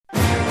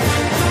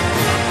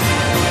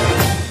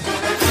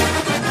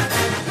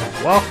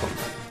Welcome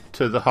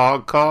to the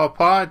Hog Call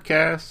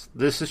Podcast.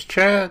 This is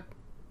Chad.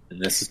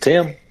 And this is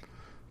Tim.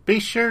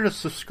 Be sure to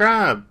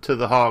subscribe to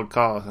the Hog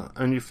Call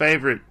on your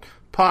favorite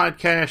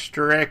podcast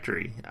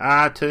directory.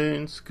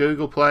 iTunes,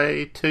 Google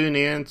Play,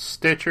 TuneIn,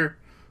 Stitcher,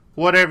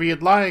 whatever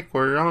you'd like,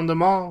 we're on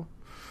them all.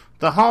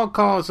 The Hog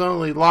Call is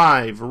only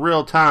live,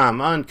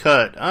 real-time,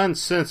 uncut,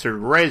 uncensored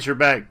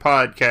Razorback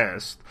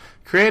podcast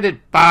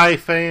created by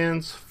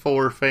fans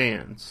for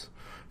fans.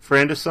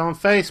 Friend us on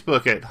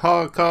Facebook at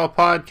Hog Call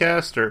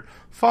Podcast or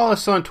follow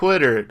us on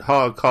Twitter at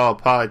Hog Call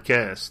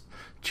Podcast.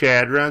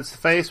 Chad runs the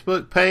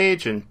Facebook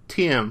page and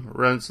Tim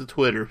runs the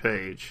Twitter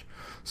page.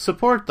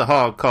 Support the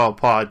Hog Call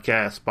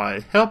Podcast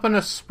by helping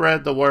us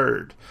spread the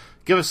word.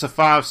 Give us a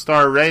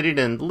 5-star rating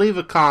and leave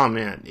a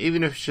comment,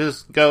 even if it's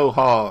just Go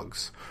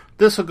Hogs.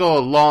 This will go a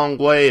long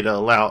way to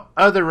allow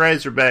other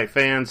Razorback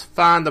fans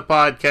find the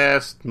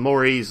podcast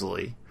more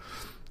easily.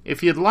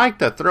 If you'd like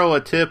to throw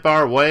a tip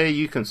our way,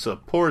 you can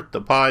support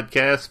the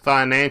podcast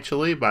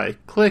financially by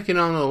clicking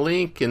on the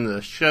link in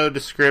the show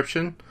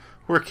description.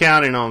 We're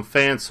counting on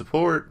fan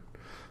support.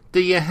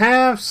 Do you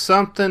have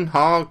something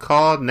Hog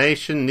Call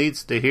Nation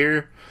needs to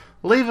hear?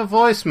 Leave a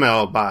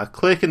voicemail by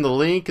clicking the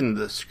link in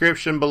the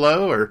description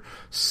below or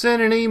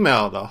send an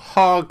email to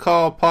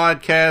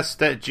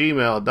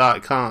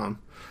hogcallpodcast@gmail.com.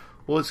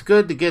 Well, it's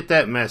good to get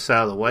that mess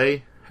out of the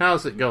way.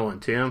 How's it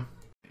going, Tim?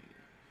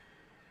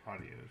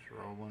 Audio's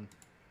rolling.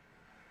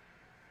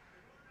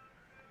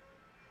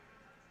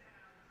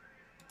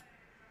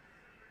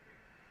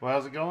 Well,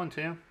 how's it going,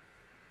 Tim?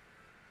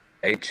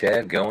 Hey,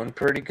 Chad, going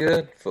pretty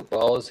good.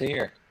 Football is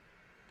here.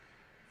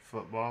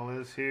 Football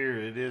is here.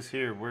 It is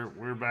here.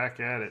 We're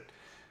back at it.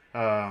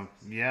 I'm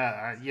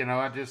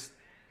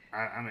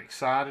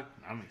excited.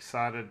 I'm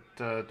excited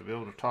to be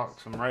able to talk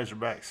some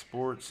Razorback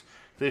sports.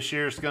 This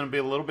year is going to be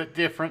a little bit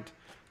different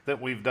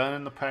than we've done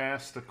in the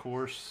past. Of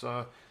course,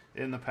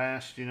 in the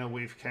past,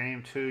 we've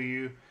came to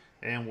you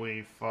and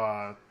we've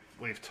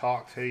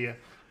talked to you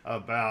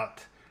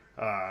about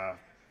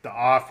the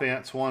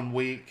offense one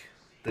week,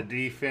 the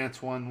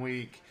defense one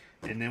week,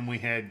 and then we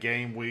had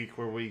game week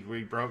where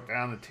we broke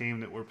down the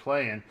team that we're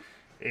playing.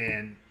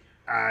 And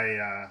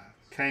I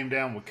came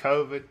down with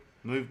COVID,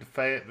 moved to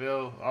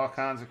Fayetteville, all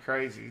kinds of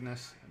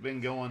craziness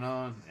been going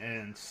on,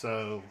 and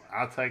so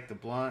I'll take the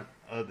blunt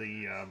of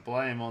the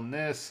blame on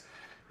this.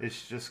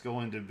 It's just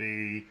going to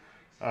be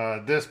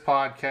this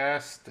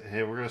podcast.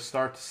 Hey, we're going to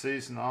start the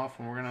season off,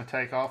 and we're going to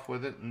take off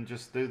with it and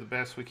just do the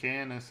best we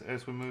can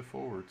as we move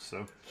forward.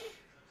 So,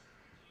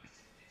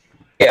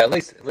 yeah, at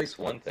least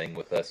one thing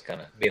with us kind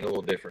of being a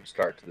little different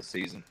start to the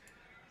season.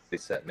 At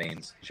least that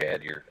means,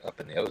 Chad, you're up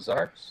in the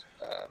Ozarks,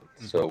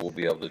 so we'll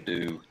be able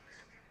to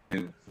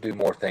do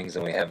more things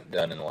than we haven't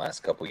done in the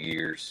last couple of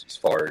years as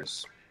far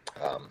as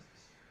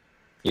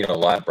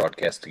live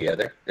broadcast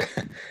together,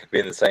 be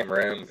in the same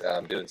room,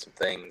 doing some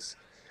things,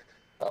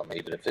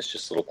 even if it's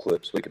just little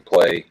clips we can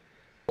play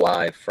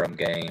live from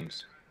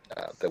games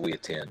that we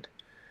attend.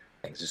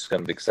 I think it's just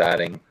going to be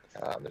exciting.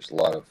 There's a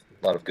lot of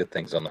good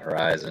things on the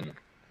horizon.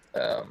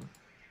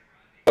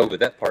 But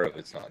that part of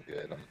it's not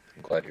good.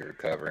 I'm glad you're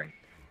recovering.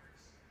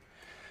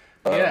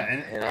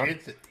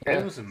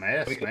 It was a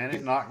mess, man.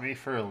 It knocked me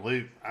for a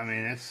loop. I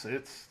mean, it's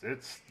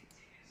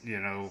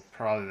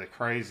probably the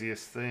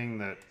craziest thing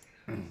that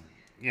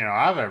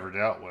I've ever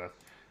dealt with,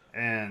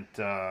 and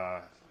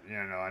I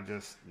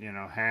just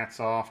hats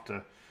off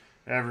to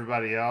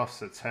everybody else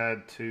that's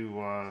had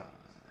to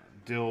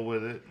deal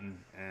with it,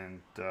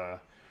 and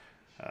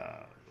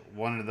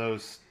one of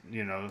those,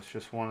 it's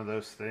just one of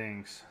those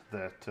things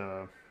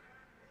that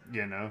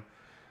you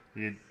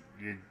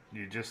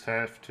just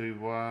have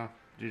to.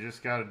 You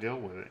just got to deal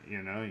with it,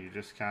 You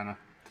just kind of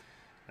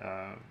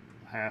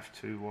have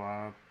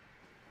to,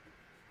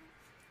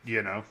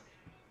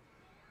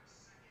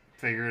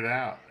 figure it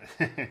out,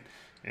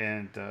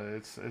 and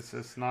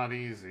it's not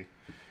easy,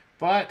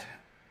 but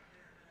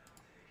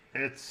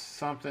it's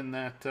something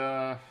that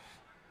I'm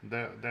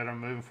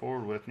moving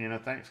forward with.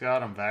 Thanks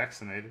God I'm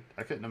vaccinated.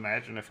 I couldn't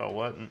imagine if I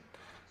wasn't.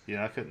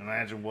 I couldn't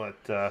imagine what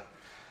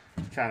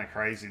kind of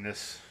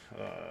craziness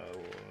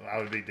I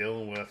would be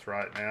dealing with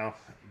right now,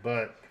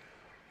 but.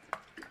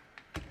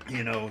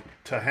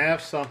 To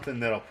have something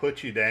that'll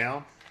put you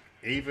down,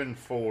 even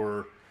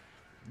for,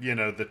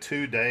 the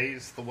 2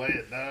 days the way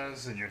it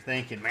does, and you're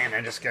thinking, man, I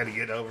just got to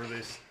get over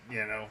this,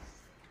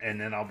 and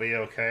then I'll be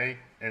okay.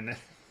 And then,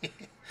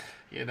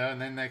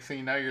 and then next thing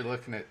you know, you're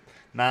looking at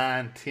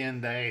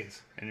 9-10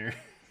 days, and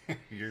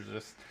you're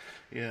just,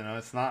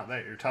 it's not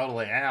that you're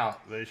totally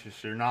out, but it's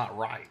just you're not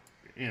right,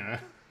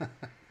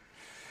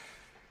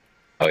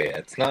 Oh, yeah,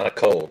 it's not a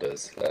cold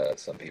as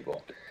some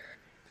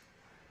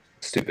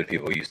stupid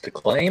people used to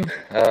claim,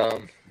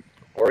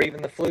 or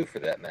even the flu for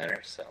that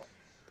matter. So,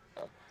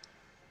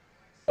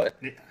 but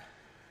here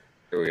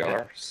we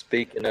are.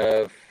 Speaking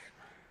of,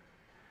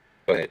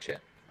 go ahead,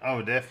 Chad.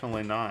 Oh,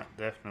 definitely not.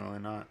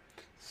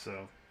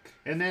 So,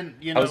 and then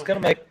I was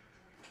gonna make.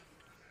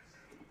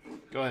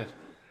 Go ahead.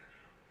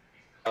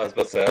 I was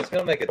about to say I was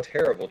gonna make a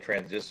terrible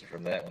transition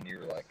from that when you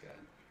were like,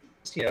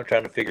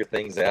 trying to figure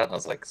things out. And I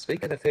was like,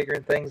 speaking of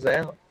figuring things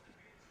out,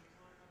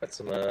 Got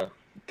some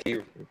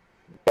key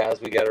guys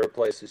we got to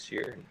replace this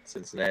year. And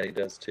Cincinnati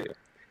does too.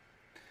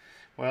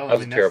 Well, That I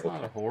was a mean that's terrible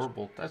not a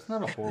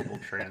transition. horrible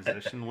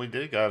transition. We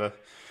do gotta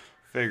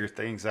figure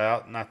things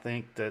out, and I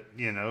think that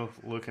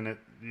looking at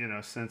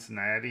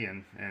Cincinnati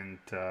and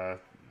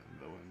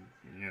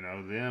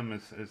them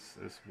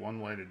is one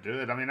way to do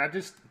it. I mean, I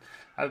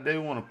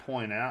do want to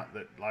point out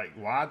that, like,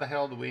 why the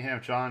hell do we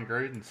have John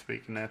Gruden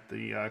speaking at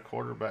the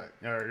quarterback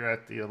or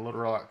at the Little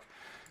Rock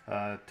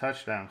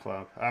touchdown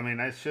club? I mean,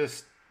 it's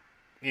just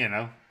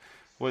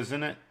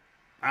wasn't it?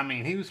 I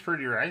mean, he was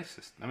pretty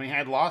racist. I mean, he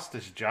had lost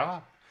his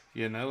job.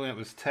 It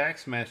was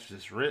text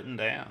messages written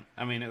down.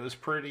 I mean, it was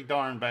pretty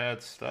darn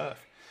bad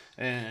stuff.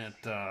 And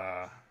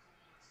I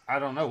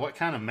don't know what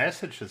kind of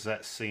message does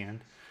that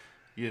send.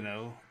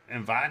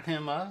 Inviting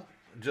him up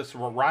just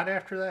right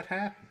after that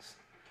happens.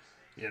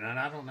 And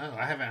I don't know.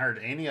 I haven't heard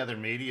any other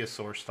media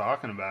source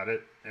talking about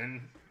it, and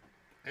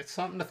it's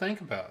something to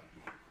think about.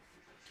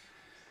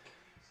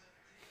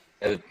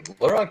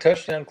 Little Rock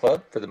Touchdown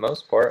Club, for the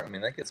most part, I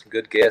mean, they get some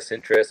good guest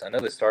interest. I know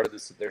they started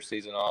their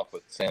season off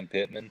with Sam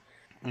Pittman.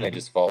 And they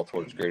just fall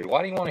towards Gruden.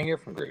 Why do you want to hear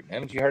from Gruden?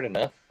 Haven't you heard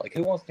enough? Like,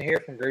 who wants to hear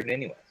from Gruden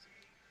anyways?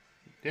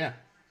 Yeah.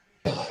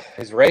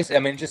 His race, I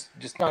mean, just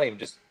not even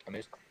just, I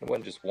mean, it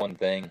wasn't just one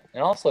thing.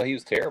 And also, he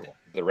was terrible.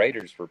 The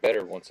Raiders were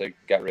better once they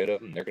got rid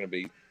of him. They're going to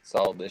be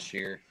solid this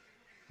year.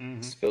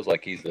 Mm-hmm. It feels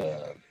like he's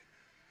the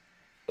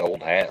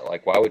old hat.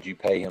 Like, why would you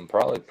pay him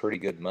probably pretty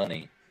good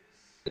money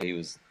that he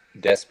was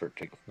desperate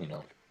to,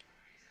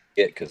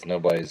 get, because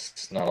not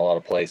a lot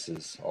of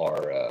places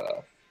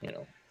are,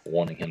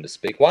 wanting him to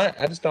speak. Why?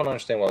 I just don't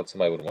understand why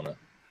somebody would want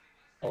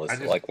to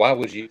listen. Like, why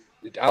would you?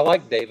 I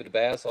like David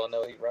Bass. I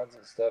know he runs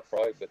and stuff,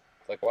 probably, but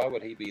like, why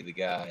would he be the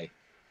guy?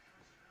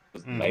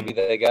 Maybe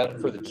they got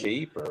him for the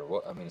cheap, or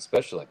what? I mean,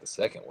 especially like the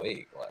second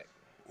week. Like,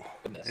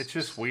 goodness. It's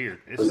just weird.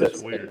 It's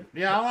just weird.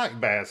 Yeah, I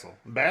like Basil.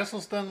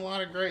 Basil's done a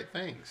lot of great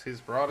things. He's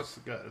brought us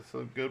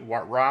some good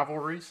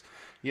rivalries.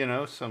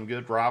 Some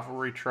good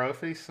rivalry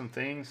trophies, some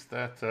things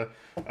that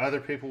other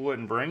people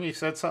wouldn't bring. He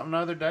said something the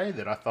other day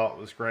that I thought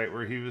was great,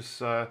 where he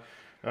was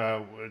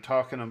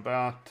talking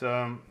about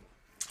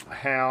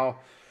how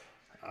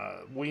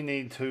we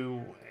need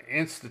to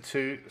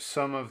institute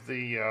some of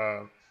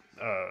the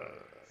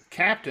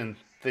captain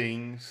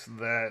things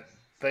that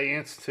they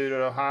instituted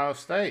at Ohio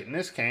State. And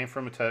this came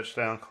from a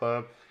touchdown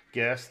club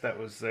guest that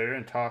was there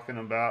and talking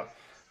about,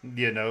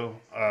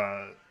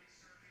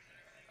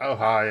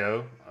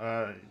 Ohio,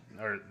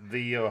 or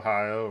the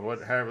Ohio, or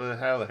whatever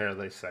how the hell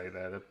they say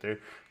that up there,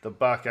 the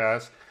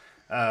Buckeyes,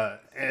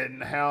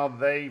 and how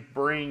they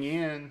bring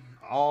in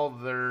all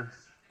their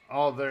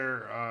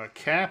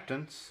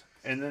captains,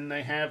 and then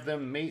they have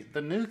them meet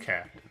the new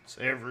captains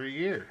every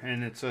year,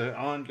 and it's an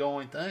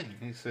ongoing thing.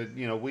 He said,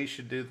 we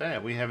should do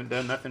that. We haven't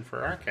done nothing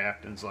for our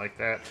captains like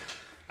that.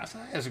 I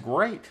said, that's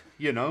great,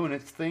 and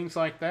it's things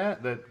like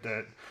that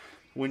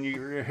when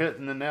you're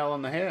hitting the nail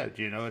on the head,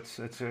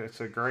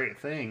 it's a great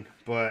thing.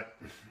 But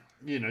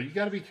you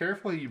got to be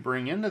careful who you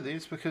bring into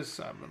these, because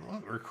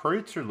look,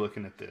 recruits are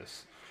looking at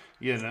this,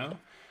 and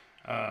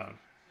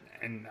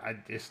I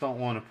just don't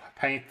want to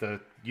paint the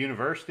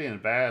university in a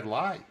bad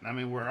light. I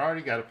mean, we're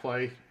already got to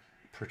play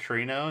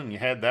Petrino, and you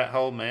had that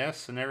whole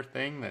mess and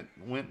everything that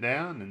went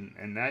down,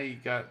 and now you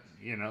got,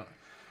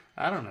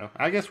 I don't know.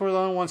 I guess we're the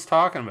only ones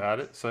talking about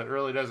it, so it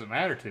really doesn't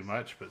matter too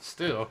much, but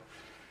still.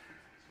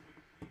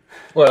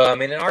 Well, I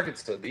mean, in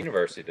Arkansas, the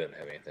university doesn't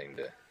have anything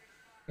to.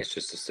 It's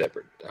just a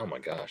separate. Oh my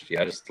gosh!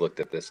 Yeah, I just looked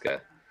at this guy.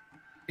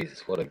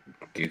 Jesus, what a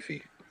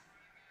goofy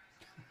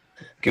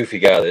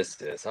guy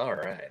this is. All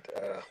right.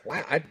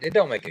 Wow, it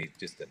don't make any.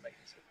 Just didn't make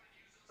any sense.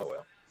 Oh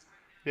well.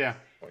 Yeah.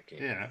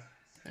 Yeah.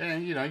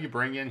 And you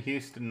bring in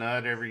Houston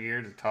Nutt every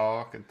year to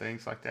talk and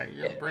things like that.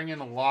 You bring in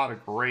a lot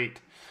of great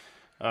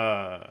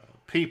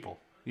people,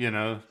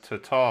 to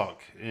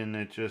talk, and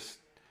I just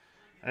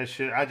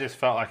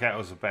felt like that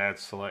was a bad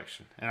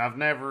selection. And I've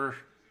never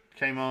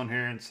came on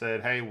here and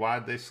said, "Hey,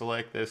 why'd they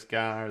select this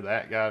guy or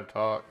that guy to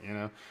talk?"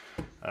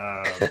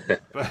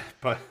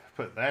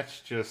 But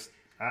that's just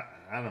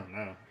I don't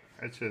know.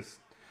 It's just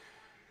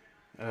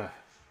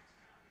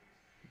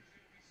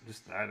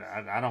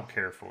I don't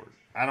care for it.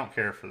 I don't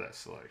care for that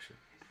selection.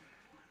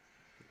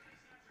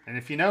 And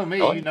if you know me,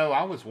 you know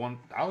I was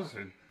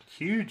a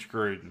huge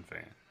Gruden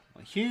fan,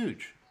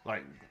 huge.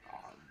 Like,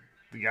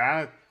 the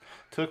guy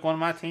took one of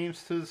my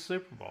teams to the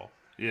Super Bowl.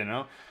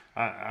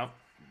 I've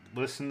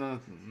listened to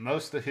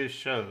most of his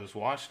shows,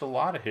 watched a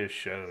lot of his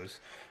shows.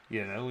 We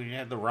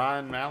had the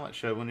Ryan Mallett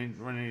show when he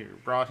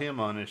brought him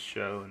on his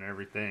show and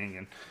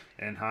everything,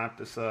 and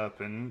hyped us up.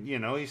 And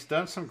he's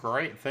done some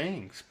great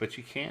things, but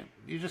you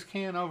just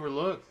can't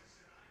overlook.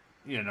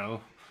 You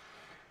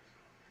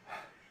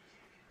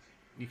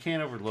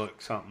can't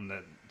overlook something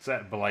that's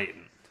that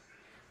blatant.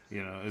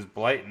 As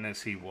blatant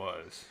as he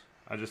was.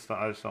 I just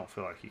don't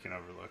feel like you can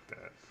overlook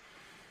that.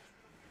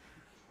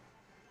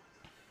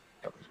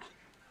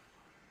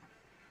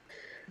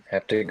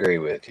 Have to agree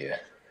with you.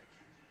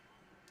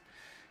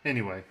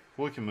 Anyway,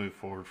 we can move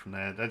forward from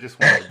that. I just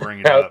wanted to bring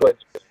it up.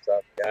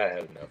 I had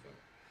enough of it.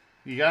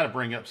 You got to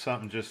bring up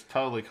something just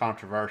totally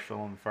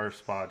controversial in the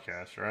first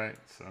podcast, right?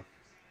 So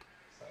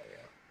Oh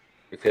yeah,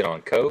 we've hit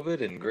on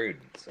COVID and Gruden,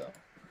 so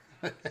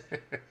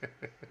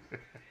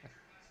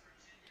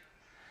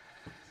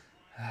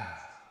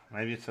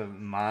maybe it's a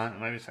mind.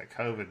 Maybe it's that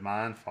COVID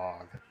mind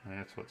fog. Maybe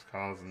that's what's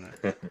causing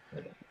it.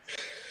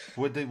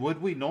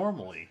 Would we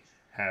normally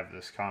have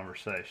this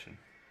conversation?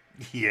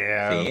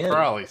 Yeah, the end.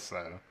 probably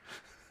so.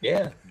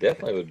 Yeah,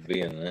 definitely would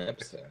be in an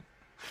episode.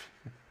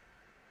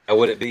 Now,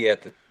 would it be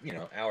at the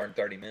hour and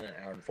 30 minute,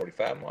 hour and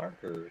 45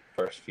 mark, or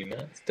first few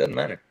minutes? Doesn't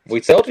matter.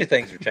 We told you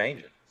things are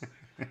changing.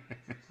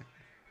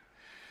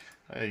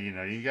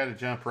 You got to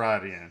jump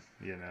right in.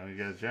 You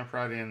got to jump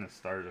right in and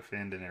start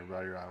offending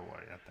everybody right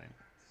away. I think.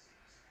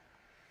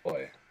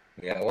 Boy,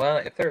 yeah. Well,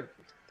 if they're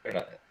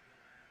not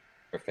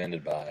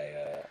offended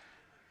by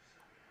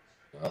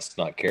us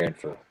not caring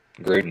for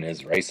Gruden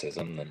as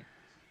racism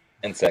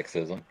and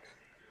sexism,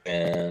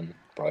 and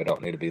probably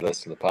don't need to be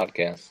listening to the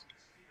podcast.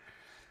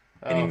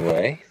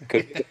 Anyway,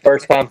 could be the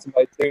first time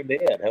somebody tuned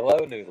in. Hello,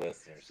 new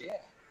listeners. Yeah.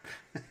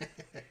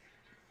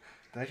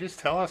 They just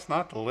tell us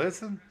not to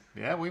listen.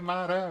 Yeah, we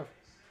might have.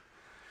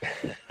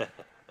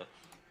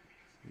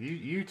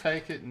 You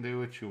take it and do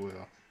what you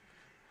will.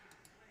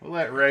 We'll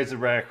let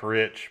Razorback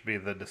Rich be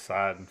the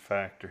deciding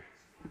factor.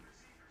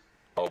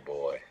 Oh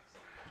boy,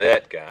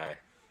 that guy.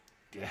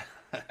 Yeah.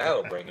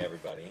 That'll bring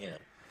everybody in.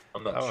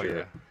 I'm not sure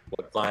Yeah.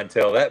 what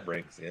clientele that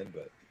brings in,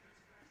 but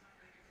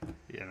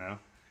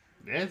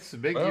It's a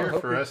big year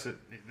for us.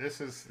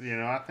 This is,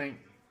 I think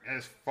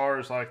as far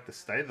as like the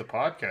state of the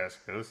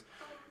podcast goes,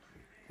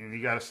 and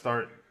you got to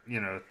start,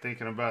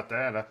 thinking about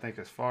that. I think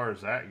as far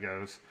as that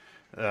goes,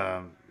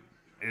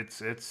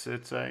 it's a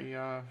it's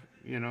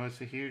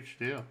a huge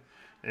deal,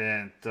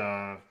 and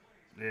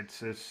it's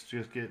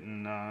just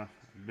getting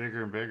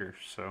bigger and bigger.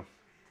 So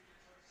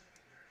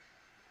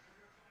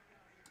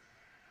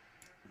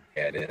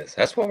yeah, it is.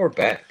 That's why we're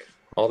back.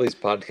 All these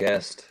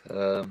podcasts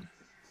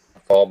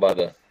falling by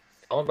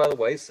the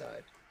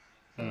wayside.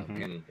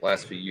 In the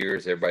last few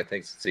years, everybody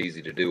thinks it's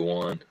easy to do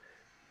one,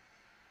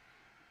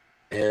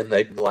 and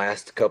they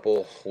last a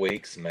couple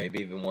weeks, maybe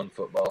even one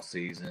football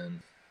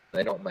season.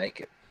 They don't make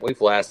it.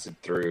 We've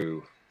lasted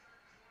through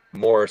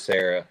Morris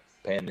era,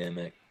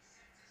 pandemic.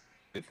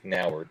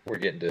 Now we're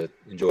getting to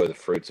enjoy the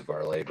fruits of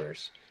our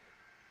labors.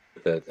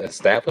 The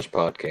established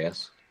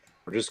podcast,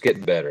 we're just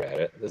getting better at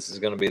it. This is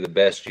going to be the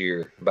best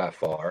year by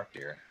far.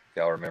 If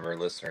y'all remember,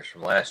 listeners,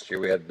 from last year,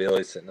 we had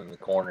Billy sitting in the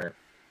corner.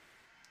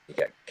 He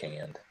got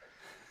canned.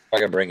 I'm not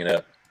going to bring it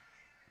up.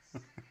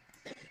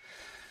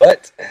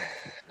 But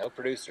no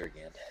producer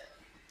again,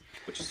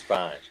 which is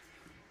fine.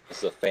 This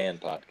is a fan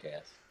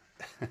podcast.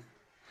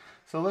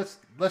 So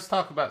let's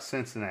talk about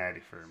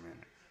Cincinnati for a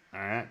minute. All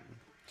right,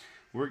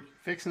 we're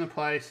fixing to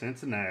play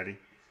Cincinnati.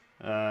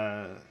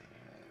 I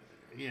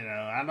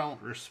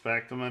don't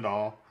respect them at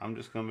all. I'm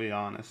just going to be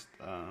honest.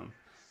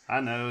 I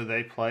know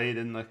they played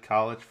in the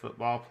college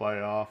football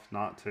playoff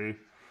not too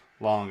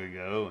long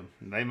ago,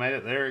 and they made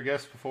it there, I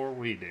guess, before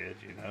we did.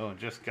 And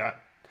just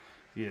got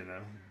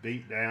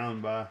beat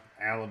down by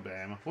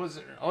Alabama. Was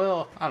it?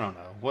 Well, I don't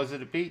know. Was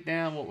it a beat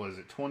down? What was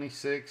it?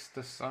 26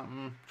 to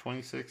something?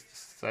 26 to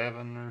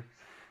 7 or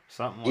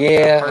something like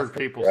that. I've heard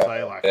people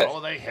say like, "Oh,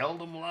 they held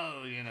them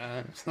low."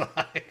 It's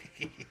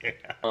like,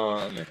 yeah.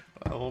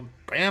 Well,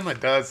 Bama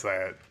does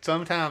that.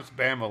 Sometimes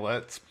Bama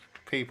lets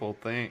people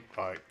think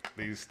like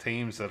these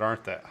teams that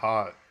aren't that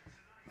hot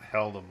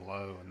held them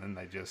low, and then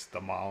they just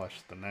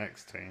demolished the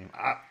next team.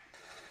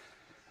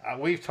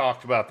 We've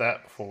talked about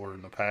that before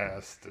in the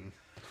past, and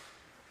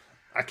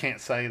I can't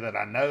say that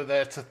I know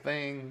that's a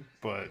thing,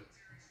 but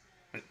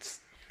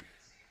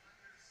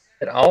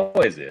it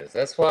always is.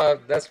 That's why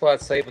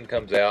Saban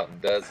comes out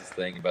and does this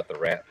thing about the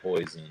rat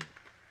poison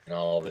and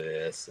all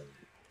this, and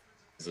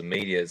the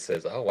media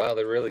says, "Oh wow,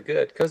 they're really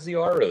good," because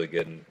you are really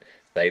good. And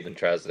Saban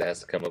has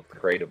to come up with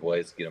creative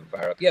ways to get them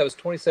fired up. Yeah, it was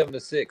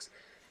 27-6.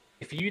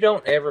 If you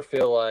don't ever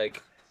feel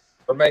like,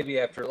 or maybe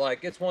after,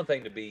 like, it's one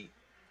thing to be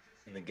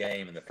in the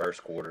game in the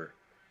first quarter,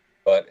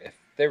 but if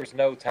there was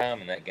no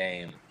time in that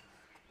game,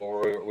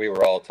 or we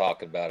were all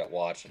talking about it,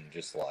 watching,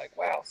 just like,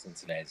 wow,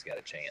 Cincinnati's got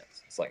a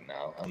chance. It's like,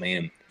 no, I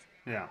mean,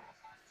 yeah,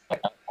 I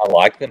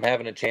like them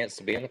having a chance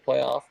to be in the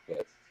playoff,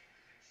 but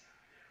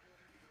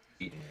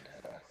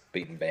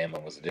beating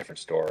Bama was a different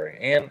story.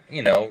 And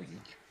I know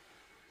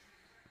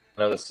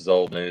this is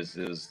old news.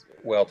 It was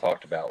well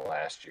talked about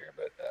last year,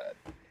 but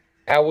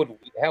how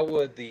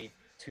would the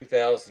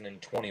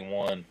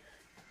 2021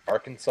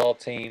 Arkansas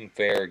team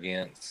fare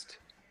against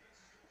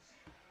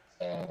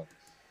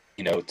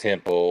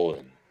Temple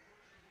and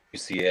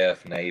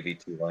UCF, Navy,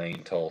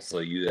 Tulane, Tulsa,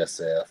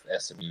 USF,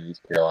 SMU,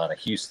 East Carolina,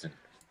 Houston,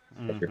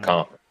 your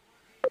conference?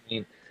 I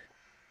mean,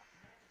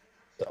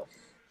 so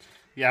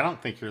yeah, I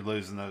don't think you're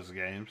losing those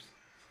games.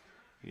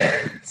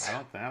 I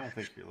don't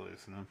think you're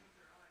losing them.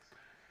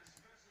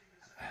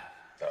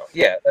 So,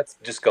 yeah, that's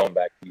just going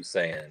back to you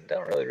saying,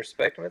 don't really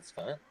respect them. It's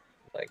fine.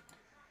 Like,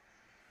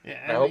 yeah,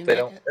 I hope they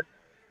don't hurt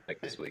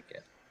like this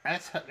weekend.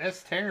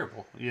 That's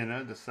terrible,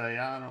 to say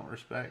I don't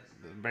respect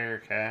the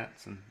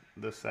Bearcats and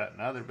this, that,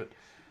 and other. But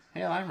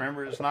hell, I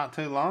remember it's not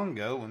too long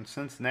ago when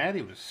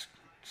Cincinnati was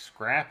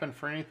scrapping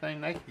for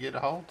anything they could get a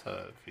hold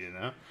of.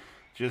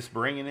 Just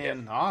bringing Yeah.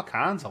 in all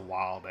kinds of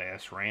wild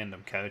ass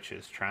random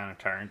coaches trying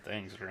to turn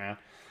things around.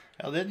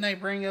 Hell, didn't they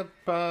bring up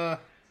uh,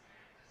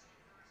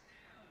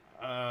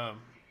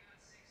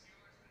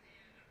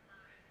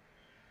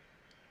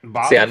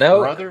 See, I Bobby's know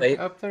brother they.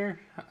 up there?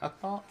 I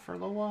thought for a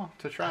little while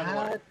to try to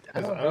I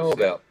as an don't know OC.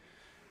 about.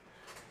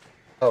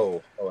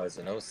 As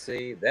an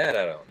OC, that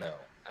I don't know.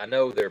 I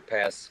know their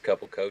past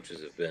couple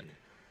coaches have been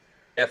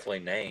definitely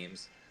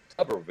names.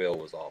 Tuberville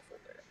was awful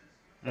there.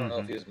 I don't know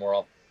if Mm-hmm. he was more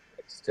off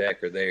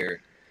Tech or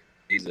there.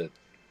 He's a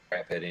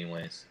craphead,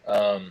 anyways.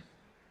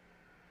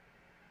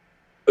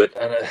 But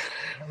I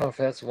don't know if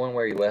that's one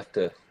where he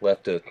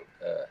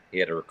he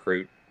had a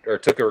recruit or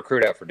took a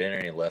recruit out for dinner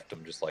and he left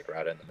him just like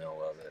right in the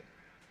middle of it.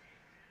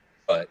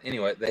 But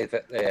anyway, they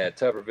had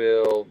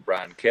Tuberville,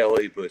 Brian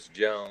Kelly, Bush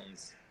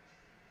Jones,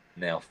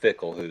 now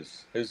Fickle,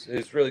 who's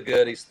really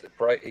good. He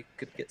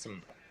could get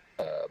some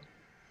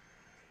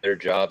better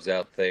jobs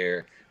out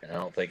there, and I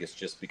don't think it's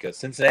just because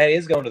Cincinnati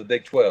is going to the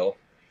Big 12.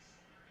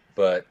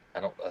 But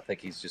I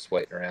think he's just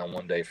waiting around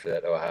one day for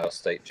that Ohio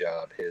State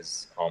job,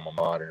 his alma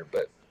mater.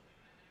 But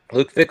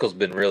Luke Fickle's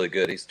been really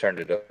good. He's turned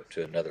it up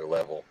to another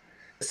level.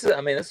 This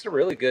is a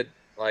really good,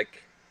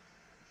 like,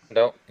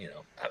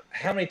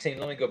 how many teams,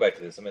 let me go back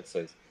to this. I'm going to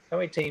say this. How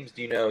many teams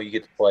do you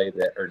get to play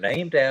that are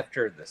named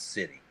after the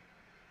city?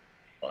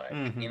 Like,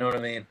 Mm-hmm. you know what I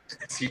mean?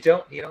 You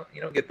don't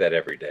get that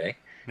every day.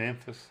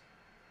 Memphis.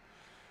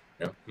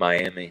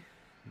 Miami.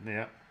 Yeah.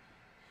 Yeah,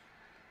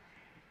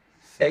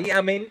 So, yeah,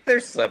 I mean,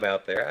 there's some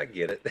out there. I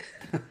get it.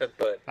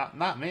 but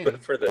not many.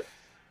 but for the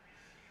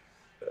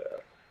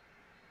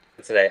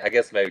today, I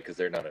guess maybe because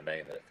they're not a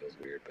name that it feels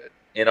weird. But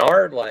in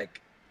our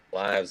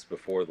lives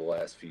before the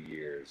last few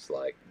years,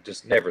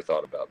 just never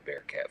thought about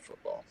Bearcat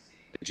football.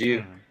 Did you?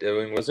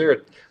 Mm-hmm. I mean, was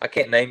there? I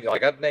can't name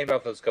I've named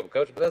off those couple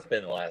coaches, but that's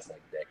been the last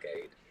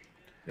decade.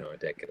 A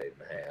decade and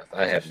a half.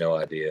 I have no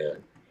idea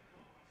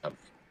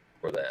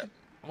for that.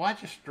 Well, I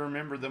just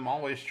remember them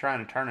always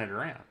trying to turn it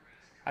around.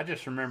 I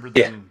just remember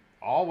Yeah, them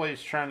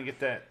always trying to get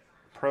that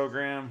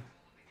program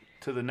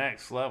to the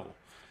next level,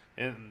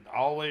 and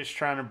always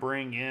trying to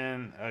bring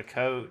in a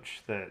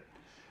coach that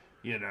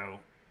you know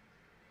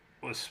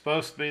was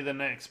supposed to be the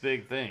next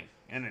big thing,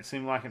 and it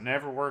seemed like it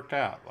never worked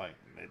out. Like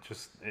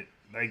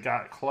they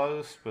got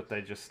close, but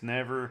they just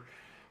never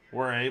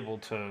were able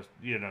to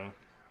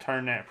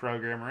turn that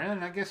program around.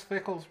 And I guess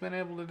Fickle's been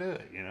able to do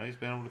it. He's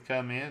been able to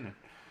come in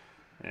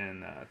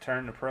and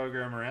turn the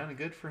program around, and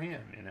good for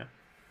him.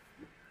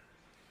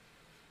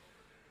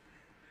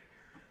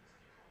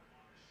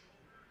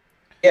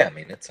 yeah. I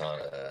mean, it's on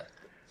a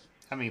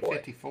I mean, boy.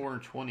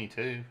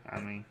 54-22. I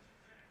mean,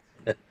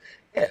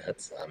 Yeah,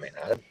 that's. I mean,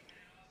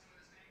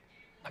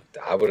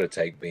 I would have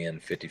taken being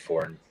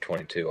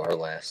 54-22 our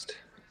last.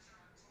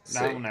 no,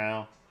 See,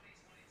 no.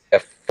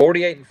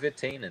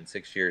 48-15 in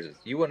 6 years.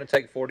 You want to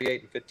take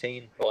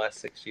 48-15 the last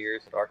 6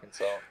 years at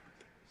Arkansas?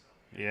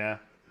 Yeah.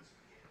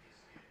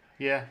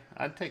 Yeah,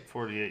 I'd take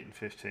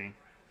 48-15.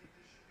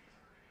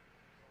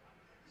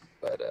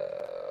 But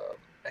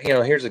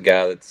here's a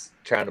guy that's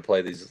trying to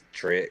play these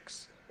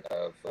tricks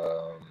of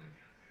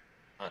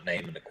not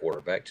naming the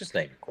quarterback, just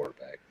name your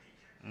quarterback.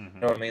 Mm-hmm.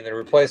 You know what I mean? They're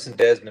replacing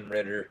Desmond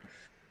Ritter,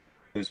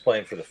 who's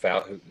playing for the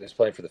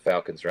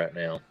Falcons right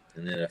now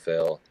in the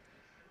NFL.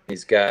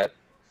 He's got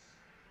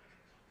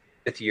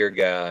fifth-year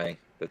guy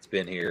that's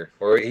been here,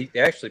 or he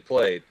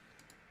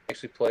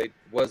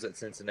was at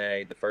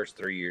Cincinnati the first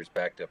 3 years,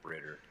 backed up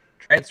Ritter,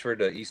 transferred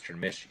to Eastern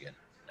Michigan,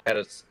 had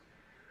a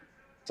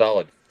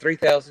solid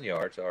 3,000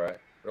 yards, all right,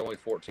 but only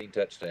 14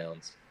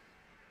 touchdowns,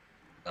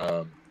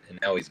 and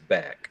now he's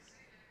back.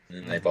 And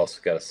then they've also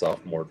got a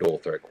sophomore dual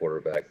threat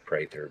quarterback,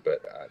 Prather.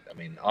 But I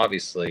mean,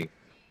 obviously,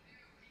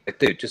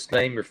 dude, just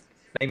name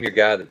your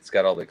guy that's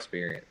got all the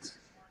experience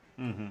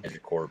as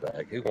your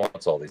quarterback. Who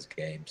wants all these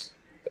games?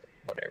 But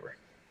whatever.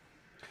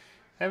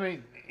 I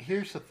mean,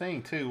 here's the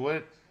thing too.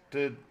 What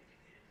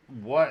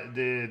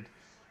did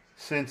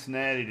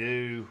Cincinnati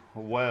do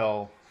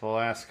well the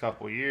last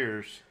couple of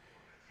years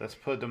that's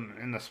put them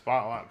in the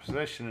spotlight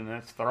position, and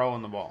that's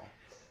throwing the ball,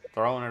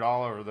 throwing it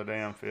all over the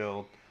damn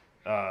field.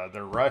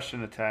 Their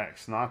rushing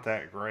attack's not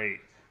that great.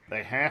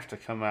 They have to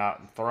come out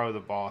and throw the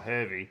ball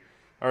heavy,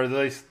 or at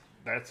least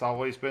that's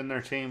always been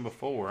their team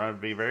before. I'd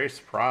be very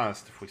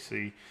surprised if we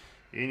see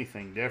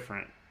anything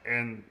different.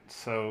 And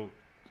so,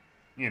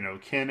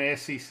 can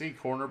SEC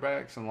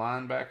cornerbacks and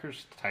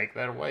linebackers take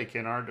that away?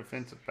 Can our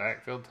defensive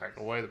backfield take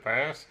away the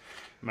pass,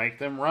 make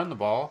them run the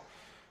ball?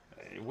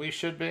 We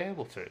should be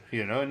able to,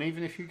 and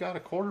even if you got a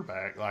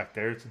quarterback like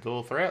there's a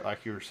dual threat,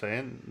 like you were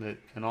saying, that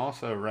can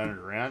also run it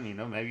around,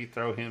 maybe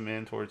throw him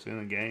in towards the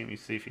end of the game. You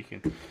see if he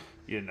can,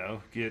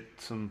 get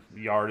some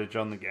yardage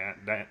on the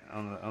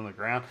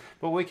ground.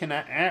 But we can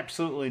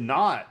absolutely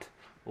not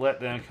let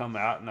them come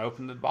out and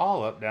open the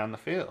ball up down the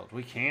field.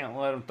 We can't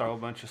let them throw a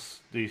bunch of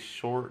these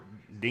short,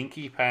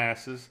 dinky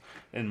passes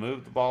and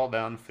move the ball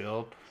down the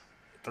field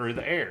through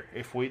the air.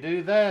 If we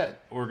do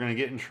that, we're going to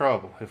get in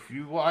trouble. If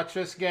you watch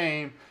this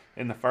game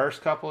in the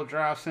first couple of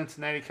drives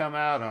Cincinnati come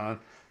out on,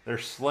 they're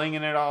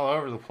slinging it all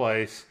over the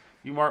place.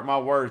 You mark my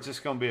words, it's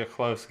going to be a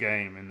close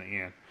game in the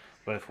end.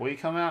 But if we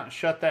come out and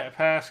shut that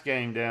pass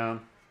game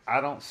down,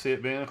 I don't see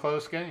it being a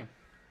close game.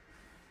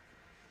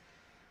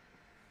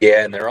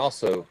 Yeah, and they're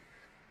also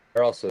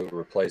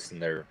replacing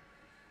their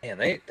man.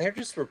 They're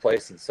just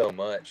replacing so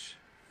much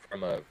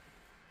from a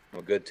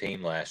good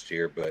team last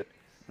year, but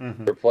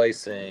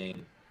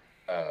replacing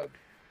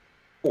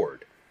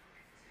Ford,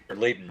 their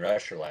leading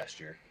rusher last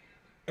year.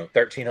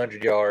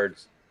 1,300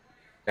 yards,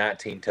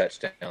 19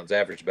 touchdowns,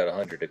 averaged about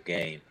 100 a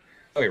game.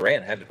 Oh, he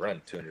had to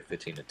run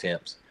 215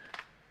 attempts.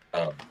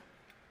 I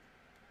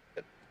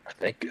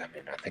think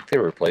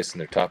they're replacing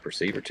their top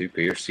receiver too,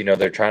 Pierce.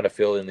 They're trying to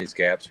fill in these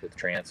gaps with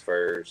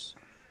transfers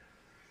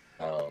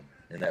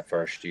in that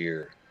first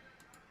year.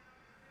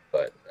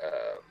 But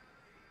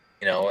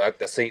I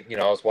see.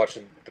 I was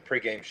watching the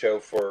pregame show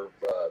for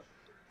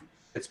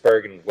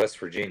Pittsburgh and West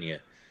Virginia.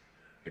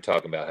 You're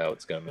talking about how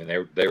it's going to be.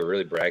 They were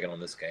really bragging on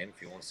this game.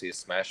 If you want to see a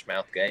smash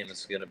mouth game, this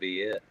is going to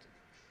be it.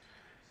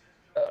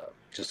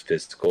 Just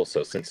physical.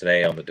 So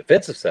Cincinnati on the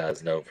defensive side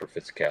is known for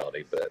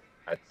physicality, but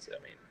I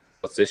mean,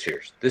 what's this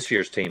year's? This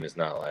year's team is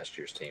not last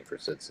year's team for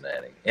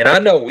Cincinnati. And I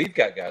know we've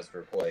got guys to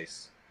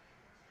replace,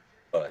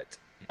 but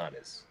not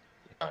as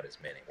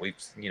many. We've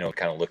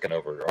kind of looking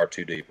over our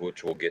two deep,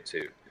 which we'll get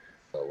to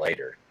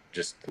later.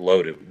 Just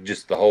loaded,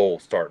 just the whole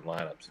starting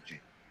lineups.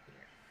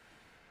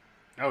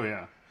 Oh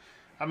yeah,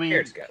 I mean,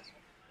 here's guys.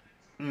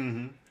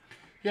 Mm-hmm.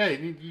 Yeah,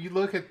 you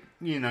look at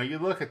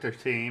their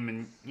team,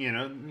 and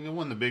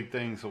one of the big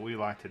things that we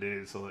like to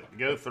do is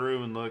go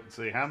through and look and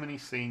see how many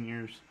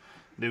seniors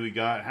do we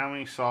got, how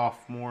many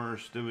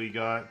sophomores do we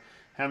got,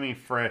 how many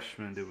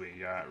freshmen do we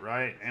got,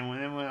 right?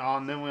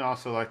 And then we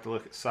also like to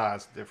look at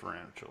size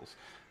differentials.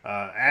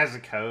 As a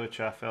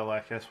coach, I feel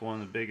like that's one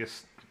of the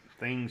biggest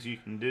things you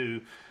can do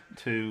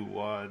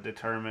to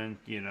determine,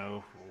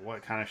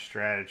 what kind of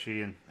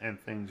strategy and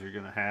things you're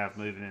going to have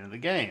moving into the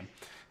game.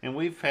 And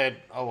we've had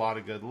a lot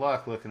of good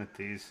luck looking at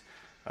these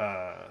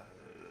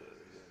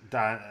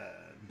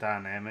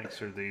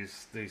dynamics or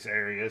these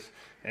areas,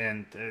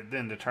 and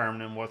then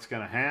determining what's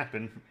going to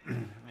happen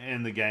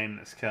in the game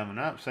that's coming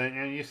up. So,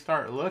 you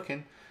start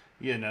looking,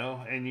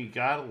 and you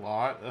got a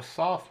lot of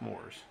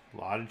sophomores, a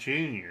lot of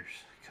juniors,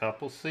 a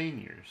couple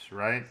seniors,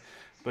 right?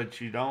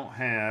 But you don't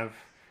have,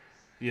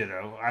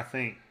 I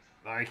think,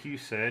 like you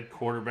said,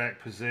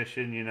 quarterback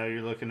position,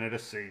 you're looking at a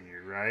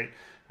senior, right?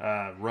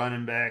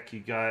 Running back, you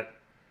got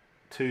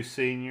 2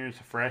 seniors,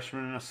 a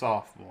freshman and a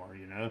sophomore,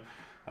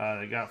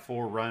 They got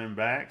 4 running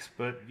backs,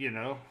 but,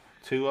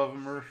 2 of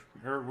them are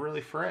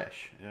really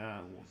fresh.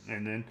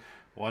 And then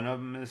one of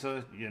them is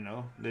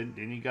then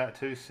you got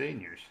 2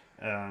 seniors.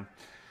 And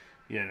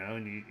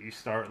you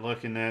start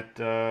looking at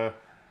their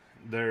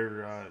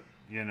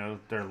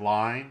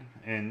line,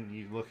 and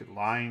you look at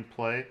line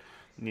play.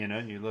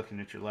 You're looking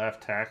at your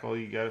left tackle,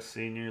 you got a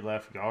senior,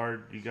 left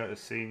guard, you got a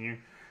senior,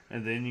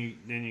 and then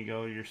you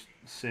go your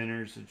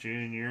center's a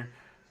junior,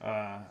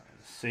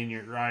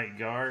 senior right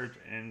guard,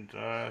 and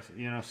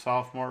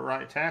sophomore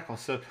right tackle.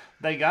 So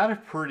they got a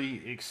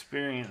pretty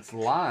experienced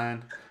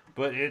line,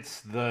 but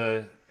it's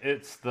the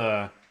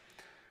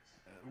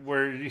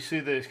where you see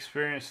the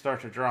experience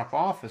start to drop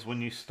off is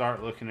when you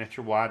start looking at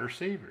your wide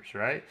receivers,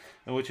 right?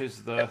 And which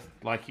is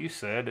like you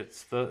said,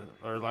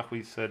 or like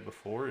we said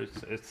before,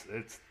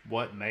 it's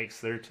what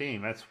makes their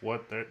team. That's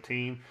what their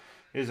team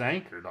is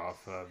anchored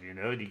off of. You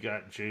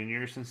got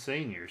juniors and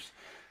seniors,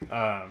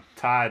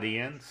 tied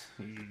ends.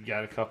 You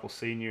got a couple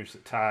seniors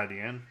that tied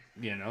in.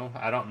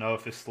 I don't know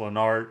if it's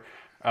Leonard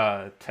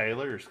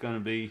Taylor is going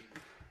to be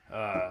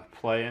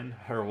playing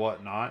or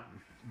whatnot,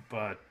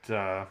 but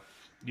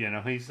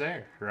he's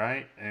there,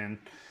 right? And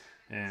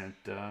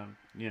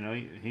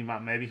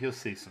maybe he'll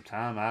see some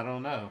time. I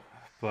don't know,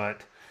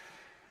 but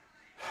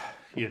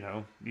you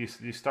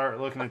start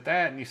looking at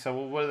that and you say,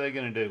 well, what are they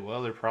going to do?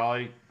 Well, they're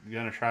probably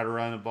going to try to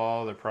run the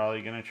ball. They're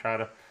probably going to try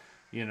to,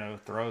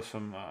 throw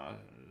some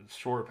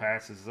short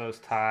passes to those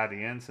tight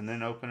ends and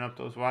then open up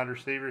those wide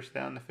receivers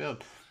down the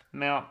field.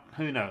 Now,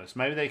 who knows?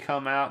 Maybe they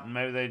come out and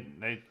maybe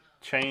they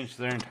change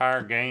their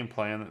entire game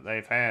plan that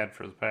they've had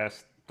for the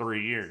past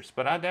 3 years,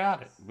 but I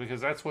doubt it because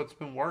that's what's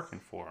been working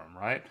for them,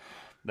 right?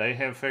 They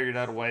have figured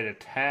out a way to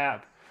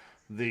tap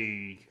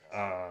the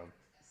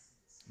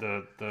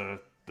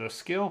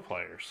skill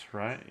players,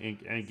 right,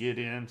 and get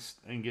in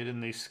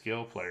these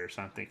skill players.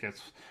 I think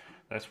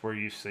that's where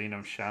you've seen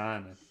them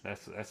shine.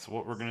 That's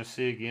what we're going to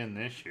see again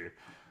this year.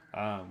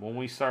 When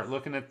we start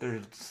looking at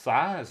their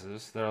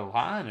sizes, their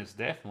line is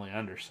definitely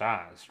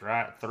undersized,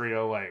 right?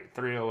 308,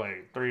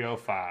 308,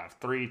 305,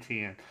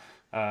 310.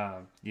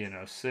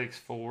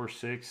 6'4",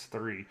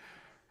 6'3",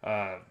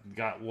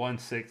 got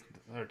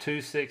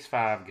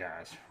 2'6"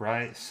 guys,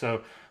 right?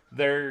 So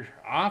their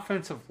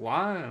offensive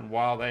line,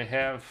 while they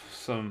have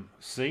some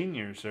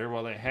seniors there,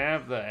 while they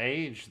have the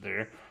age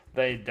there,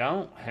 they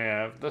don't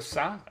have the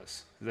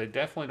size. They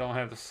definitely don't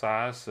have the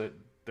size that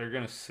they're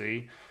going to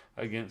see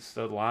against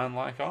a line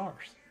like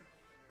ours.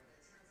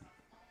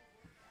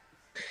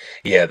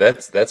 Yeah,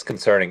 that's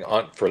concerning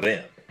on for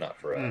them, not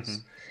for Mm-hmm.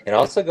 us. And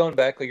also going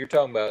back, like you're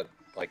talking about,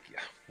 like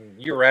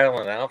you're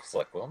rattling out. It's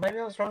like, well, maybe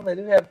I was wrong. They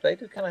do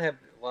kind of have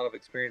a lot of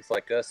experience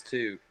like us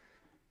too.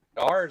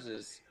 Ours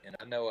is, and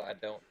I know I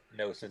don't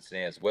know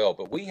Cincinnati as well,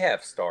 but we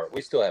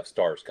still have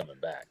stars coming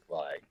back,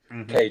 like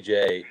Mm-hmm.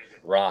 KJ,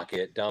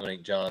 Rocket,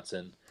 Dominic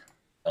Johnson.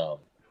 Um,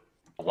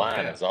 the Oh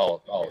line yeah. is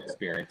all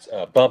experience.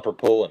 Bumper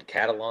Pool and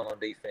Catalan on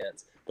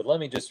defense. But let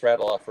me just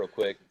rattle off real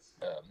quick,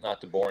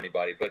 not to bore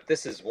anybody. But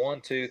this is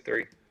one, two,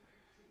 three,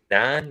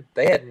 nine.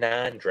 They had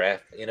 9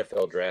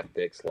 NFL draft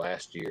picks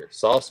last year.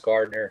 Sauce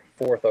Gardner,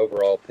 4th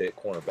overall pick,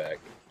 cornerback.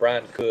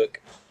 Brian Cook,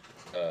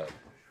 uh,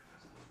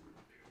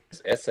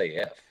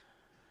 SAF.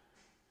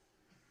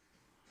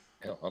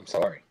 Hell, I'm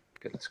sorry.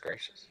 Goodness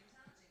gracious.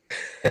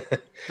 Man,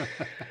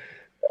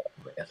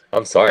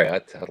 I'm sorry.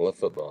 I love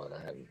football,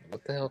 and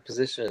what the hell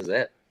position is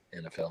that?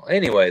 NFL.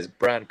 Anyways,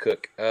 Brian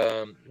Cook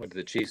went to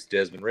the Chiefs.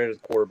 Desmond Ridder,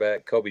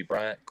 quarterback. Kobe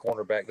Bryant,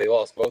 cornerback. They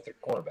lost both their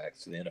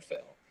cornerbacks to the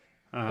NFL.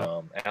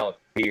 Uh-huh. Alec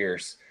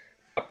Pierce,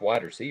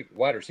 wide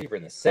receiver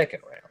in the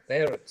second round. They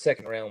had a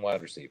second round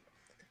wide receiver.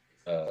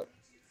 Uh,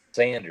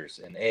 Sanders,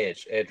 an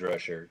edge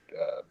rusher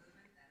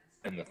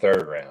in the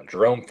third round.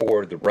 Jerome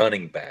Ford, the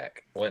running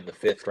back, went in the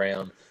fifth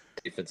round.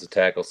 Defensive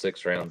tackle,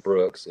 sixth round.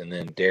 Brooks, and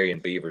then Darian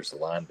Beavers, the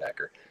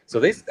linebacker. So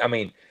these, I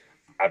mean,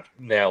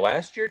 now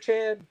last year,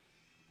 Chad,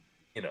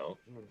 you know,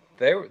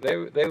 they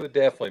would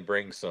definitely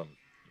bring some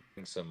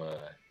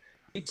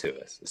heat to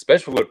us,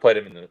 especially when we played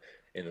them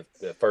in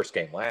the first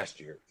game last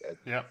year.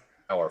 Yep.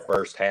 How our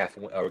first half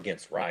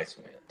against Rice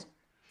went.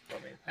 I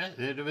mean,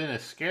 It'd have been a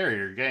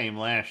scarier game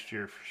last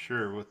year for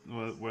sure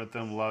with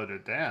them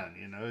loaded down.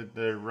 You know,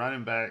 their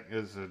running back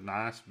is a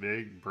nice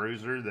big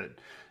bruiser that,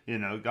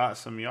 got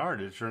some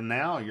yardage. Or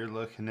now you're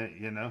looking at,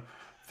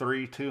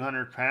 three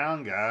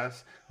 200-pound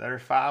guys that are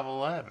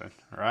 5'11",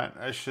 right?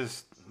 It's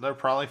just, they're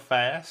probably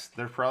fast.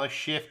 They're probably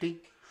shifty.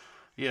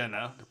 They're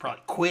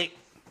probably quick.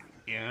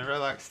 Everybody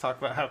likes to talk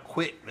about how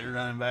quick their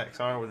running backs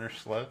are when they're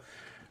slow.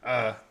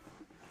 Uh,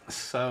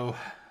 so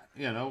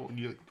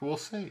we'll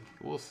see.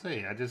 We'll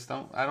see. I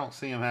don't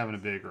see him having a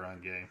big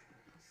run game.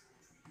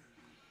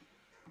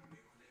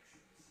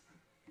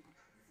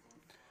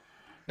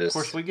 Of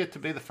course, just we get to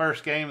be the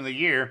first game of the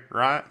year,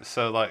 right?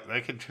 So, like,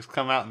 they could just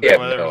come out and we do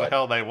have whatever no the idea.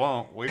 hell they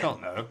want. We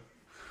don't know.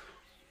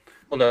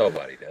 Well,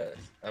 nobody does.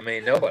 I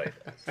mean, nobody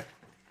does.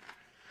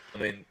 I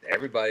mean,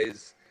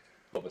 everybody's,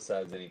 well,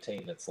 besides any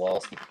team that's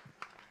lost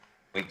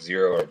week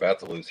 0 or about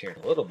to lose here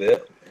in a little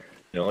bit.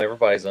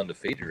 Everybody's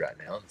undefeated right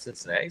now, and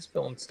Cincinnati's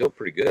feeling still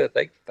pretty good.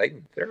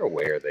 They're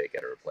aware they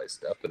got to replace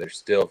stuff, but they're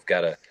still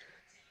got a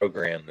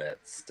program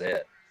that's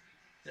set,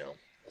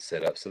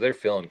 set up. So they're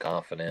feeling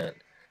confident.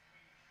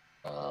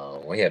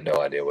 We have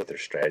no idea what their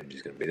strategy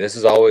is going to be. This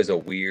is always a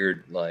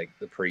weird, like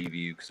the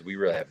preview, because we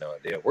really have no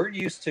idea. We're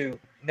used to.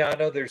 I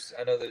know there's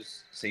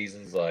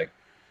seasons like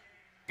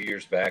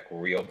years back where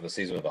we opened the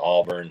season with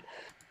Auburn,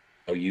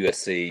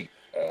 USC,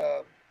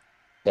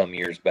 some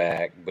years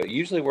back, but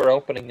usually we're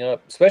opening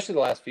up, especially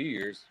the last few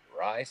years,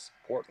 Rice,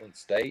 Portland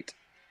State,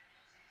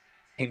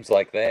 teams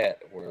like that,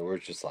 where we're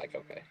just like,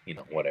 okay,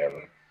 whatever.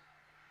 Like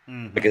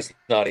Mm-hmm. it's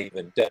not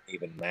even doesn't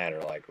even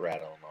matter, like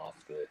rattling off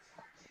the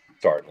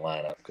starting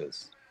lineup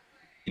because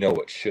you know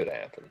what should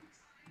happen.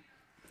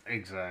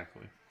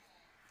 Exactly.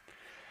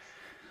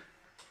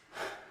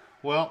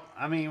 Well,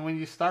 I mean, when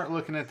you start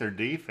looking at their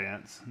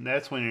defense,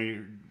 that's when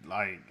you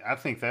like. I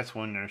think that's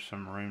when there's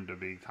some room to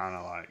be kind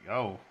of like,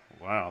 oh,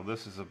 wow,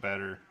 this is a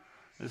better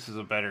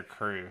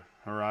crew.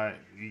 All right,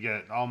 you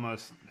get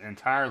almost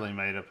entirely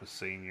made up of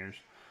seniors.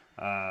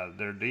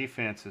 Their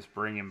defense is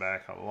bringing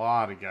back a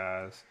lot of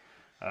guys.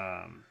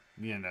 Um,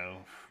 you know,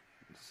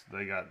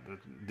 they got the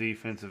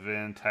defensive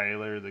end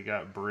Taylor. They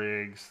got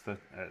Briggs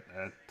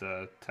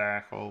at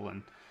tackle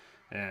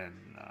and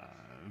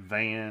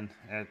Van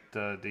at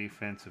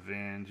defensive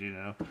end.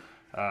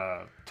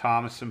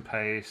 Thomas and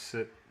Pace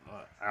at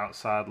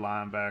outside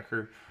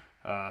linebacker.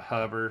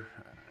 Hubbard.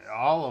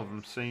 All of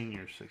them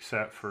seniors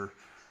except for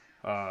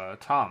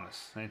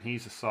Thomas, and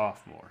he's a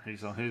sophomore.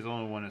 He's the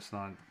only one that's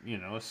not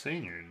a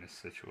senior in this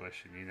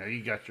situation.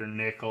 You got your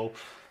nickel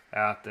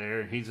out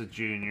there. He's a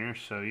junior,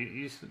 so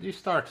you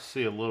start to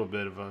see a little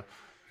bit of a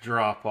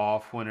drop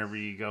off whenever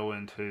you go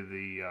into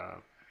the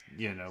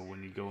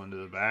when you go into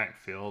the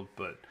backfield.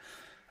 But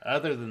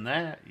other than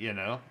that,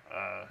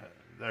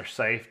 their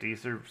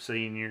safeties are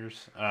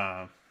seniors,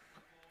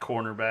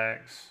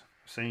 cornerbacks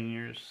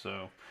seniors.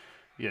 So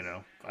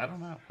I don't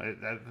know.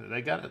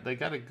 They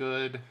got a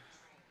good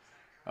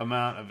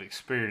amount of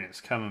experience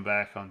coming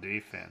back on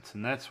defense,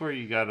 and that's where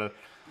you gotta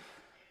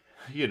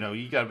be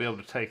able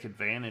to take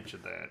advantage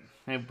of that.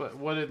 But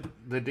what did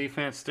the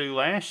defense do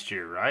last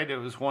year? Right, it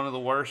was one of the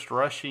worst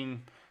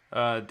rushing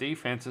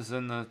defenses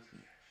in the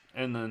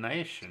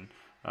nation.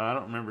 I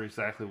don't remember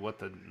exactly what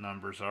the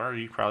numbers are.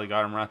 You probably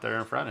got them right there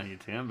in front of you,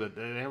 Tim. But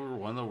they were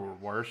one of the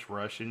worst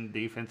rushing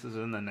defenses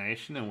in the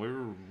nation, and we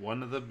were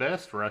one of the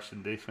best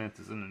rushing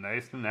defenses in the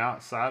nation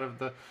outside of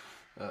the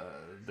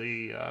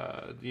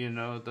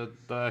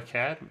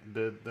academy,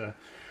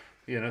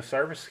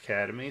 service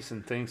academies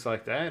and things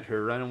like that who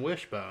are running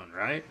Wishbone,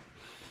 right?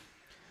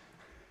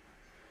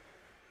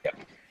 Yep.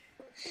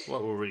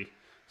 What were we?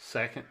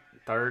 Second,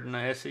 third in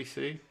the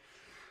SEC?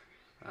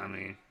 I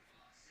mean,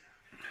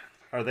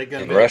 are they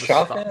going to In be able to rush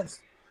stop offense?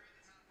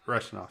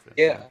 rushing offense?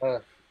 Yeah.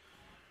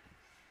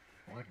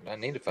 I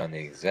need to find the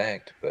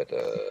exact, but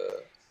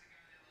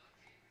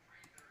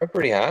we're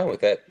pretty high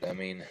with that. I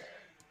mean,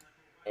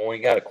 when we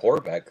got a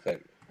quarterback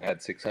that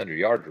had 600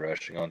 yards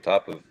rushing on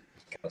top of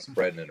kind of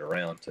spreading it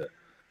around to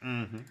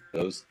Mm-hmm.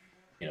 those,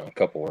 a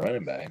couple of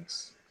running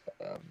backs.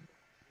 Um,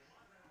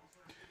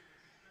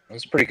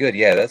 that's pretty good.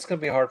 Yeah, that's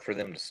going to be hard for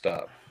them to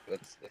stop.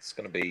 That's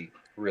going to be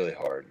really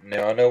hard.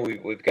 Now I know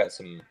we've got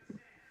some.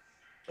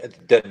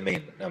 It doesn't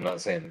mean I'm not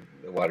saying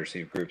the wide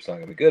receiver group's not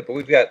going to be good, but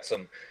we've got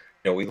some.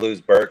 We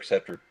lose Burks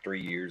after 3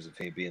 years of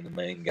him being the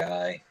main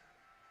guy,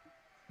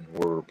 and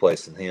we're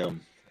replacing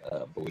him.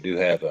 But we do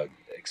have a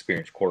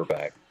experienced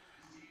quarterback,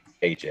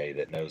 AJ,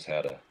 that knows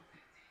how to.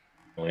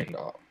 When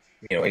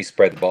he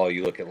spread the ball.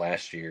 You look at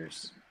last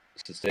year's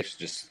statistics,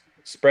 just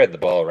spread the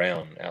ball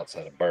around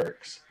outside of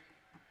Burks.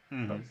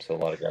 Mm-hmm. So a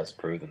lot of guys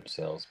prove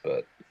themselves,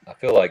 but I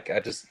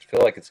just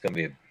feel like it's going to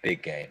be a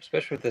big game,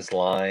 especially with this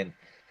line.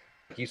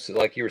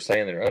 Like you were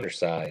saying, they're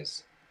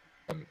undersized,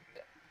 um,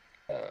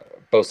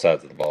 both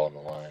sides of the ball on the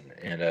line,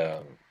 and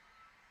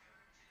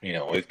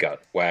we've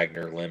got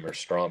Wagner, Limmer,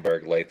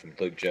 Stromberg, Latham,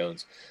 Luke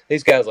Jones.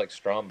 These guys like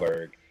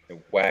Stromberg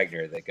and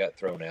Wagner that got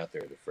thrown out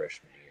there the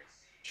freshman year.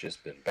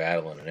 Just been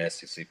battling in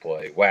SEC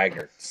play.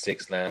 Wagner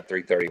 6'9",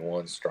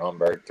 331,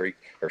 Stromberg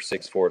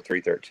 6'4",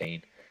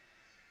 313.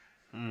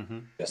 Mm-hmm.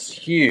 That's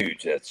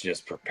huge. That's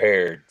just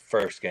prepared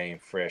first game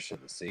fresh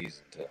of the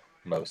season to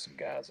mow some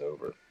guys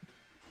over.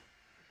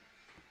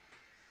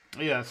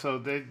 Yeah,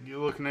 so you're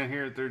looking at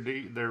here at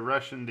their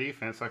Russian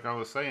defense, like I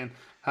was saying,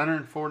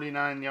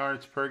 149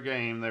 yards per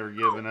game they were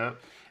giving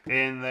up,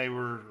 and they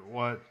were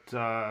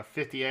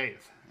 58th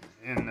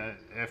in the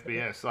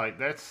FBS. Like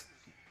that's,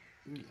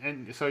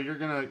 and so you're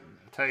gonna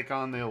take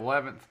on the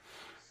 11th,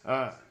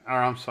 or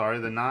I'm sorry,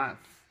 the ninth,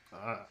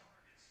 or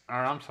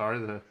I'm sorry,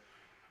 the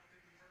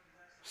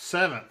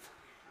seventh.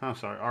 I'm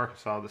sorry,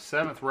 Arkansas, the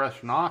seventh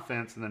Russian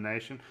offense in the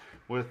nation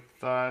with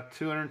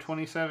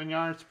 227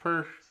 yards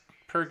per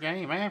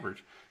game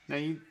average. Now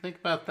you think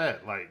about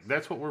that. Like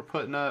that's what we're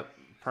putting up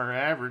per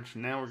average.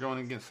 Now we're going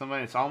against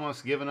somebody that's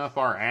almost giving up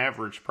our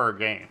average per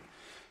game.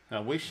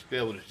 Now we should be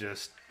able to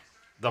just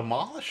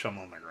demolish them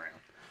on the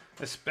ground,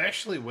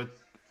 especially with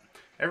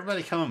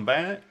everybody coming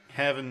back,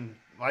 having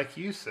like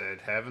you said,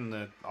 having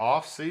the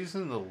off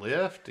season, the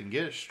lift, and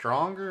get it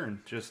stronger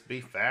and just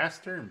be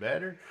faster and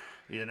better.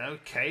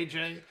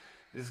 KJ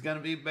is going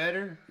to be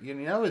better.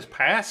 His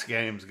pass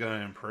game's going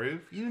to improve.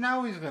 He's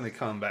going to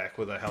come back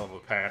with a hell of a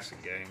passing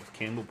game with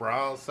Kendall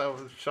Briles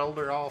over his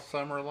shoulder all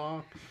summer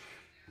long.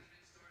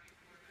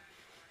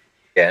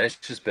 Yeah, and it's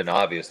just been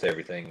obvious to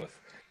everything with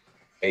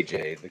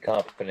AJ, the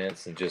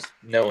confidence and just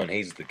knowing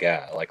he's the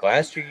guy. Like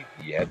last year,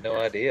 you had no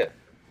idea.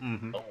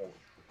 Mm-hmm.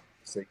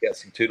 So you got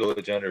some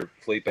tutelage under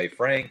Felipe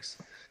Franks.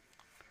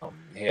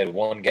 He had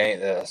one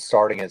game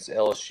starting against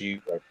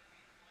LSU,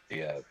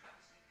 the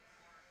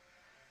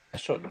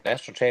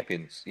national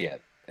champions,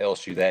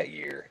 LSU that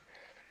year.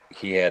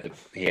 He had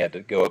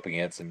to go up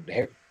against him.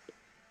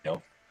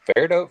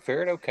 Fared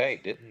okay.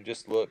 Didn't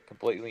just look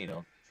completely.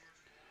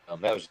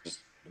 That was just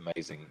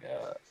amazing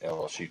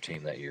LSU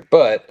team that year.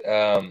 But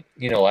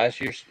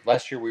last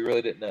year we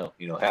really didn't know.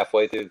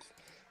 Halfway through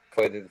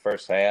the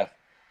first half,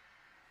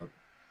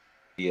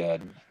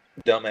 the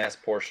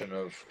dumbass portion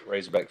of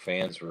Razorback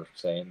fans were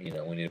saying,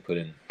 we need to put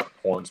in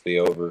Hornsby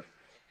over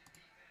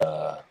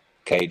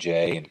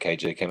KJ, and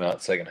KJ came out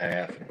the second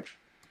half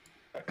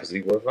because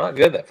he was not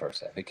good that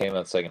first half. He came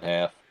out the second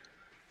half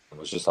and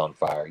was just on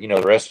fire.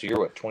 The rest of the year,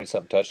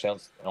 20-something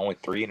touchdowns, and only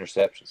 3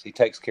 interceptions. He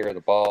takes care of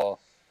the ball.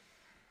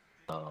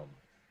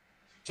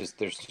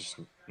 There's just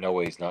no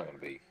way he's not going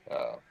to be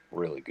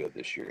really good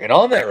this year. And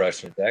on that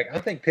rushing attack, I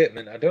think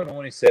Pittman, I don't know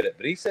when he said it,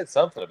 but he said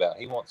something about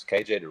he wants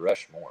KJ to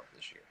rush more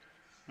this year.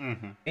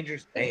 Mm-hmm.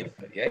 Dangerous game,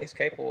 but yeah, he's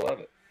capable of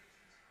it.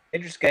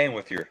 Dangerous game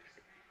with your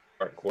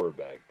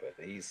quarterback, but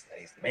he's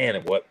man,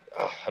 and what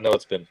I know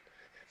it's been.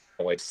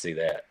 I wait to see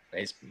that.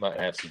 He might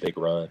have some big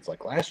runs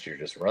like last year,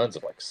 just runs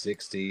of like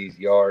 60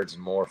 yards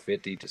and more,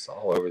 50, just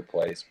all over the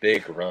place.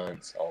 Big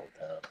runs all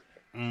the time.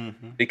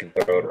 Mm-hmm. He can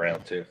throw it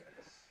around too.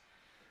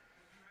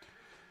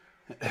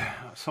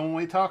 So when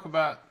we talk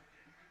about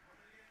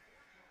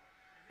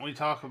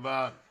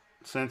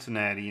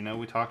Cincinnati,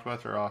 we talked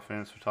about their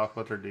offense, we talked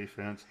about their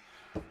defense.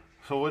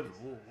 So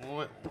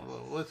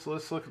let's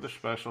look at their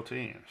special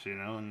teams,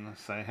 and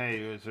say, hey,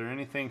 is there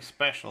anything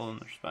special in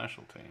their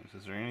special teams?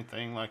 Is there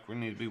anything like we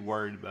need to be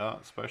worried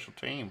about special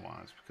team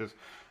wise? Because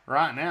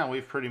right now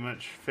we've pretty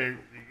much said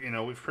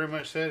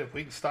if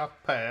we can stop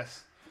the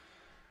pass,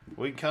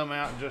 we can come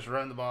out and just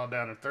run the ball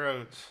down their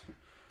throats.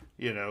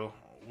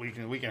 We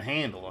can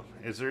handle them.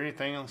 Is there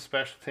anything on the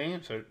special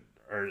teams, or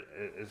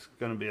is it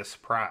going to be a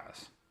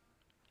surprise?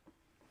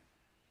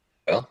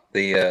 Well,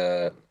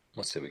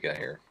 let's see what we got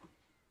here.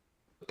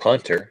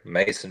 punter,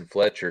 Mason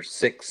Fletcher,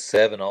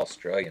 6'7"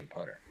 Australian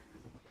punter.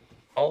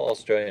 All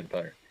Australian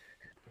punter.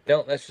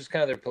 That's just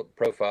kind of their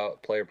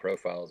player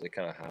profiles they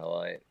kind of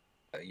highlight,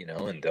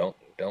 and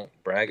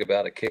don't brag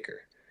about a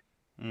kicker.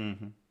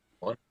 Mm-hmm.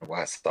 Wonder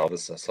why I saw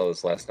this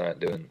last night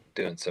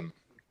doing some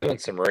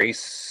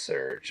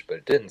research, but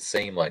it didn't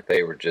seem like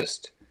they were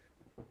just.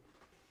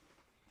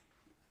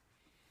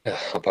 I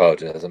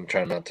apologize. I'm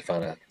trying not to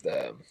find out.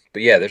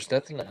 But yeah, there's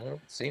nothing. I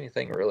don't see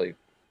anything really.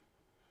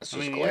 It's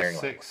just glaring.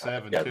 He's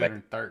 6'7",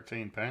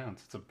 213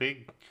 pounds. It's a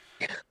big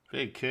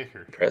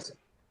kicker. Impressive.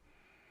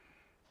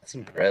 That's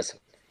impressive.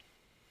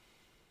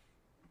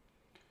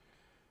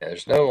 Yeah,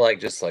 there's no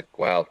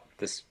wow,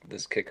 this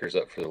kicker's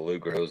up for the Lou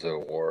Groza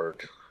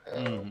Award,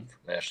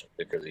 National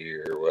Kicker of the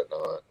Year or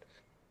whatnot.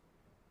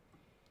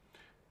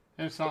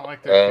 And it's not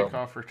like their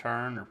kickoff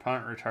return or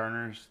punt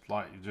returners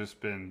like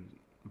just been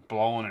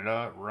blowing it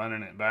up,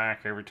 running it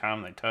back every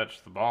time they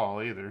touch the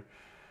ball either.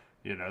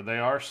 They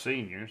are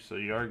seniors, so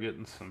you are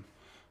getting some,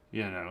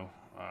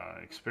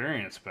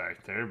 experience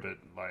back there. But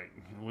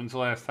when's the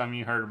last time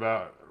you heard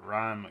about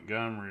Ryan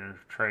Montgomery or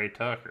Trey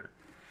Tucker?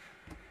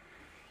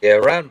 Yeah,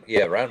 Ryan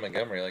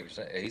Montgomery, like you're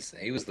saying,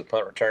 he was the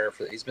punt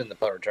returner he's been the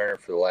punt returner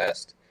for the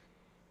last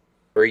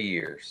 3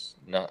 years.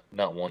 Not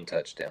one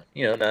touchdown.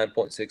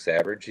 9.6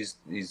 average.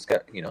 He's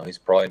got he's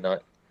probably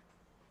not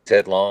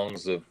Ted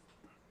Long's of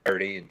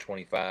 30 and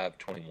 25,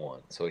 21.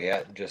 So he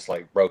hadn't just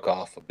broke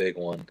off a big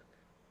one.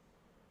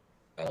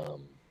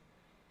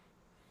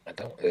 It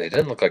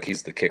doesn't look like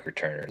he's the kick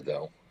returner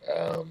though.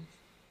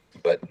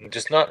 But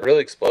just not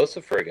really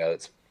explosive for a guy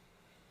that's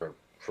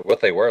for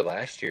what they were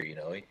last year.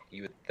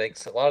 You would think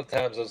a lot of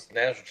times those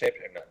not national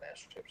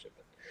championship,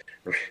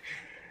 but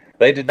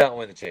they did not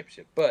win the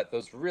championship. But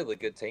those really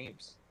good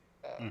teams,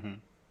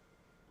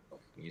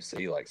 you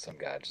see some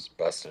guy just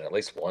busting at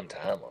least one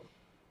time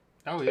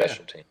on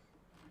special team.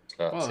 It's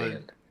not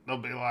seeing. They'll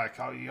be like,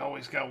 "Oh, you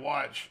always got to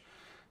watch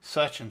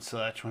such and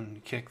such when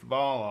you kick the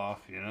ball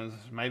off."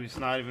 Maybe it's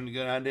not even a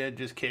good idea to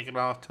just kick it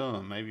off to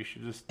them. Maybe you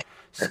should just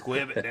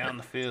squib it down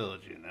the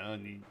field.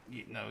 And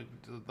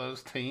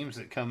those teams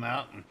that come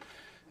out, and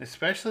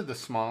especially the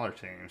smaller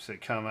teams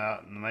that come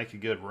out and make a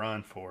good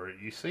run for it,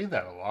 you see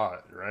that a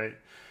lot, right?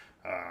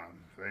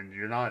 And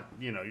you're not,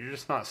 you're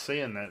just not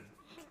seeing that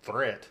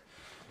threat.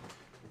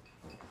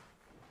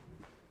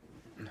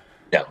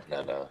 No,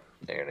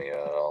 nearly at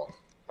all.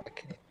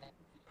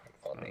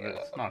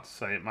 That's not to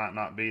say it might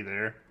not be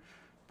there,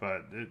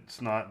 but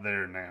it's not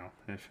there now.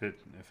 If it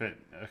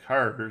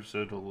occurs,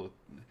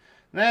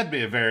 that'd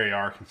be a very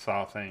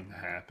Arkansas thing to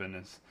happen.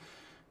 Is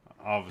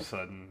all of a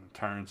sudden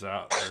turns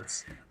out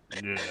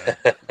their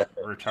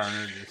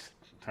returner just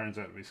turns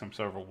out to be some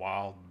sort of a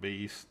wild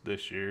beast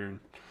this year, and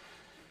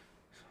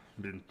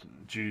been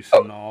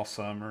juicing all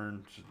summer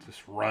and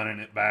just running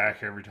it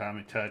back every time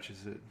he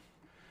touches it.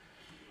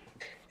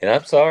 And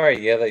I'm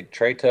sorry,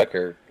 Trey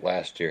Tucker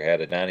last year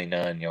had a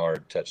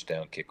 99-yard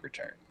touchdown kick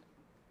return.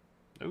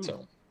 Ooh.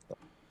 So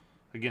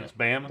against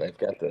Bama, they've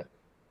got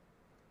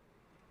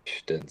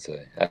didn't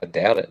say. I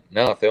doubt it.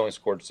 No, if they only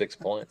scored 6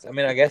 points,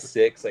 I guess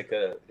 6. He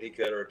could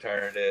have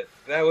returned it.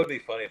 That would be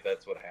funny if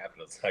that's what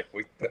happened. It's like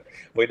we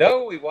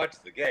know we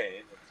watched the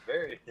game. It's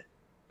very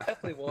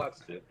definitely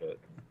watched it, but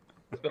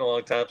it's been a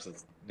long time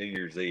since New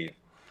Year's Eve.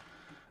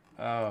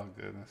 Oh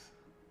goodness.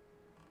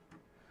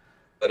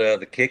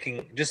 But the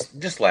kicking,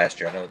 just last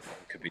year, I know it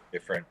could be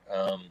different.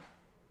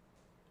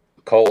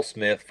 Cole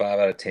Smith, 5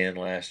 out of 10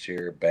 last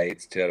year.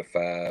 Bates, 2 out of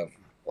 5.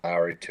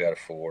 Lowry, 2 out of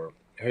 4.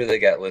 Who do they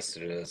got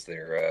listed as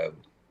their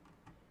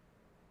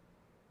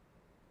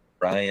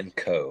Ryan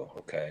Coe?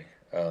 Okay.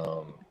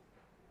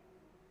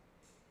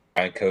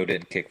 Ryan Coe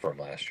didn't kick for him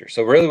last year.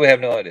 So really we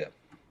have no idea.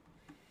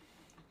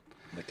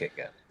 The kick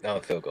guy. No,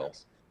 the field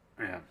goals.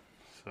 Yeah.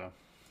 So.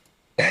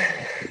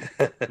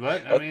 But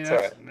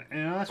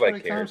that's what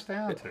it comes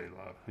down to,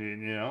 love.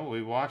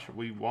 We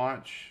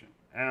watch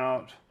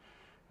out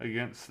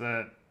against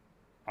that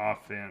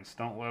offense.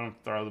 Don't let them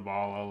throw the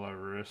ball all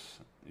over us.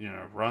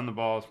 Run the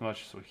ball as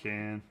much as we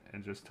can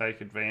and just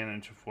take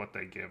advantage of what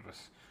they give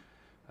us.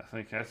 I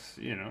think that's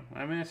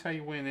that's how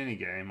you win any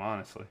game,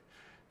 honestly.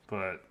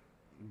 But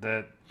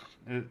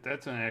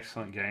that's an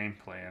excellent game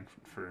plan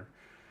for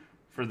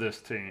this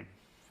team,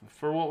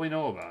 for what we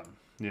know about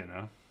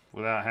them.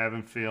 Without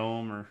having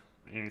film or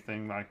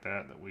anything like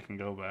that we can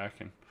go back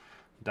and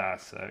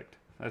dissect.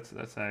 That's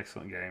an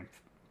excellent game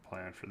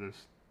plan for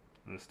this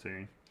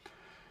team.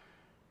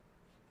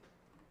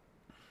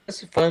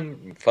 It's a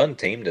fun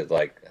team to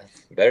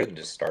better than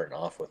just starting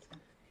off with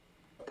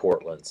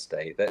Portland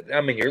State.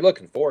 You're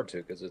looking forward to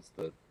because it's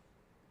the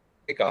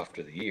kickoff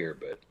to the year,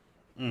 but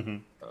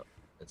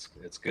it's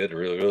good to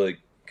really, really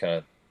kind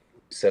of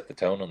set the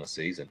tone on the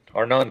season.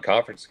 Our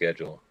non-conference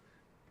schedule,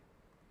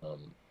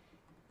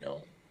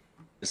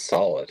 is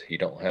solid. You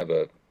don't have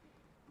a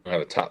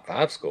top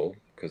 5 school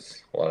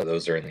because a lot of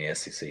those are in the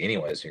SEC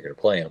anyways. You're going to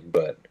play them,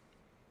 but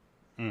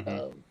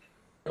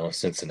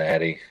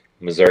Cincinnati,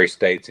 Missouri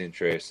State's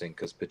interesting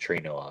because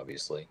Petrino,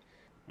 obviously.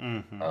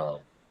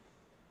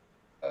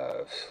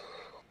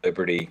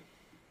 Liberty,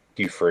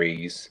 Hugh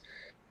Freeze.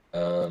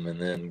 And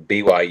then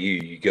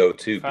BYU, you go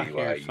to If I hear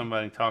BYU.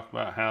 somebody talk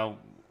about how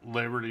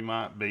Liberty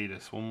might beat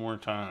us one more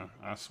time,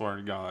 I swear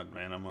to God,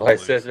 man, I'm I gonna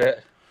said lose it.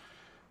 that.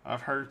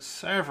 I've heard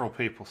several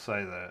people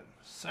say that.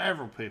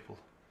 Several people.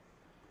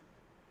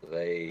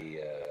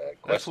 They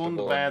That's one of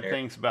the questionable in bad there.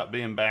 things about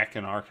being back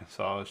in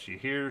Arkansas is you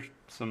hear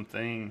some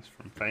things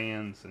from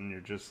fans and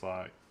you're just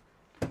like,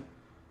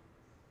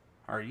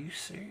 "Are you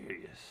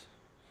serious?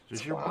 Does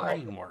It's your wild.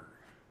 brain work?"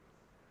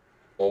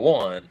 Well,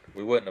 one,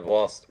 we wouldn't have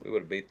lost. We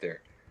would have beat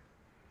their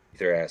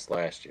ass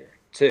last year.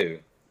 Two,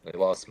 they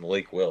lost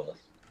Malik Willis,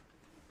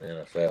 the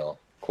NFL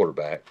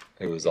quarterback,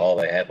 who was all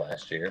they had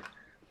last year.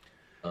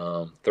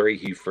 Three,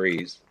 Hugh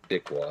Freeze,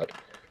 dickwad.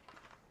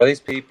 Are these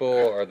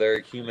people? Are their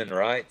human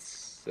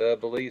rights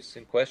beliefs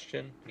in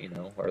question?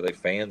 Are they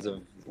fans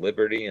of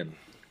liberty and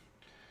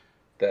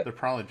that They're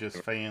probably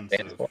just fans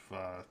fans of, want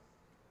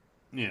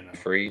you know,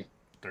 free?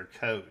 their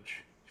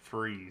coach,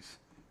 Freeze.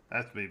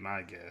 That'd be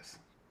my guess.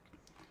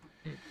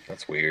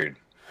 That's weird.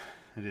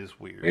 It is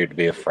weird. Weird to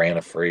be a fan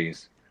of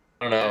Freeze.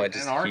 I don't know. And I an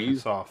just Hugh.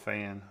 Arkansas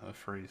fan of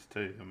Freeze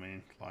too. I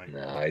mean, like,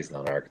 No, he's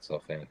not an Arkansas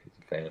fan. He's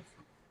a fan.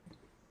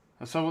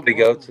 so We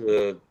go to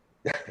the.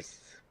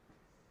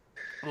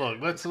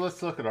 look. Let's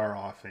look at our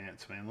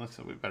offense, man.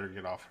 We better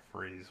get off of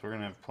Freeze. We're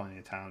gonna have plenty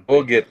of time.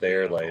 We'll get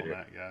there beat up on later.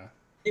 that guy.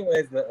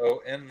 Anyways,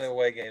 in the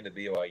away game to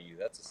BYU,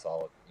 that's a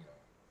solid.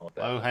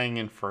 Low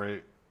hanging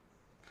fruit.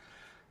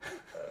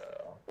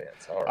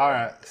 Offense. All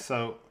right,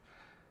 so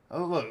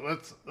look,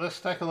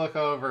 let's take a look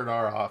over at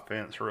our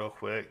offense real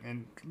quick,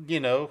 and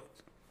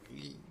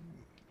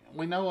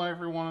we know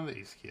every one of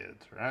these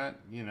kids, right?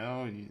 You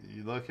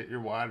look at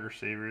your wide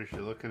receivers,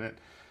 you're looking at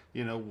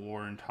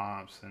Warren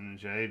Thompson and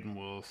Jaden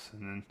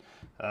Wilson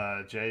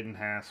and Jaden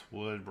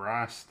Hasswood,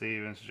 Bryce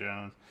Stevens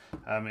Jones.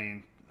 I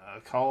mean,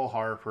 Cole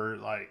Harper.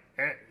 Like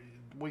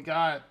we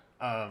got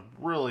a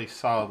really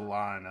solid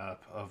lineup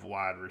of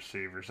wide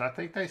receivers. I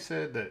think they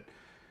said that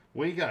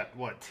we got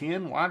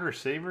 10 wide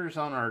receivers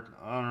on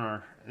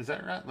our. Is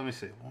that right? Let me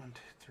see. 1,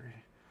 2, 3,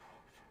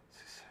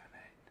 6,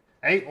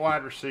 7, 8. 8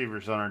 wide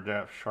receivers on our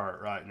depth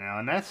chart right now,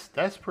 and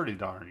that's pretty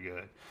darn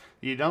good.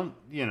 You don't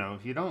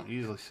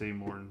usually see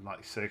more than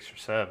like 6 or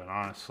 7,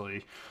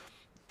 honestly,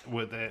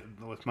 with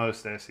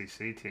most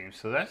SEC teams.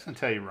 So that's gonna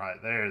tell you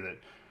right there that,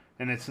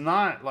 and it's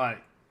not like,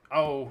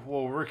 oh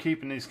well, we're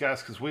keeping these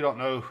guys because we don't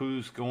know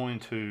who's going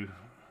to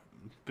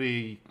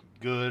be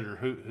good or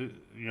who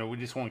we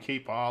just want to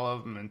keep all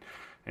of them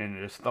and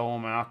just throw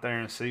them out there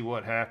and see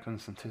what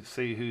happens and to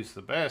see who's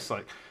the best.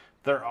 Like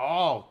they're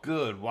all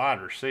good wide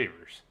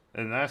receivers,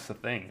 and that's the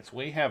thing is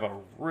we have a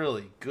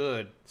really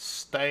good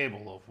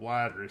stable of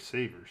wide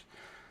receivers,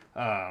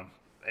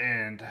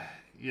 and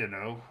I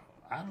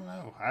don't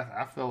know.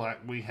 I feel like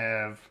we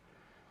have.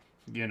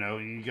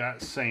 You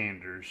got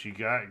Sanders, you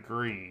got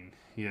Green,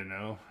 you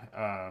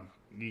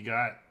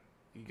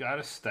got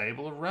a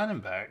stable of running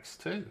backs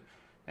too.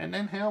 And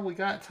then hell, we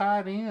got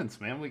tight ends,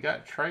 man. We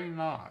got Trey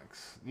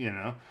Knox,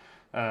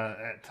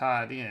 at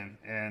tight end,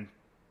 and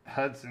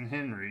Hudson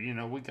Henry.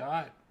 We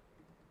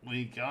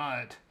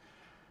got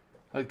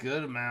a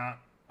good amount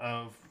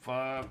of.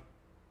 Oh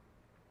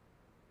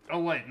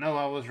wait, no,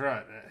 I was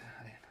right.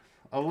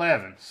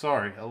 11.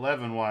 Sorry,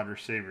 11 wide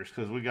receivers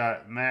because we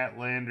got Matt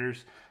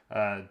Landers,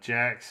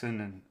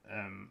 Jackson,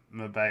 and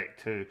Mabake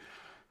too.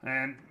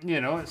 And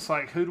it's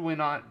like who do we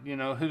not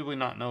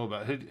know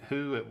about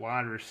who at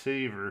wide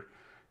receiver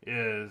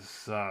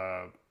is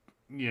the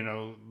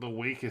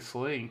weakest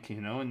link,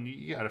 and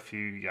you got a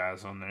few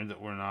guys on there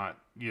that we're not,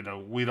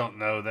 we don't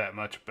know that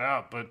much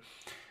about, but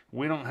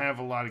we don't have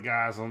a lot of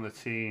guys on the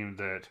team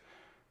that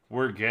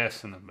we're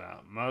guessing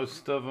about.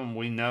 Most of them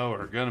we know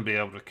are going to be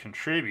able to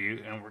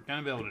contribute, and we're going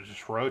to be able to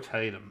just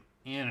rotate them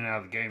in and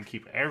out of the game,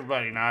 keep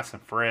everybody nice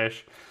and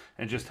fresh,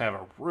 and just have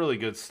a really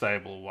good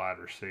stable of wide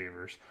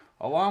receivers,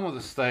 along with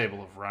a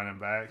stable of running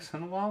backs,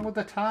 and along with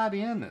a tight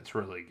end that's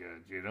really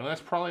good.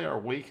 That's probably our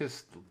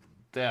weakest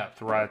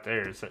depth right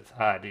there is that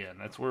tight end.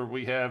 That's where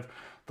we have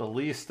the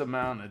least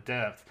amount of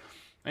depth.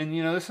 And,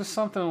 this is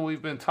something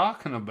we've been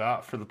talking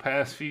about for the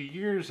past few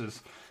years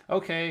is,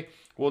 okay,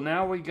 well,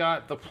 now we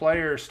got the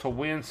players to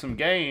win some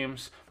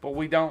games, but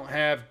we don't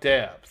have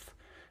depth.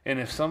 And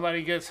if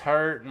somebody gets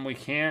hurt and we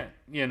can't,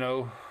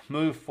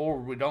 move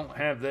forward, we don't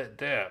have that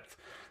depth.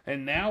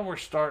 And now we're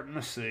starting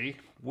to see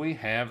we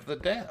have the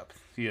depth.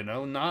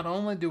 Not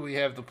only do we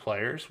have the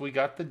players, we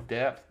got the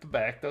depth to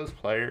back those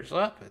players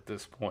up at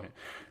this point.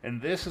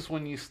 And this is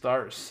when you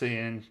start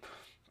seeing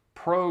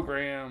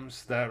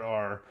programs that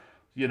are,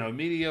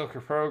 mediocre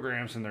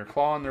programs and they're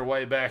clawing their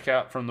way back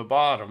out from the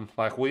bottom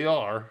like we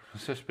are.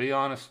 Let's just be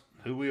honest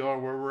who we are,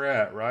 where we're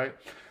at, right?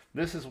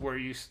 This is where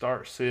you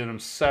start seeing them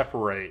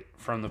separate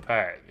from the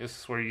pack. This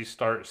is where you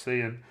start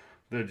seeing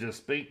them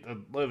just beat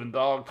the living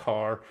dog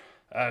car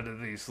out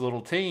of these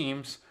little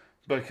teams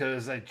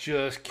because they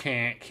just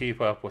can't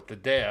keep up with the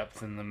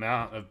depth and the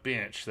amount of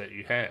bench that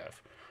you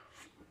have.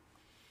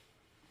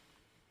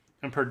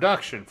 And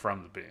production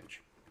from the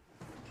bench.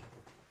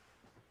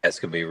 That's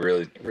going to be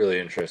really, really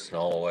interesting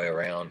all the way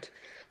around.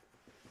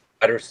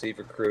 Wide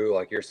receiver crew,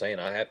 like you're saying,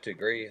 I have to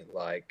agree.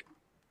 Like,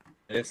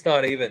 And it's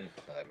not even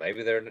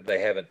maybe they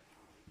haven't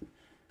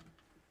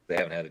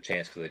had a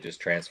chance because they just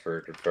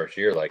transferred to the first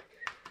year. Like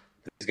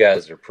these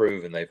guys are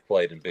proven they've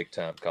played in big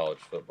time college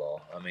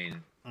football. I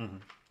mean, Mm-hmm.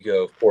 you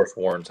go of course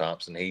Warren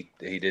Thompson. He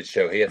did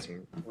show he had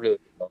some really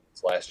good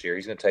moments last year.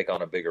 He's going to take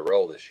on a bigger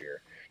role this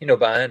year. You know,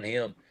 behind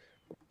him,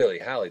 really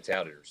highly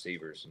talented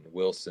receivers and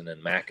Wilson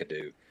and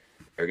McAdoo.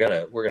 We're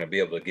gonna be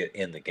able to get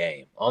in the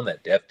game on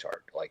that depth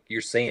chart. Like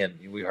you're seeing,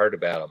 we heard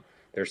about them.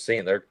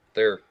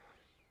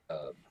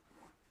 Uh,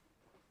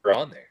 they're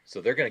on there,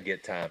 so they're going to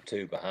get time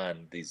too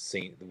behind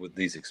with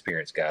these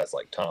experienced guys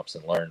like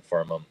Thompson. Learn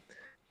from them.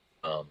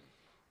 Um,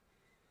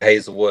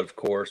 Hazelwood, of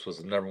course, was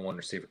the #1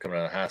 receiver coming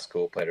out of high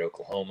school. Played at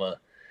Oklahoma.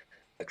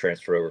 I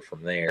transfer over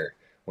from there.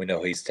 We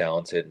know he's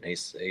talented, and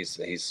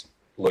he's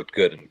looked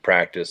good in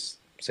practice.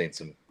 Seen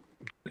some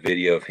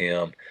video of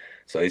him,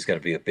 so he's going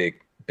to be a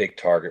big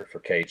target for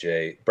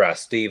KJ.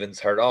 Bryce Stevens,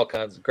 heard all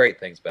kinds of great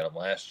things about him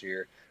last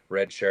year.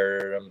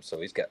 Redshirted him,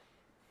 so he's got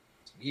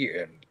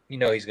year, and you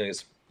know he's going to get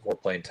some more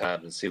playing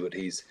time and see what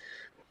he's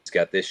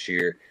got this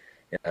year.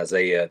 And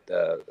Isaiah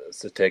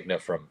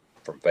Sategna from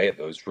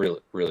Fayetteville is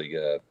really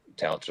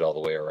talented all the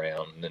way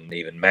around, and then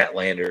even Matt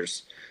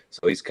Landers.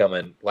 So he's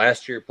coming.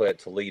 Last year played at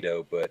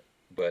Toledo, but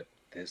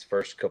his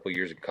first couple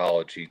years in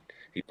college he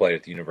played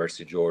at the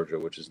University of Georgia,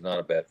 which is not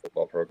a bad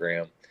football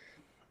program.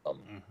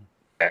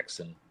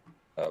 Jackson,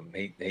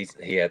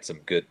 he had some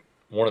good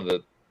one of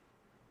the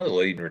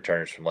leading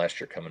returners from last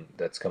year coming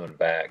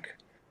back.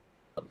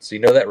 So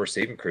you know that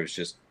receiving crew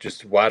is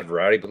just wide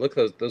variety. But look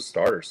at those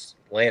starters: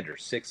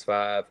 Landers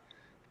 6'5",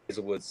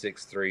 Hazelwood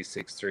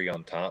 6'3"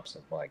 on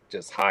Thompson. Like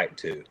just height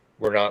too.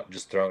 We're not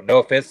just throwing. No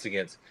offense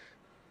against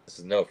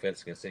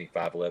any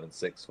 5'11",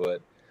 6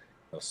 foot,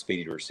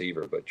 speedy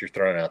receiver, but you're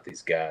throwing out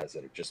these guys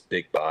that are just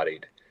big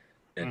bodied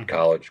in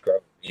college,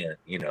 that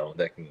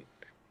can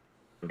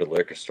go to the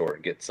liquor store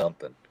and get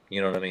something.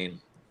 You know what I mean?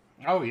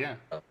 Oh yeah,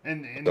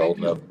 and old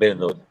enough, been in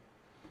the.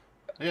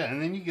 Yeah,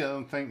 and then you go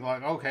and think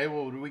like, okay,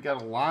 well, we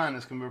got a line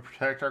that's going to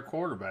protect our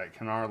quarterback.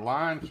 Can our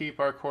line keep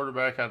our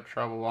quarterback out of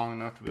trouble long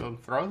enough to be able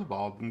to throw the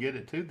ball and get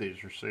it to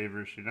these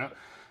receivers?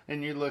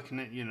 And you're looking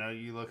at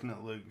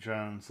Luke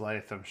Jones,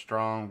 Latham,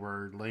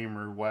 Strongberg,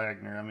 Lemur,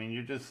 Wagner. I mean,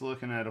 you're just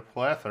looking at a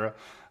plethora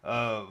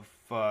of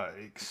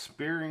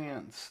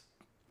experienced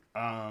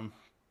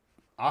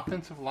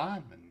offensive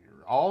linemen,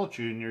 all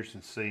juniors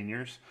and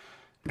seniors.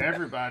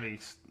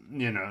 Everybody's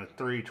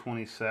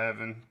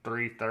 327,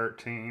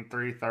 313,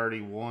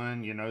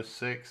 331,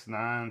 6'9",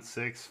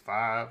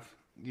 6'5".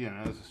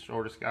 The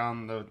shortest guy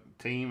on the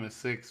team is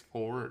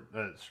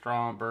 6'4",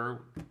 Stromberg,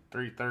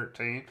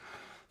 313.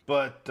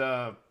 But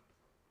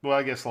well,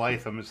 I guess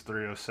Latham is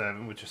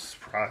 307, which is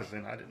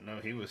surprising. I didn't know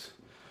he was.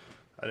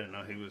 I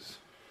thought he was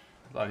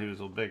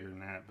a little bigger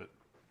than that, but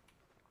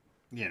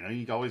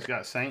you always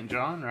got St.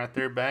 John right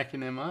there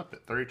backing him up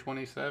at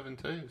 327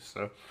 too.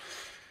 So.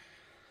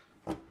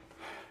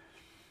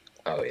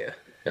 Oh yeah,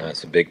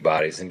 some big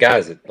bodies and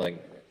guys that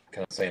like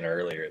kind of saying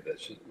earlier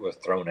that was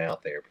thrown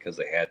out there because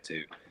they had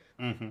to.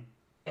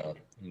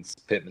 It's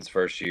Pittman's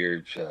first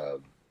year.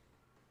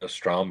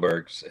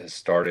 Stromberg has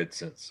started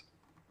since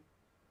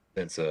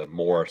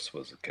Morris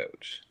was a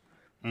coach.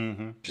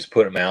 Just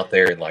put him out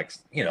there and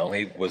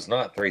he was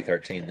not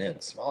 313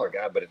 then, smaller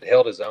guy, but it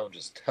held his own,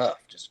 just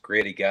tough, just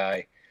gritty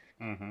guy.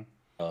 It's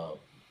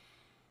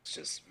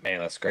just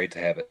that's great to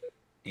have it.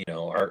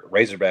 Our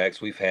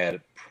Razorbacks, we've had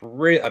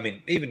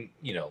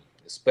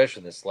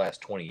especially in this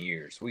last 20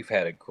 years, we've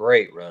had a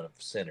great run of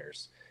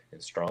centers,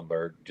 and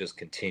Stromberg just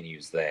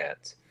continues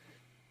that.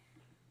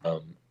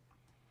 So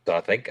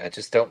I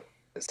just don't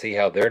see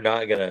how they're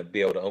not going to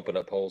be able to open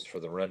up holes for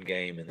the run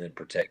game and then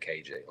protect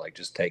KJ. Like,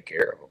 just take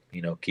care of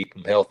him. Keep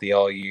him healthy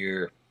all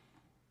year.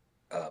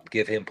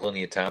 Give him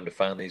plenty of time to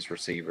find these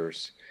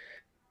receivers.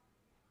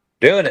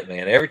 Doing it,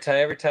 man. Every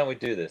time we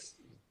do this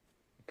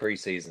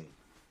preseason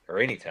or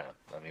anytime.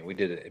 I mean, we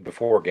did it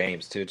before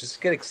games too.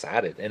 Just get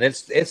excited, and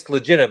it's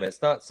legitimate.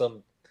 It's not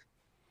some,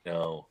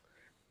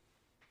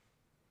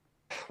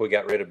 we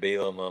got rid of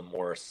Bielema,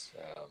 Morris.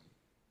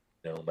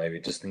 Maybe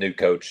just a new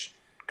coach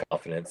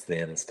confidence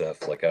then and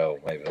stuff, like, oh,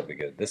 maybe it'll be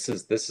good. This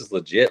is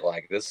legit.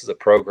 Like, this is a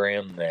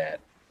program that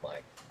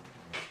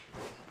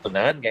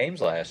 9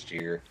 games last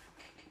year,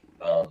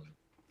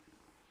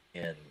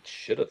 and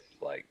should have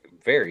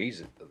very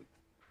easy.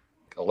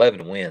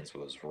 11 wins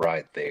was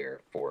right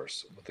there for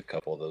us with a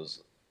couple of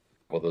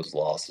those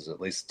losses, at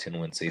least a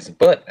 10-win season.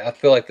 But I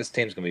feel like this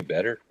team's gonna be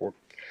better. We're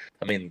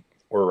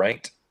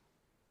ranked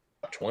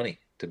 20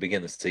 to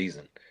begin the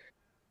season.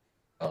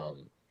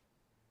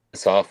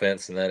 This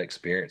offense and that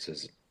experience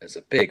is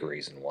a big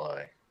reason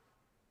why.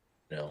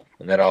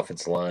 And that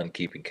offensive line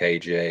keeping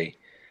KJ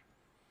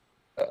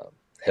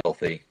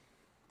healthy.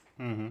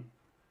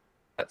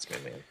 That's me,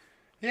 man.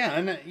 Yeah,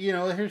 and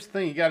here's the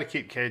thing: you got to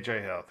keep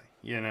KJ healthy.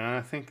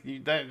 I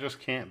think that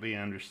just can't be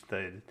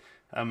understated.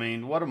 I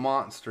mean, what a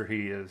monster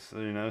he is.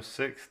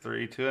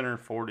 6'3",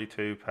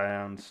 242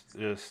 pounds,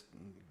 just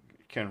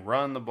can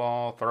run the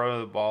ball, throw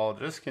the ball,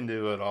 just can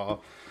do it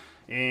all.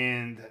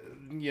 And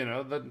the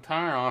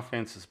entire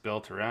offense is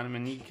built around him,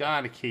 and you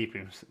got to keep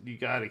him. You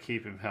got to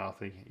keep him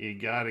healthy. You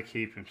got to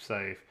keep him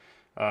safe.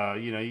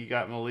 You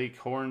got Malik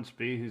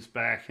Hornsby who's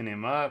backing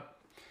him up,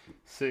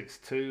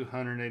 6'2",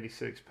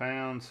 186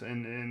 pounds,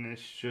 and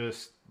it's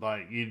just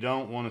like you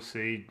don't want to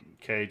see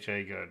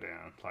KJ go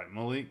down. Like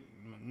Malik,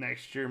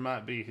 next year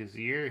might be his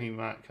year. He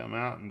might come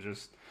out and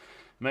just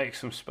make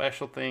some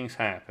special things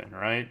happen,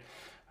 right?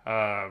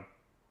 But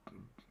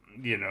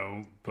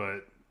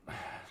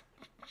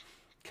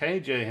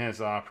KJ has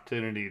the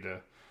opportunity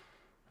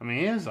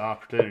he has the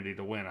opportunity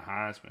to win a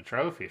Heisman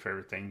Trophy if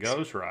everything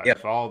goes right. Yep.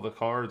 If all the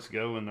cards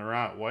go in the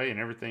right way and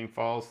everything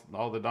falls,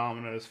 all the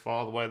dominoes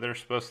fall the way they're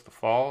supposed to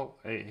fall,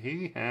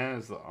 he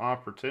has the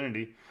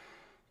opportunity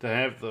to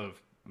have the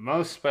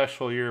most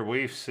special year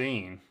we've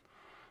seen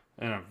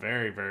in a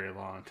very, very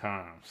long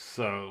time.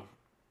 So,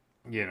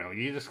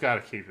 you just got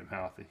to keep him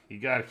healthy. You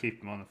got to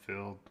keep him on the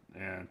field,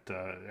 and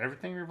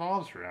everything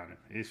revolves around him.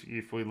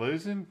 If we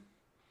lose him,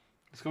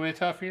 it's going to be a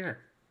tough year.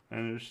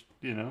 And there's,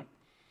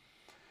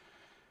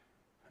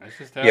 that's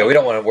just how. Yeah, we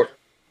don't want to.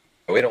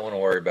 We don't want to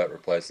worry about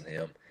replacing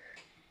him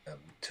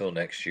until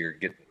next year.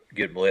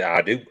 Get Malik.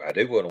 I do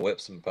want to whip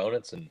some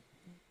opponents and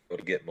go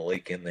to get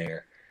Malik in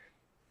there.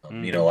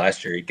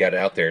 Last year he got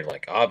out there and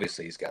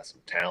obviously he's got some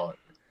talent,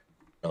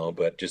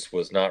 but just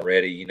was not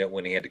ready.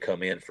 When he had to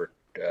come in for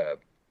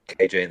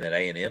KJ in that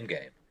A&M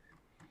game,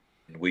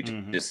 and we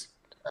just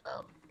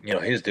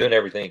he was doing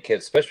everything he could,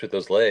 especially with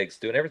those legs,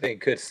 doing everything he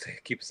could to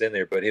keep us in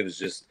there. But it was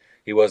just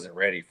he wasn't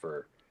ready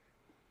for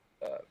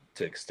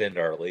to extend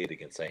our lead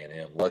against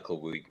A&M.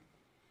 Luckily,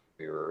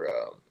 we were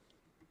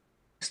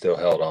still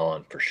held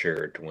on for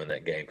sure to win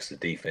that game because the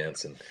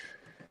defense and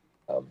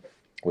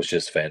was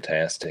just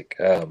fantastic.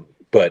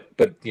 But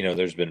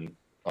there's been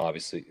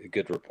obviously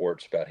good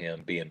reports about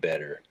him being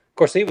better. Of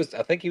course,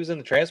 I think he was in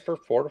the transfer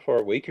portal for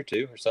a week or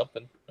two or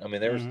something.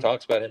 There was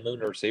talks about him moving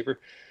to receiver.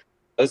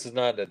 This is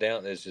not a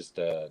down. It's just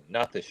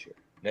not this year.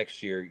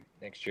 Next year.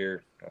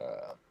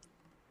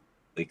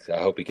 I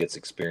hope he gets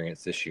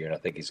experience this year, and I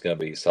think he's going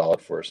to be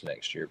solid for us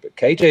next year. But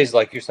KJ's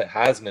like you're saying,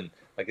 Heisman.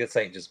 This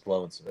ain't just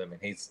blowing.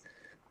 He's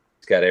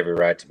got every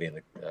right to be in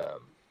the.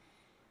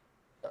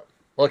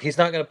 Look, he's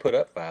not going to put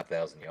up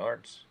 5,000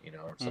 yards.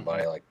 Or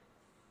somebody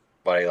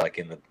like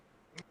in the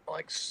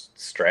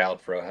Stroud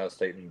for Ohio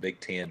State in the Big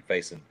Ten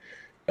facing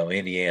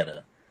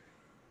Indiana,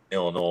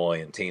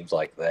 Illinois, and teams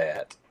like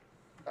that.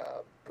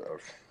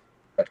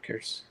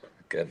 Rutgers,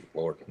 good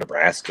Lord,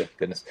 Nebraska,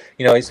 goodness.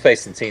 He's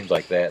facing teams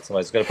like that.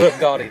 Somebody's going to put up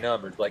gaudy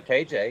numbers like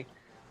KJ.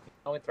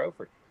 Only throw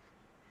for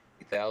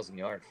 8,000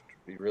 yards.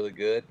 Be really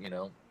good.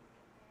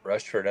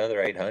 Rush for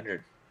another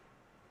 800.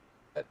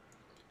 But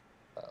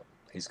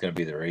he's going to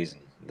be the reason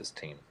this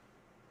team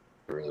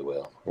did really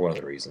well. One of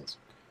the reasons.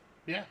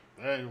 Yeah,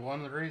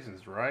 one of the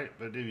reasons, right?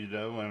 But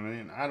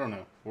I don't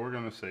know. We're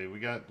gonna see. We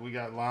got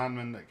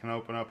linemen that can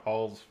open up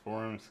holes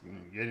for him,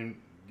 get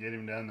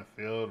him down the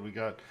field. We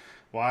got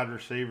wide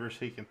receivers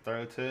he can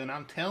throw to, and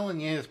I'm telling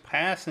you, his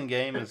passing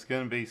game is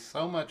going to be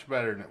so much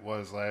better than it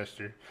was last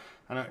year.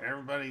 I know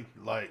everybody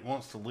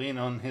wants to lean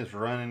on his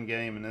running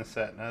game and this,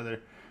 that, and other.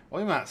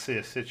 We might see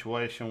a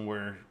situation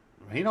where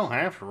he don't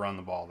have to run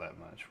the ball that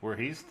much, where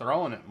he's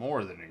throwing it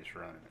more than he's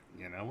running it.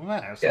 We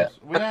might have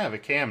we might have a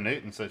Cam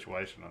Newton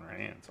situation on our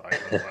hands.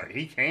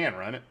 He can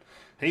run it,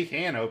 he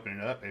can open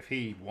it up if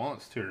he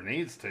wants to or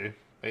needs to,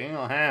 but he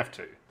don't have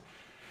to.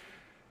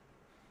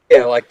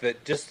 Yeah,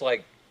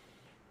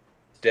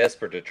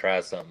 desperate to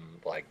try something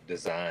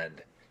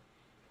designed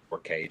for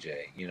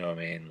KJ. You know what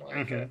I mean?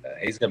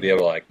 He's gonna be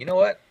able to you know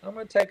what? I'm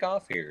gonna take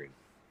off here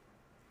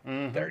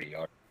 30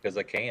 yards because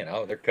I can.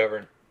 Oh, they're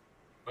covering.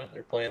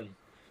 They're playing.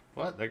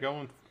 What? They're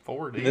going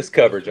 4 deep. This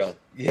coverage on.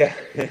 Yeah,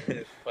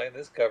 playing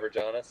this coverage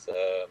on us.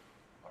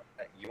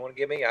 You want to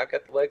give me? I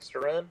got the legs to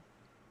run.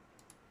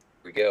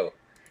 Here we go.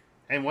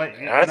 And wait,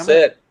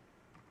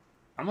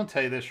 I'm going to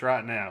tell you this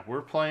right now.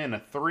 We're playing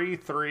a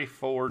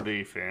 3-3-4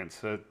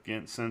 defense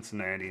against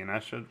Cincinnati, and I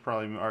should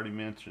probably already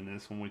mention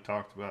this when we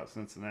talked about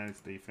Cincinnati's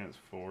defense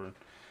before.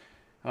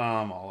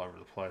 I'm all over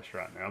the place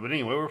right now. But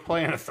anyway, we're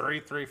playing a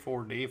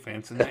 3-3-4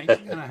 defense, and they're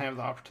going to have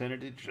the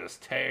opportunity to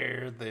just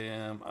tear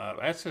them up.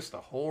 That's just a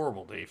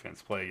horrible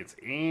defense play against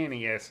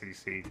any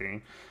SEC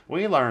team.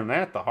 We learned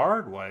that the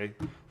hard way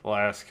the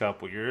last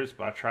couple years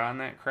by trying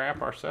that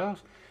crap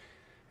ourselves.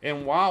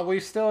 And while we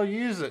still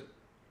use it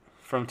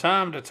from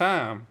time to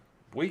time,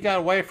 we got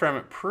away from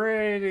it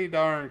pretty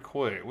darn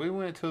quick. We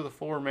went to the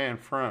 4-man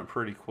front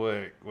pretty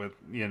quick with,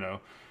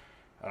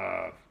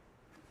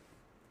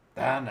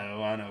 I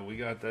know. We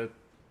got that,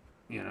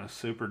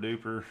 super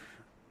duper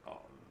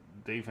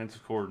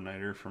defensive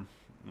coordinator from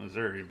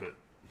Missouri, but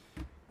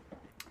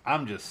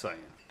I'm just saying.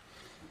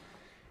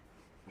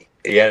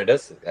 Yeah, it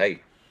does.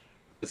 Hey,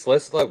 it's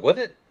less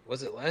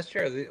was it last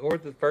year or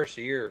the first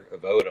year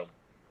of Odom?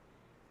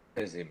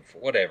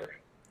 Whatever.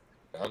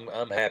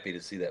 I'm happy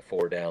to see that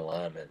 4-down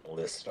lineman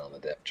listed on the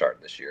depth chart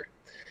this year.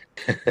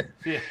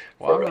 Yeah,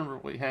 well, I remember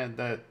we had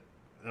that.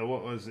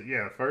 What was it?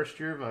 Yeah, first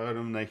year of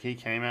Odom, he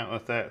came out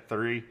with that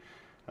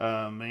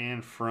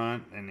 3-man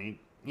front, and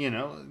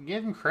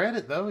give him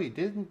credit though. He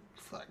didn't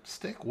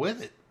stick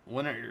with it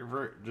when it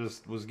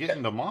just was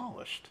getting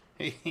demolished.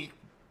 He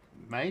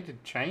made the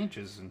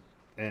changes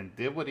and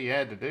did what he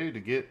had to do to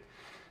get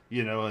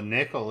a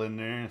nickel in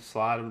there and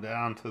slide him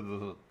down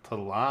to the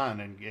line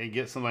and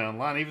get somebody on the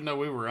line, even though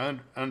we were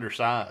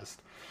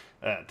undersized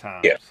at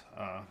Yeah. times.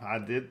 I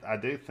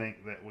do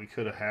think that we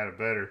could have had a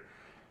better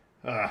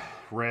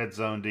red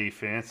zone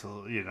defense.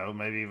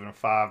 Maybe even a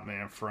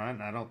 5-man front.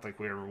 And I don't think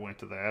we ever went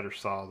to that or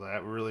saw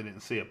that. We really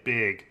didn't see a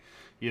big,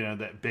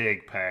 that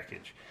big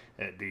package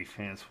at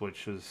defense,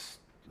 which is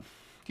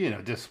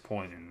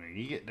disappointing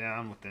me. You get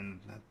down within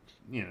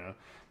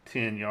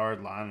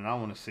 10-yard line, and I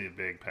want to see a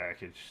big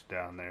package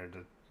down there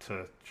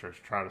to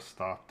try to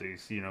stop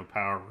these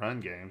power run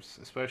games,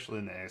 especially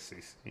in the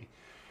SEC.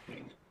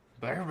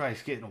 But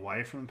everybody's getting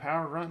away from the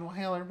power run. Well,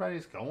 hell,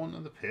 everybody's going to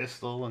the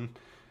pistol, and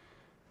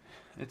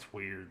it's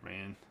weird,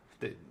 man.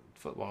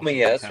 Football. I mean,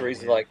 yeah, that's the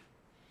reason. Weird. Like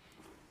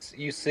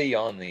you see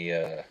on the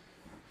on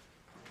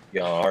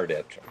our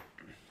depth chart,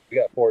 we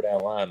got 4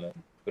 down linemen,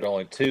 but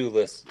only 2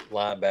 list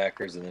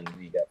linebackers, and then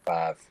you got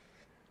 5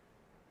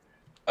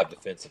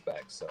 defensive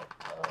backs. So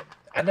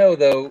I know,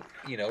 though,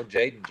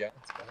 Jaden Johnson.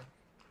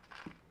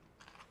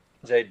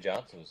 Jaden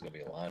Johnson was going to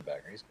be a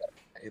linebacker.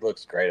 He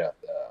looks great out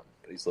there,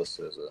 but he's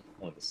listed as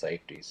one of the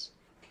safeties.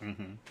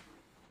 Mm-hmm.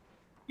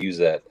 Use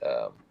that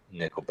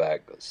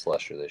nickelback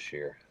slusher this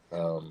year.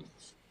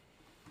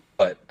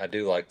 But I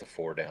do like the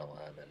 4 down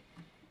linemen.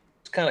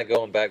 It's kind of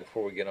going back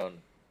before we get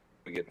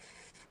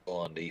full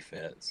on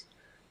defense.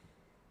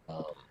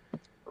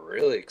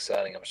 Really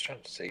exciting. I was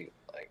trying to see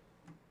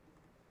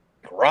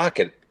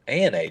Rocket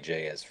and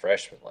AJ as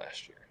freshmen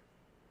last year.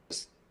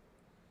 Just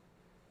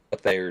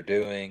what they were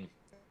doing.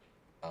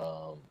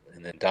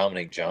 And then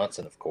Dominic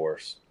Johnson, of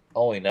course,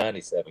 only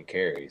 97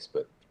 carries,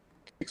 but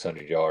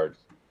 600 yards,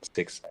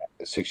 6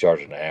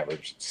 yards on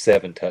average,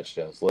 7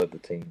 touchdowns, led the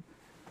team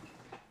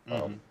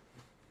in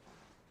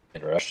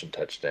rushing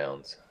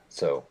touchdowns.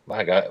 So,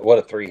 my God, what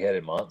a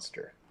 3-headed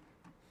monster!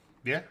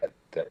 Yeah,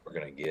 that we're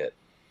going to get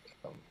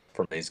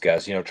from these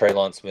guys.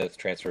 Traylon Smith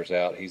transfers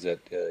out. He's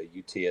at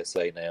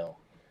UTSA now.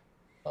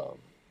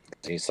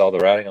 He saw the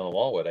writing on the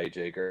wall what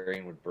AJ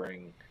Green would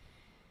bring,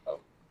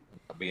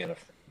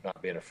 not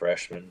being a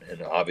freshman,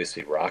 and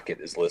obviously Rocket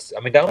is listed.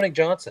 I mean, Dominic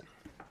Johnson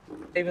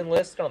even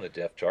listed on the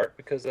depth chart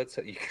because you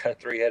got a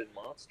 3-headed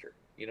monster.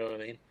 You know what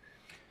I mean?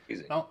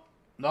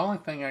 The only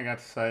thing I got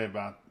to say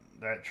about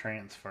that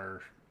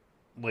transfer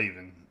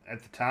leaving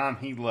at the time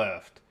he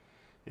left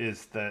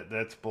is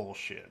that's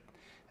bullshit,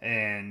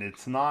 and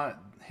it's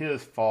not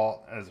his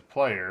fault as a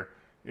player.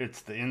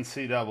 It's the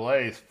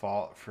NCAA's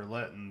fault for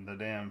letting the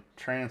damn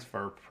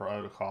transfer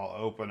protocol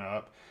open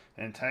up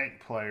and take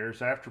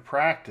players after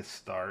practice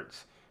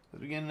starts at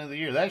the beginning of the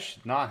year. That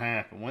should not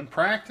happen. When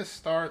practice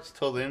starts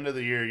till the end of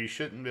the year, you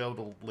shouldn't be able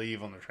to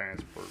leave on the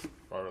transfer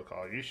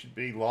protocol. You should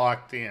be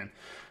locked in.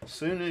 As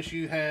soon as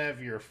you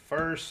have your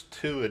first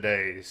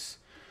 2-a-days,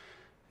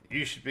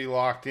 you should be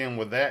locked in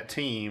with that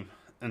team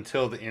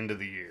until the end of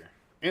the year,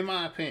 in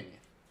my opinion.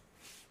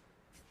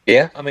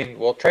 Yeah, I mean,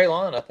 well,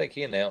 Traylon, I think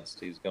he announced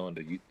he's going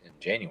to in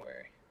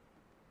January.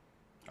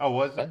 Oh,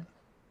 was it?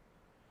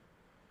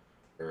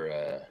 Or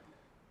it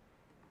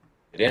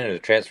entered the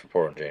transfer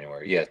portal in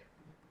January. Yeah.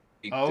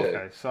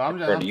 Okay, so I'm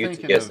thinking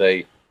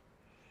UTSA.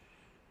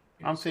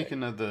 I'm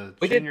thinking of the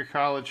junior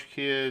college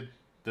kid,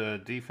 the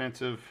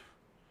defensive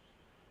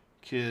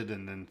kid,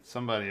 and then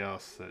somebody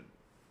else that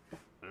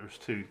there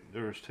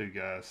was two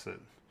guys that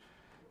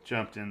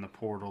jumped in the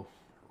portal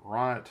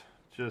right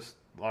just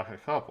like a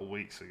couple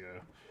weeks ago.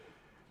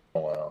 Oh,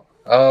 wow.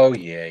 Oh,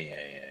 yeah.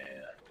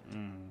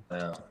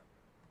 No.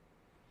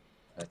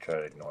 I try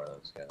to ignore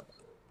those guys.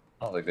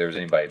 I don't think there was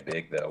anybody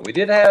big, though.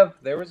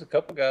 There was a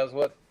couple guys,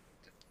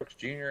 Brooks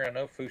Jr., I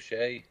know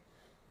Fouché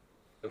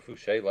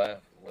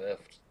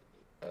left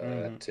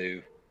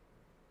too.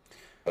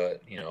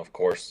 But, of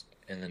course,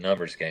 in the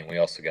numbers game, we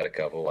also got a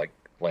couple, like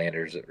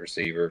Landers at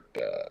receiver,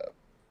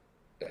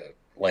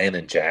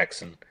 Landon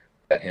Jackson,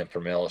 got him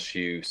from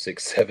LSU,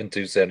 6'7",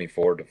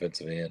 274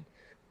 defensive end.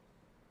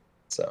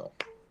 So.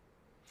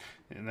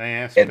 And they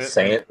asked we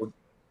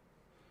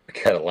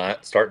got a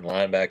starting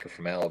linebacker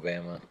from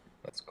Alabama.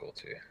 That's cool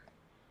too.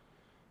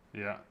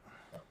 Yeah.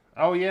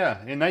 Oh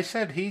yeah, and they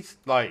said he's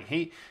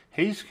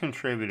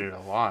contributed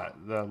a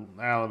lot. The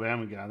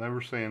Alabama guy, they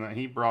were saying that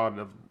he brought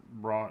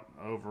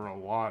over a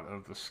lot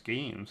of the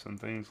schemes and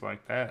things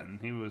like that, and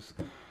he was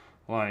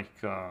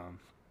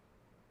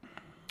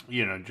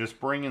just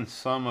bringing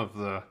some of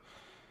the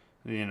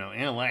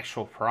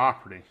intellectual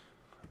property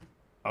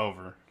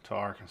over to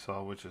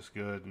Arkansas, which is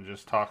good, and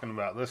just talking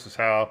about this is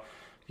how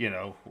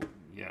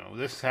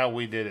this is how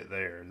we did it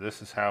there.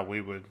 This is how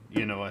we would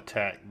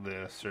attack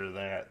this or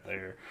that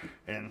there,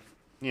 and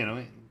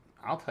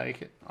I'll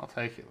take it. I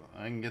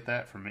can get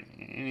that from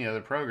any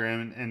other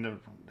program, and to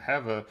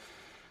have a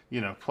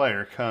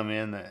player come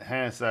in that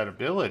has that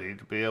ability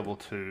to be able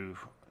to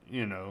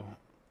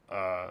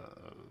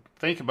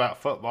think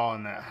about football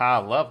in that high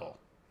level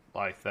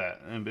like that,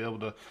 and be able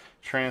to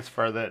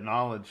transfer that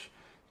knowledge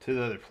to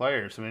the other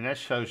players. I mean, that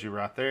shows you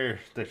right there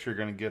that you're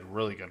going to get a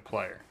really good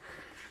player.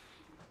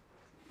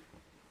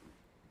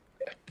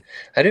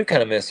 I do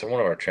kind of miss one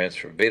of our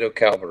transfers, Vito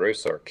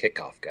Calvaruso, our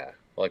kickoff guy.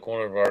 Like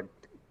one of our,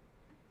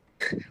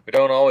 we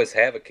don't always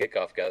have a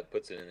kickoff guy that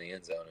puts it in the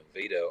end zone, and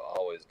Vito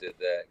always did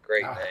that.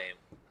 Great name.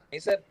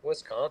 He's at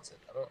Wisconsin.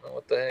 I don't know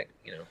what the heck,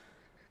 I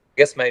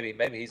guess maybe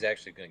he's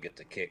actually going to get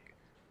the kick.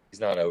 He's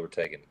not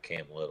overtaking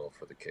Cam Little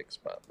for the kick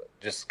spot, but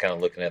just kind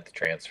of looking at the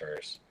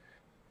transfers.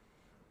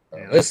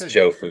 This is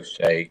Joe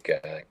Fouché,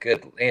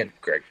 good, and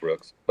Greg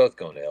Brooks, both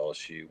going to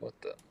LSU. What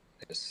the?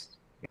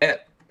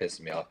 That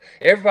pissing me off.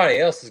 Everybody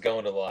else is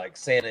going to like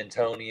San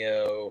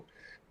Antonio,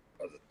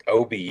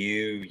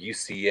 OBU,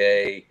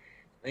 UCA,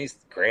 these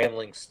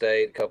Grambling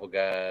State, a couple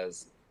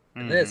guys,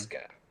 and this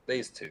guy,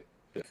 these two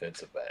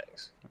defensive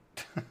backs.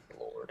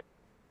 Lord,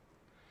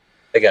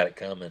 they got it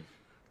coming.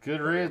 Good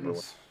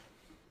riddance.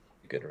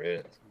 Good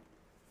riddance.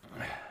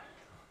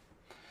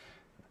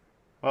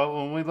 Well,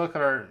 when we look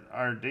at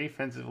our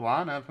defensive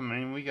lineup, I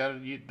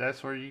mean,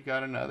 that's where you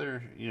got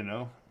another,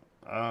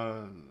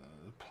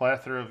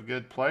 plethora of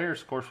good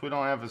players. Of course, we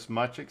don't have as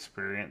much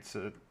experience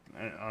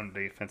on the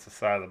defensive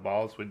side of the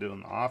ball as we do on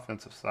the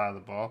offensive side of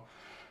the ball.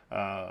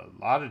 A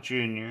lot of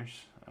juniors,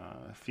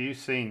 a few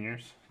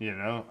seniors,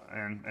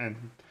 and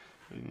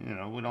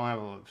we don't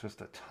have just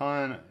a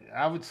ton.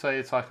 I would say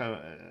it's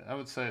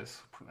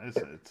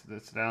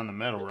down the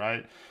middle,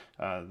 right?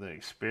 The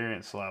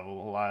experience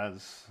level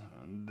lies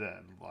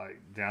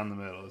down the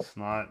middle. It's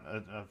not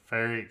a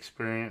very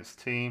experienced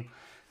team,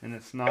 and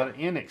it's not an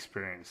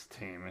inexperienced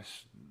team.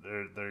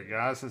 They're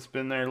guys that's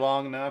been there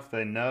long enough.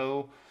 They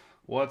know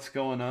what's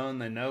going on.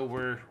 They know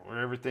where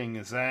everything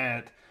is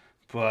at,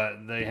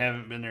 but they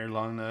haven't been there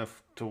long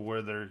enough to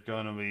where they're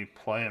going to be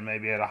playing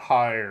maybe at a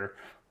higher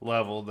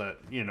level that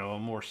a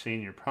more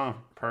senior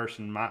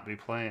person might be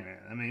playing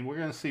at. I mean, we're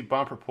going to see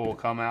Bumper Pool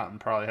come out and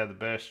probably have the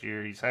best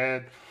year he's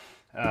had.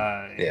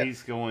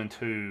 He's going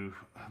to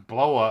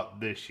blow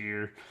up this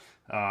year.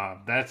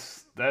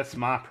 That's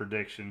my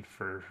prediction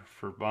for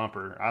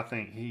Bumper. I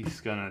think he's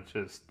going to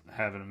just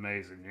have an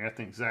amazing year. I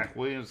think Zach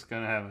Williams is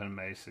going to have an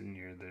amazing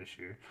year this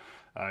year.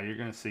 You're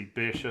going to see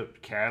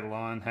Bishop,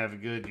 Catalan have a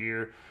good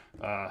year.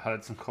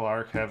 Hudson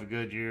Clark have a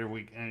good year.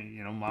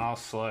 Miles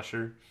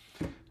Slusher,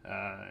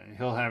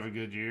 he'll have a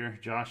good year.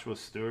 Joshua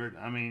Stewart.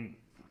 I mean,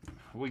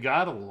 we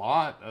got a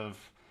lot of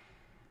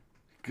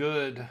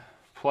good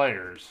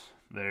players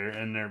there,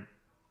 and they're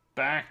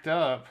backed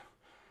up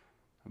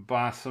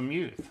by some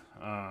youth.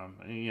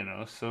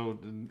 So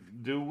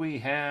do we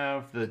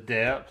have the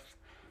depth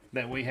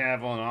that we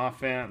have on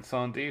offense,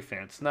 on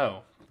defense?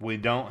 No, we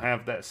don't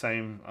have that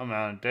same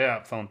amount of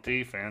depth on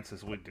defense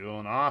as we do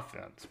on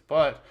offense,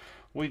 but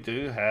we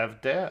do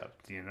have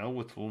depth,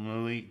 with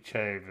Malik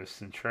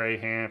Chavis and Trey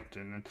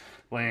Hampton and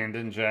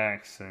Landon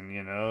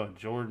Jackson,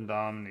 Jordan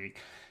Dominique.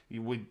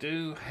 We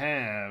do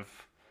have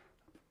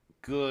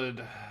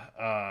good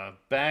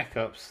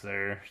backups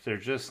there. They're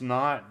just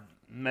not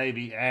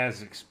maybe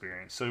as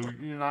experienced. So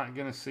you're not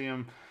going to see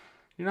them.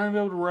 You're not going to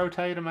be able to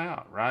rotate them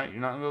out, right?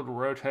 You're not going to be able to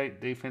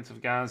rotate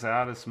defensive guys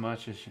out as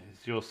much as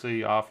you'll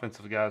see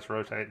offensive guys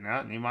rotating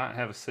out. And you might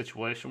have a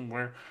situation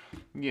where,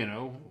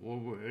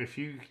 if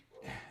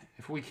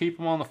we keep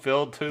them on the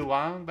field too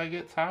long, they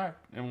get tired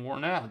and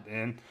worn out.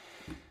 And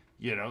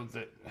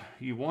that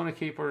you want to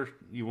keep our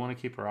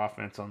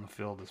offense on the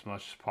field as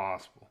much as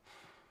possible.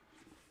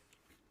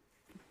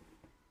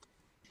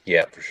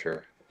 Yeah, for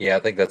sure. Yeah, I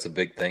think that's a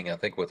big thing. I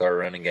think with our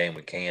running game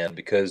we can,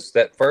 because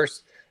that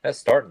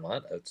starting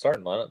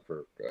lineup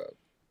for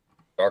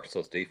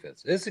Arkansas's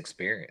defense is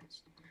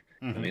experience.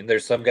 Mm-hmm. I mean,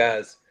 there's some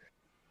guys.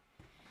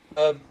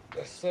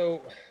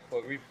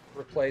 We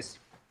replaced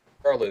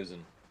our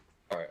losing.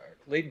 All right, our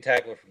leading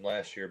tackler from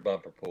last year,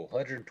 Bumper Pool,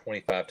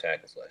 125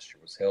 tackles last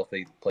year. Was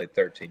healthy, played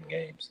 13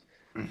 games.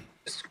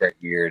 It's a great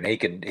year, and he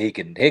can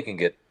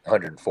get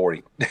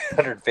 140,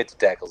 150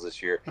 tackles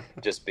this year.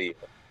 Just be.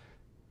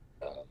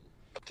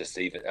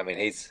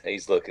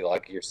 He's looking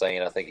like you're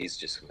saying. I think he's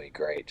just going to be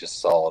great, just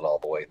solid all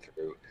the way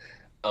through.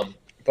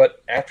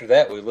 But after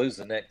that, we lose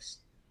the next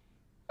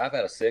 5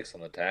 out of 6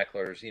 on the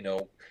tacklers.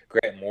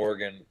 Grant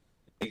Morgan,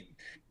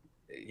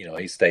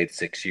 he stayed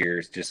 6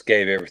 years, just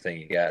gave everything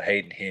he got.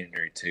 Hayden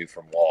Henry too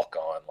from walk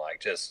on, like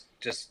just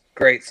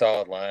great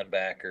solid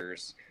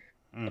linebackers.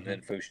 Mm-hmm. And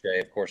then Fouché,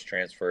 of course,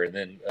 transferred, and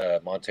then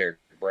Monterey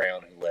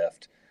Brown, who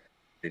left,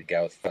 the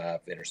guy with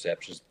 5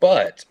 interceptions,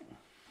 but.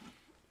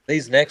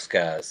 These next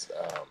guys,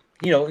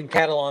 and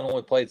Catalan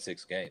only played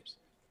 6 games.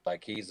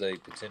 Like, he's a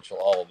potential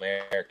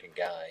All-American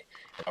guy,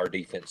 and our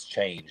defense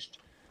changed.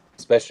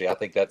 Especially, I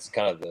think that's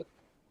kind of the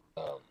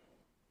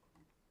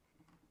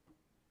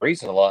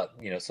reason a lot,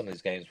 some of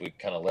these games we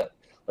kind of let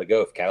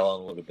go. If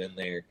Catalan would have been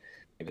there,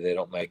 maybe they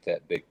don't make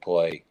that big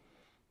play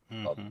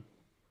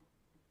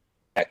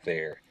back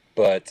there.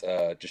 But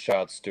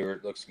Jashad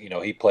Stewart looks,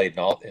 he played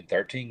in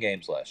 13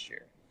 games last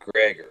year.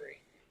 Gregory.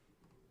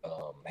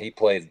 He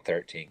played in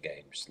 13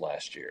 games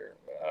last year.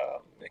 A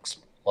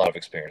lot of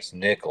experience.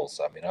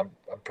 Nichols, I'm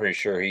pretty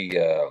sure he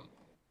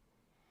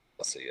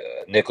let's see,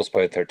 Nichols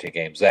played 13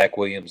 games. Zach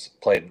Williams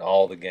played in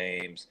all the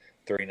games,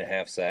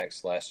 3.5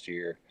 sacks last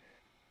year.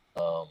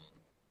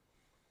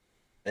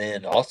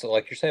 And also,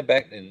 like you're saying,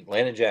 back in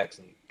Landon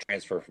Jackson,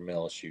 transfer from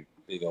LSU,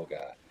 big old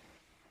guy.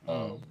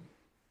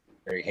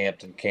 Mary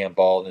Hampton, Cam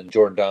Ball, and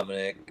Jordan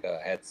Dominic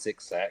had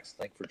 6 sacks,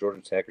 I think, for Georgia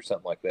Tech or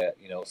something like that.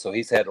 So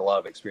he's had a lot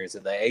of experience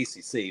in the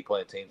ACC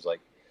playing teams like,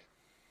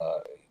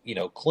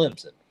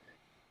 Clemson.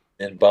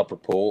 And Bumper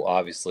Pool,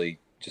 obviously,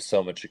 just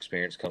so much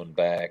experience coming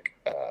back.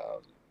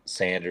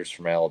 Sanders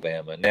from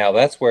Alabama. Now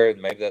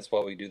maybe that's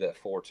why we do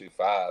that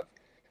 4-2-5.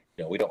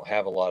 We don't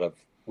have a lot of.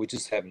 We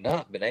just have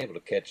not been able to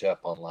catch up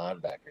on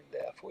linebacker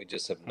depth. We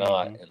just have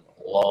not in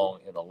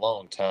a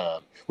long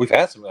time. We've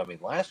had some. I mean,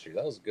 last year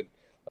that was a good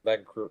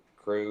linebacker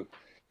crew.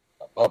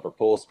 Bumper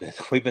Pool's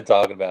we've been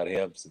talking about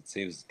him since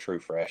he was a true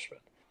freshman.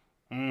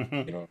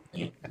 Mm-hmm.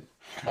 We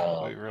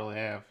really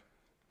have.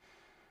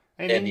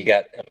 And you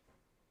got.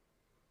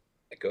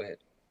 Go ahead.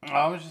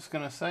 I was just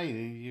gonna say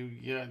you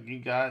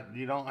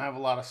don't have a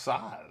lot of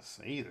size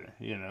either.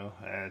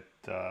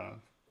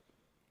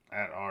 At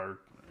our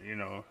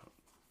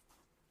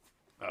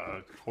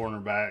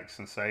cornerbacks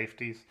and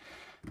safeties.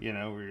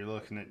 Where you're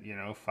looking at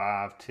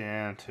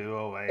 5'10",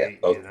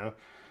 208. Both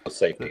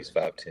safeties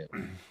 5'10".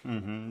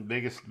 Mm-hmm.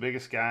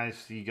 Biggest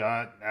guys you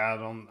got out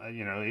on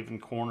even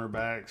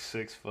cornerbacks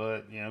 6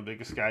 foot.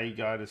 Biggest guy you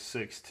got is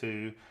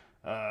 6'2".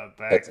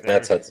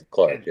 That's Hudson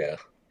Clark.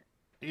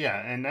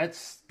 Yeah, and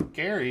that's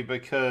scary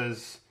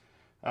because,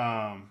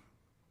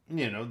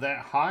 that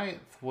height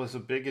was a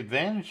big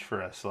advantage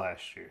for us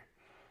last year.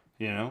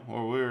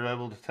 Where we were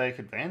able to take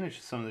advantage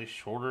of some of these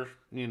shorter,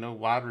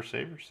 wide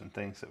receivers and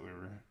things that we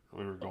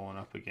were going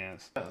up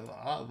against.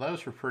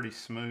 Those were pretty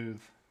smooth,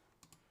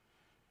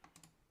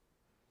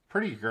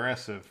 pretty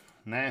aggressive,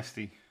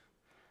 nasty,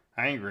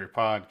 angry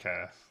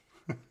podcast.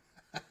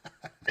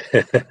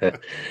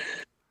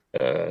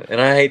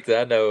 And I hate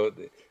that. I know.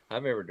 I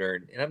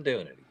remember and I'm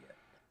doing it again.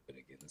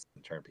 This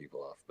can turn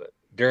people off, but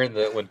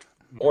when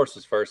Morris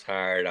was first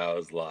hired, I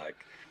was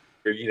like,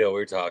 we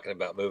were talking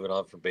about moving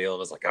on from Bill, and I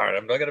was like, all right,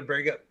 I'm not going to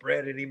bring up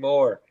Brett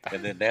anymore.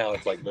 And then now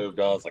it's like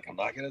moved on. It's like, I'm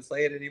not going to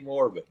say it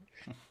anymore, but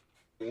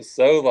it was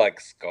so like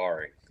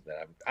scarring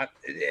that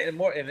and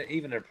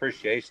even an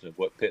appreciation of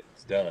what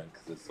Pittman's done,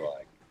 because it's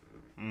like,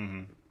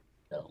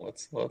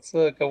 let's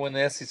go win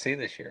the SEC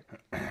this year.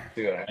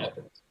 See what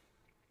happens.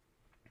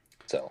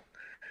 So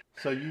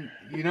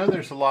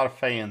there's a lot of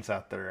fans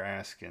out there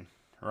asking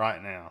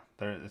right now.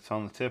 It's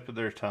on the tip of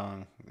their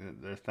tongue.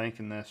 They're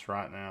thinking this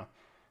right now.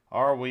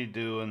 Are we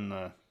doing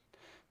the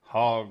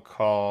Hog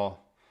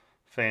Call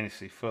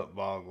Fantasy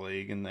Football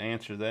League? And the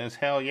answer to that is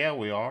hell yeah,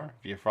 we are.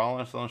 If you follow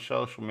us on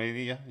social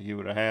media, you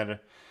would have had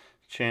a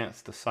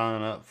chance to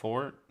sign up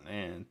for it.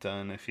 And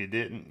if you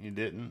didn't, you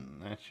didn't.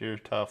 That's your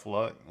tough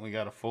luck. We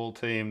got a full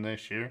team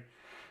this year.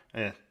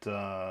 We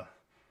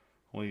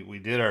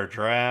did our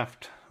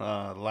draft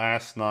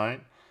last night,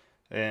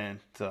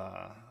 and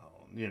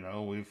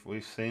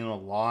we've seen a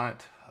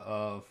lot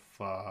of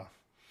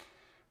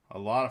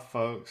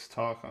folks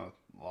talking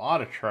a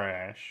lot of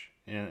trash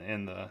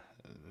during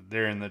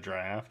the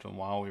draft and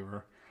while we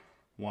were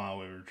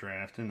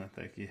drafting. I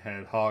think you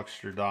had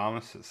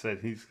Hogstradamus that said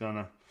he's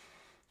gonna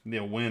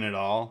win it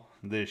all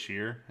this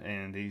year,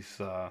 and he's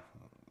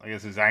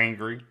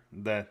angry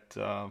that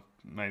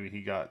maybe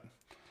he got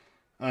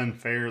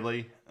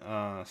unfairly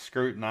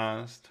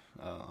scrutinized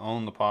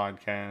on the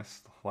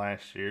podcast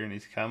last year, and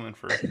he's coming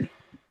for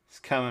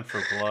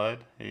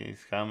blood.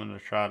 He's coming to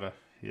try to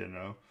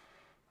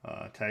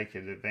take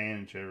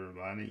advantage of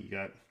everybody. You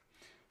got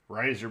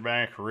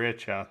Razorback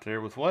Rich out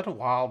there with what a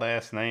wild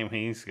ass name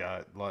he's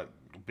got, like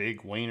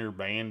Big Wiener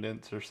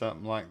Bandits or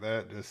something like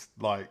that. Just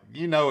like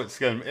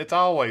it's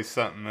always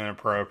something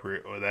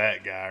inappropriate with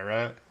that guy,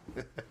 right?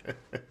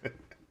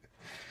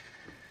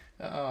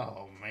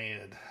 Oh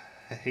man,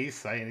 he's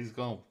saying he's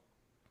going.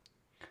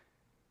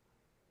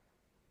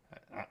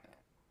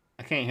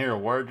 I can't hear a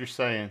word you're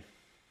saying.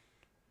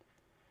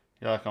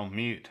 You're like on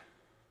mute.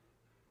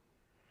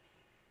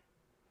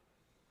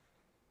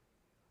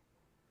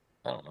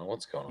 I don't know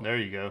what's going on. There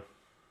you go.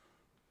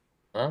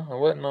 Well, I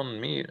wasn't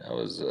on mute. I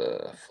was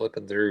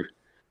flipping through.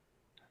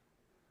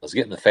 I was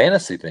getting the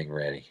fantasy thing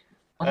ready.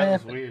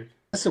 That was weird.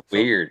 That's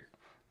weird.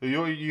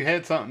 You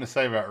had something to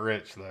say about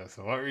Rich, though.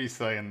 So what were you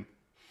saying?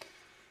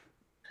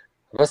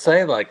 I was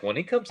saying, like, when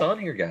he comes on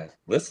here, guys,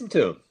 listen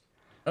to him.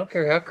 I don't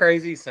care how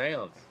crazy he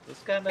sounds. This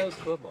guy knows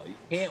football. You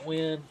can't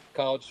win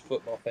college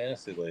football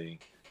fantasy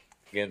league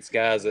against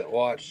guys that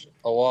watch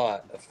a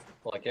lot.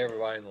 Like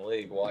everybody in the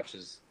league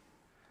watches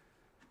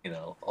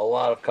a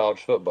lot of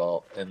college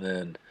football, and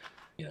then,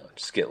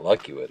 just get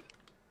lucky with it.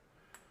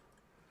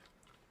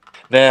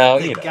 Now,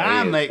 the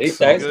guy makes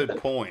some good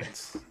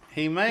points.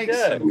 He makes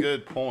some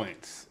good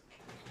points.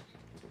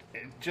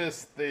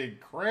 Just the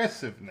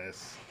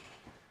aggressiveness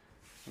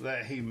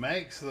that he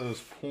makes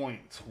those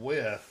points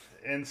with,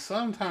 and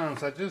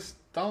sometimes I just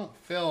don't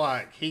feel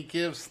like he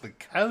gives the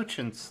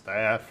coaching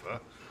staff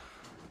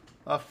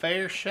a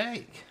fair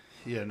shake.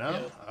 He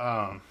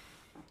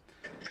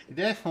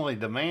definitely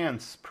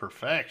demands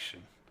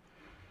perfection.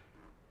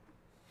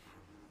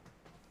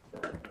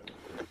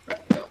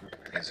 No,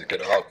 he's a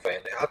good Hog fan.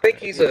 I think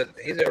he's a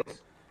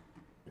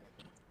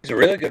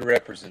really good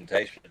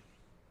representation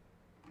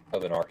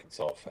of an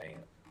Arkansas fan.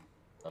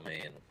 I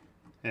mean,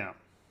 Yeah.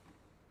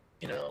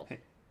 you know,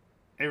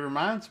 It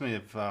reminds me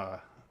of,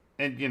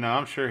 and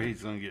I'm sure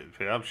he's gonna get.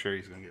 I'm sure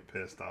he's gonna get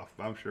pissed off.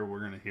 I'm sure we're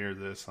gonna hear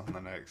this on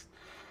the next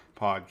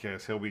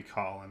podcast. He'll be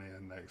calling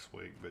in next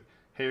week, but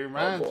he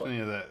reminds me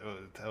of that.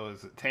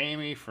 Was it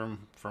Tammy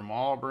from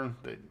Auburn?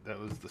 That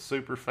was the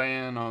super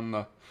fan on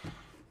the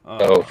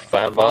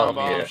Feinbaum,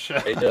 yeah, show.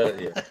 he does,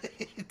 yeah.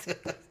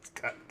 It's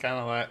kind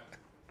of like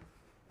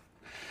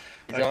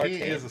He's like our he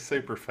team. is a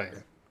super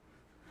fan.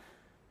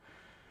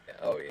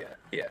 Oh yeah,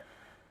 yeah.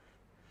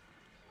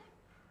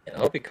 And I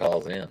hope he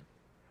calls in. I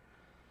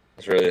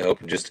was really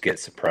hoping just to get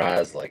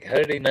surprised. Like, how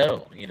did he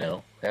know?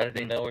 How did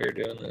he know we were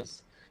doing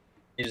this?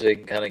 Usually, you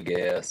can kind of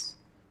guess.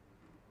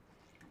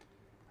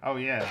 Oh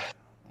yeah.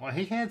 Well,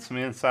 he had some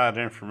inside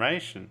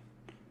information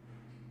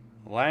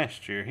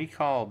last year. He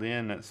called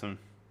in at some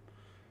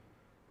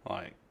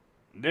like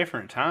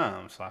different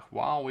times, like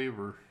while we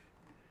were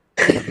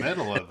in the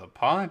middle of the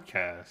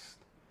podcast.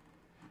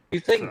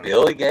 You think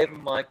Billy gave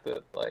him while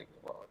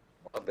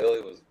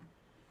Billy was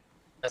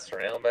messing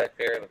around back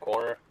there in the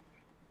corner,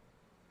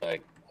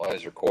 like while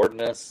he's recording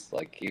us,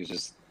 like he was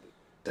just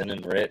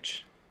sending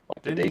Rich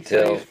like the Didn't he say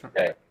detail. he's from-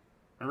 Hey,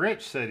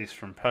 Rich said he's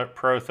from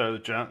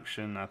Protho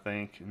Junction, I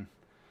think, and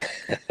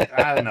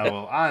I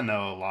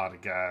know a lot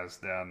of guys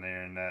down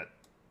there in that,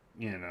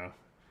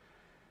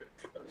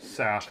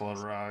 South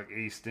Little Rock,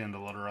 East End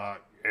of Little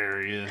Rock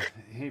area.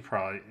 He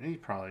probably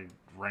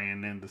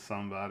ran into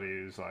somebody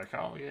who's like,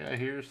 oh yeah,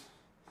 here's.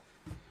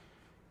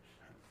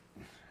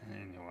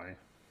 Anyway,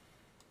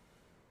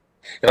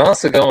 and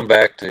also going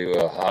back to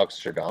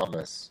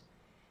Hogstradamus,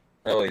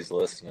 I know he's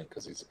listening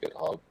because he's a good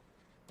hog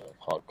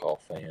call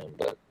fan.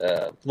 But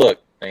look,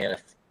 man,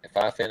 if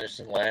I finish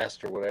in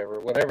last or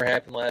whatever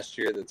happened last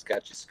year that's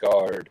got you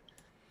scarred,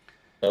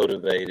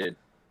 motivated.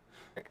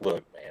 Like,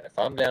 look, man, if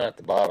I'm down at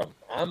the bottom,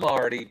 I'm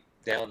already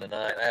down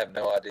tonight. I have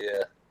no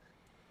idea.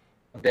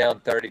 I'm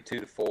down 32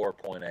 to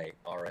 4.8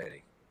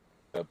 already.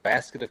 A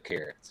basket of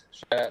carrots.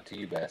 Shout out to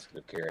you, basket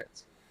of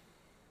carrots.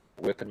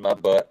 Whipping my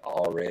butt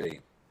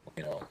already.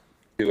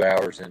 2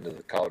 hours into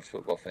the college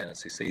football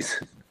fantasy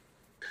season.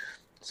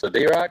 So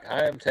D-Rock,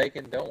 I am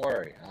taking. Don't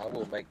worry, I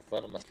will make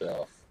fun of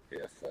myself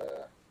if.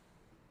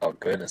 Oh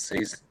goodness,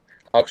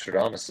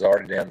 Oxford-Thomas is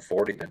already down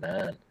 40 to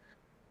 9.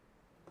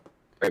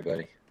 Hey,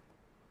 buddy.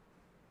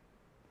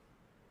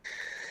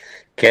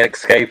 Can't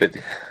escape it.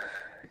 You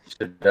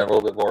should have done a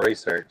little bit more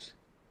research.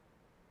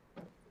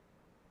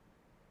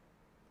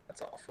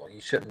 That's awful.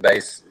 You shouldn't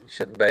base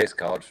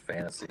college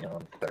fantasy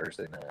on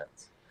Thursday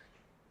nights.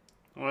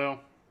 well,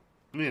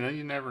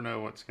 you never know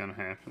what's going to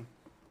happen.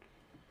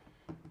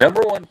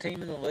 Number one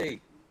team in the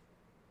league.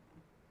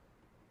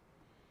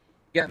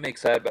 Got me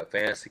excited about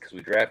fantasy because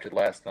we drafted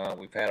last night.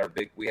 We had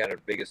our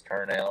biggest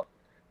turnout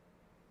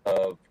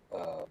of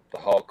the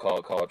Hall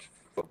Call College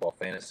Football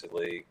Fantasy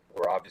League.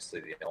 We're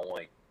obviously the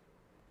only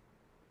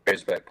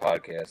Razorback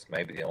podcast,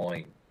 maybe the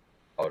only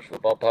college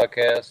football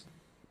podcast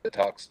that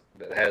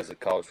has a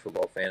college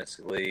football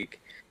fantasy league.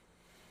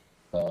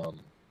 And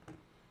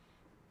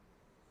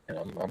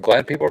I'm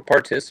glad people are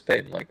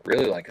participating. Like,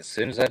 really, like, as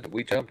soon as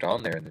we jumped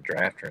on there in the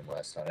draft room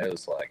last night, it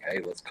was like, hey,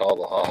 let's call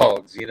the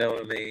Hogs. You know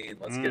what I mean?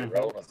 Let's get it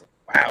rolling. I was like,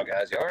 wow,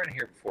 guys, y'all are in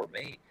here before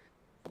me.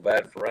 Feel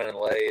bad for running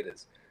late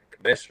as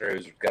commissioner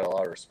who's got a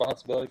lot of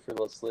responsibility for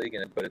this league,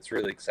 but it's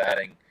really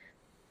exciting.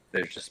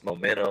 There's just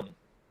momentum.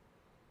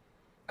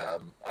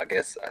 I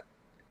guess,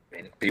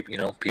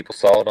 people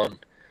saw it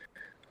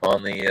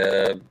on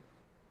the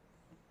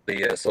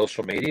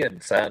social media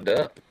and signed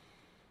up.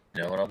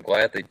 And I'm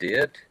glad they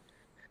did.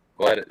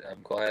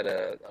 I'm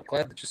glad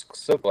just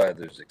so glad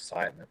there's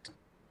excitement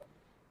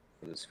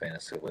for this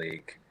fantasy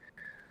league.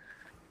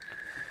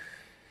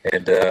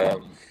 And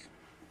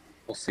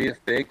we'll see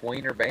if Big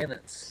Wiener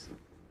Bandits,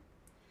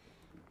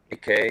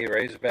 a.k.a.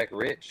 Razorback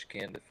Rich,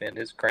 can defend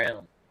his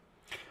crown.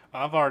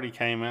 I've already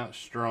came out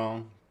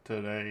strong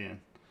today,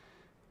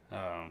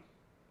 and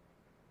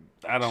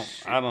I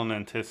don't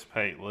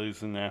anticipate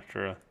losing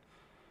after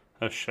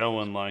a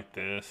showing like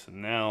this.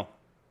 And now,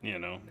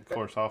 of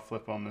course, I'll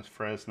flip on this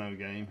Fresno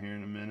game here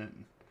in a minute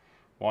and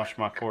watch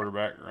my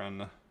quarterback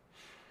run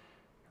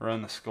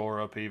the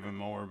score up even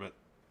more. But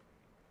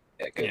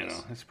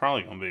it's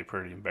probably going to be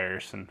pretty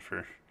embarrassing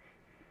for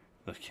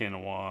the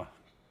Kennesaw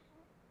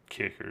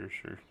kickers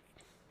or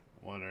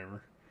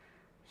whatever.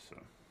 So.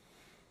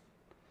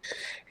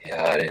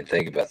 Yeah, I didn't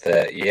think about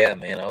that. Yeah,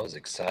 man, I was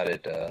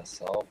excited. I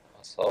saw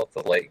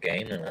the late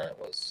game tonight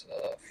was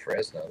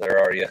Fresno. They're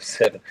already up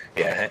 7.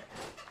 Yeah,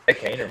 Heck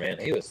Hainer, man,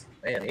 he was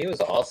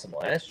awesome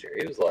last year.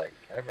 He was like,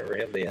 I remember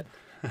him being.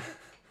 I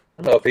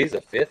don't know if he's a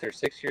 5th or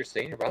 6th year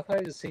senior, but I thought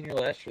he was a senior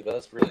last year.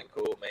 That's really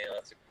cool, man.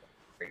 That's a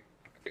great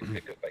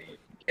pickup by you.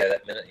 Yeah,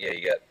 that minute. Yeah,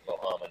 you got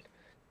Mohammed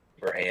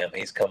Ibrahim.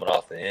 He's coming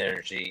off the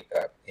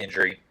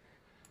injury.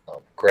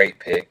 Great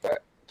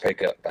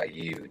pickup by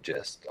you.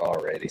 Just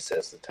already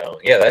sets the tone.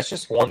 Yeah, that's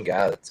just one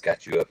guy that's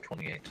got you up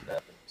 28 to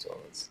nothing. So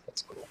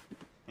that's cool.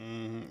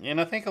 And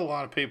I think a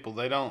lot of people,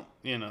 they don't,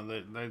 they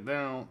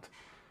don't,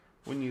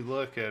 when you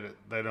look at it,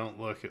 they don't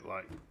look at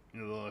like,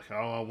 look,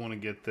 oh, I want to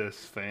get this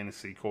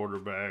fantasy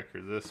quarterback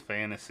or this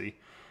fantasy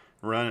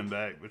running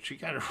back. But you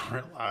got to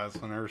realize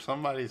whenever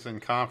somebody's in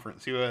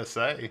Conference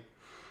USA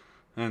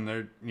and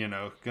they're,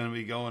 going to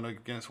be going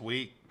against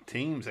weak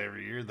teams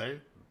every year,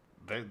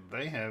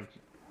 they have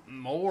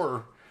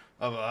more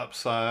of an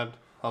upside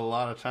a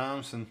lot of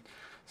times than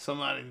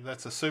somebody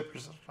that's a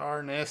superstar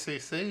in the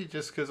SEC,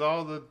 just because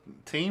all the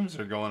teams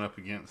are going up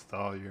against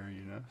all year,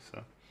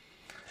 So.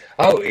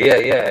 Oh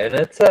yeah, and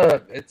it's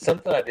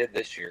something I did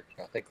this year.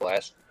 I think in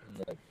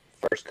the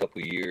first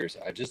couple of years,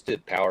 I just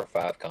did Power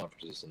 5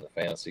 conferences in the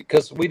fantasy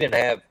because we didn't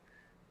have,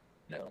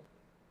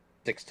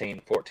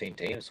 16, 14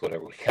 teams,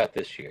 whatever we got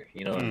this year.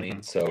 You know what I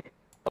mean? So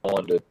I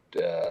wanted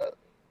a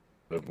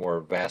more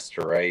vast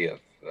array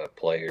of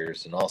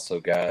players, and also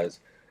guys,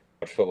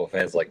 football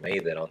fans like me,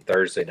 that on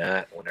Thursday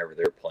night, whenever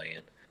they're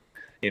playing,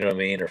 you know what I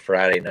mean, or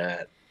Friday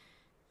night,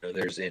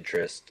 there's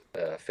interest,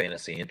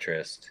 fantasy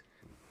interest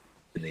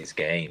in these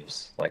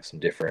games, like some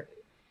different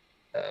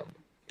kind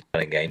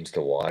of games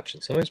to watch.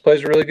 And some of these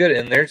plays are really good.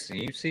 And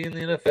you see in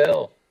the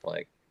NFL,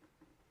 like,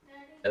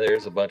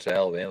 there's a bunch of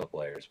Alabama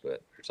players,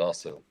 but there's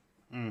also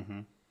a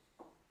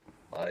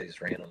lot of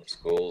these random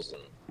schools,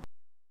 and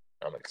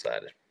I'm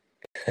excited.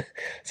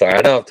 Sorry,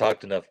 I know I've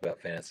talked enough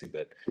about fantasy,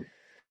 but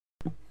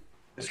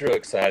it's real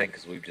exciting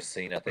because we've just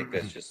seen, I think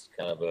that's just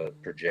kind of a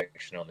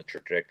projection on the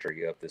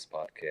trajectory of this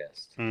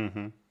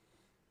podcast.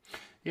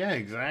 Yeah,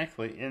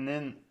 exactly. And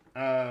then,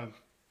 I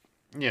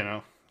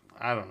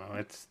don't know.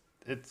 It's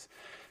it's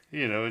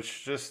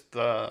just,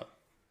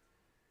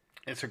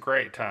 it's a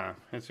great time.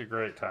 It's a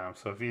great time.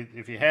 So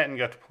if you hadn't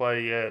got to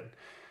play yet,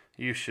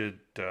 you should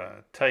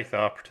take the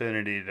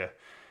opportunity to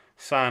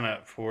sign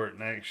up for it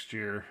next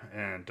year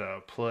and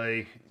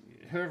play.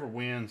 Whoever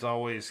wins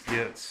always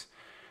gets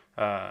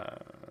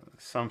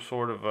some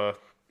sort of a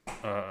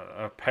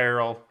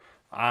apparel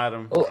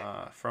item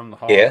from the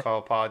Hog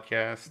Call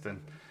podcast.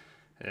 And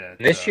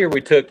this year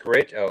we took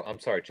Rich. Oh, I'm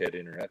sorry, Chad, to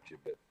interrupt you,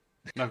 but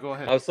no, go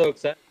ahead. I was so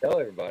excited to tell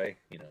everybody.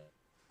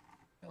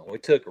 We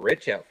took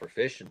Rich out for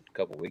fishing a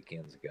couple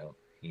weekends ago.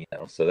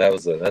 So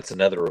that's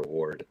another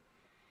reward.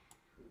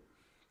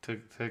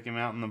 Took him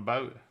out in the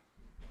boat.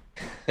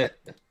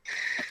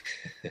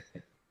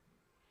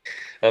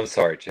 I'm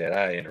sorry, Chad.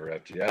 I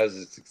interrupted you. I was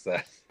just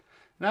excited.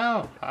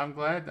 No, I'm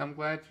glad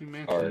you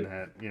mentioned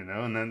that.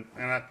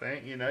 And I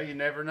think you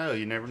never know.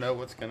 You never know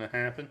what's going to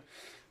happen.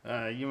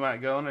 You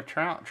might go on a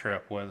trout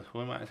trip with us.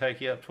 We might take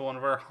you up to one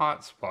of our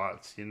hot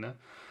spots.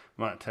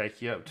 Might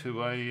take you up to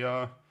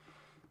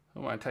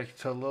we might take you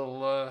to a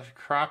little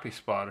crappie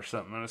spot or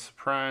something and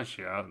surprise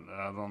you out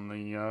on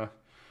the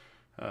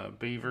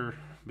Beaver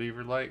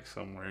Lake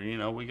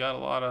somewhere. We got a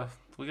lot of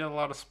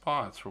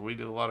spots where we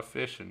do a lot of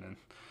fishing, and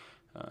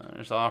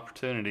there's an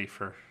opportunity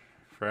for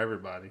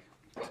everybody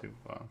to be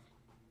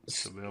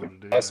able to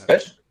do that.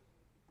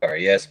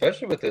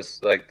 Especially with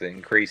this, like, the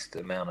increased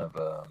amount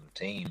of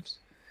teams.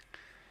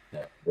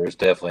 There's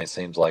definitely,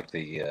 seems like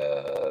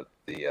the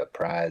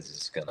prize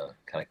is gonna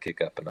kind of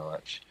kick up a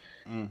notch.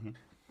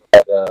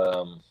 But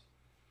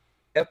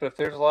but if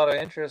there's a lot of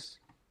interest,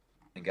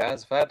 and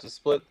guys, if I have to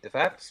split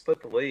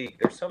the league,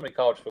 there's so many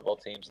college football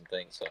teams and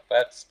things. So if I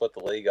have to split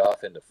the league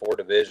off into 4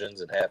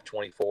 divisions and have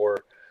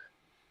 24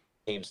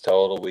 teams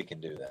total, we can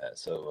do that.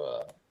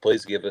 So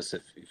please give us,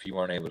 if you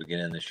weren't able to get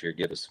in this year,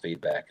 give us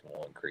feedback and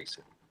we'll increase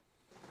it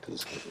to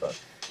this good fun.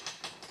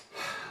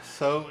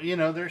 So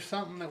there's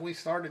something that we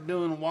started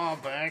doing a while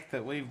back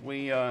that we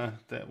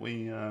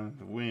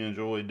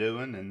enjoy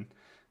doing, and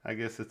I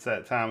guess it's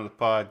that time of the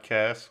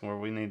podcast where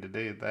we need to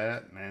do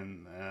that,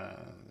 and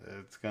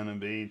it's going to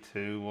be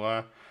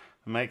to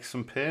make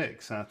some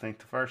picks. I think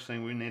the first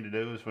thing we need to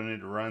do is we need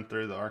to run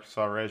through the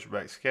Arkansas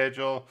Razorback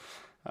schedule.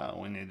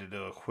 We need to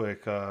do a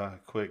quick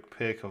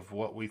pick of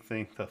what we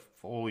think the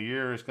full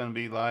year is going to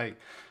be like.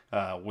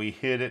 We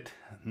hit it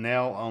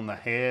nail on the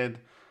head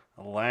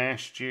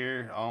last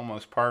year,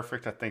 almost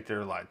perfect. I think there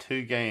were like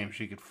 2 games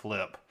you could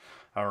flip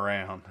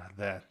around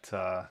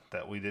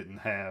that we didn't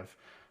have.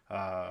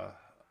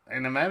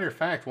 And a matter of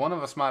fact, one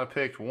of us might have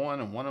picked one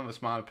and one of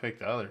us might have picked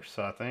the other.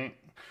 So I think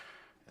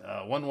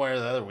one way or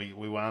the other, we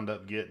wound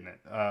up getting it.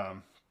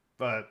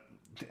 But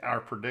our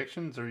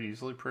predictions are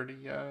usually pretty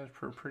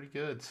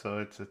good.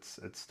 So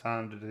it's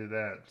time to do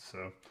that.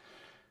 So,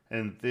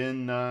 and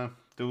then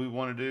do we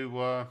want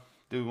to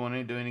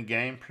do any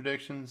game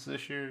predictions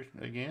this year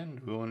again?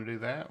 Do we want to do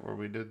that where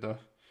we did the?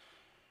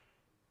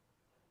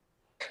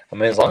 I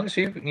mean, as long as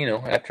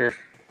after, I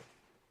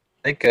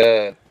think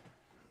it's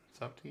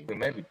up to you. We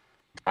maybe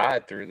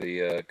tied through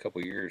the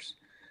couple years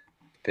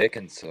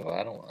picking, so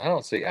I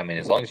don't see. I mean,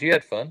 as long as you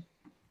had fun,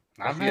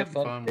 I'm having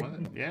fun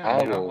with it. Yeah,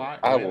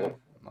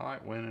 I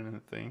like winning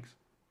and things.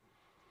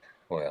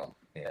 Well,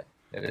 yeah,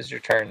 it is your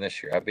turn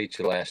this year. I beat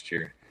you last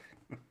year.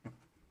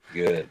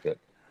 Good, but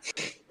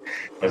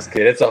that's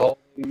good. It's a whole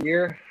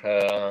year.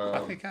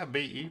 I think I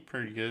beat you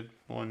pretty good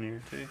one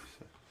year too.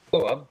 So.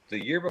 Oh,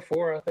 the year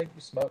before, I think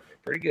we smoked me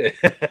pretty good.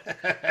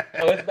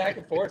 Oh, it's back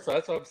and forth, so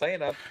that's what I'm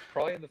saying. I'm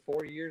probably in the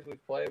 4 years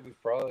we've played,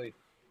 we've probably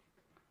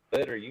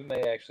better. You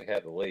may actually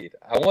have the lead.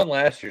 I won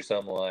last year, so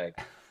I'm like,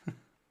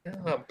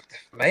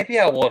 maybe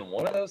I won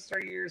one of those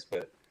 3 years,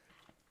 but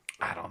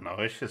I don't know.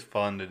 It's just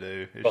fun to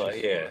do. It's but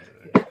just yeah,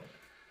 fun to do.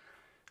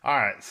 All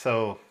right,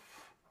 so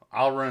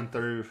I'll run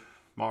through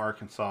my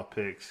Arkansas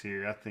picks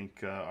here. I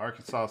think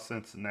Arkansas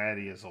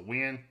Cincinnati is a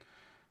win.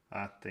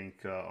 I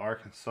think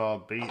Arkansas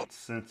beats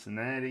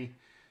Cincinnati.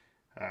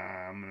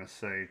 I'm going to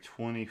say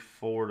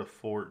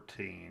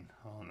 24-14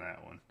 on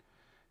that one.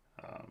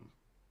 Um,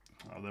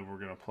 then we're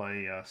going to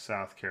play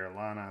South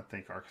Carolina. I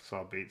think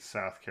Arkansas beats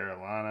South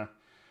Carolina.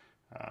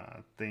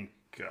 I think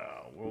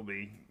we'll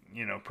be,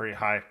 pretty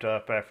hyped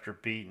up after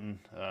beating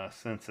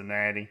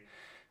Cincinnati.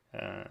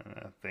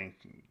 I think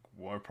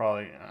we're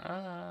probably,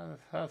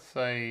 I'd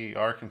say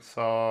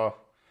Arkansas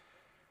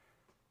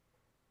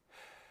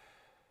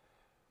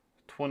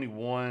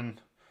 21,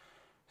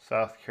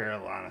 South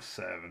Carolina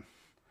 7.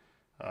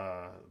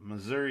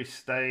 Missouri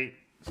State,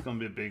 it's going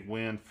to be a big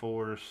win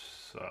for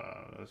us.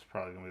 It's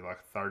probably going to be like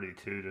a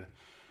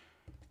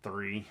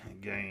 32-3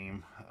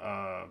 game.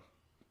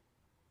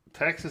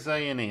 Texas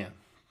A&M.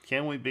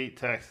 Can we beat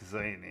Texas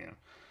A&M?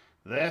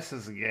 This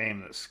is a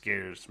game that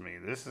scares me.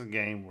 This is a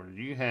game where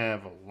you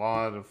have a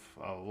lot of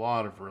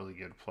really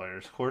good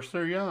players. Of course,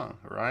 they're young,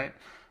 right?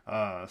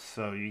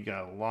 So you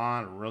got a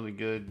lot of really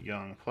good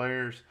young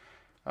players.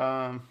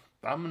 I'm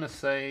gonna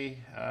say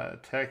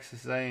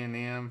Texas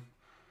A&M.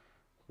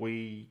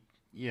 We,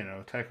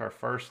 take our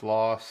first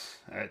loss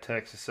at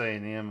Texas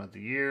A&M of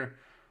the year.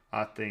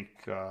 I think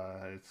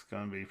it's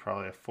going to be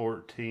probably a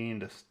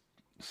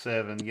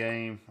 14-7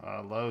 game,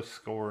 low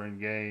scoring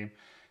game,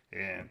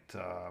 and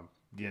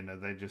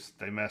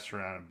they mess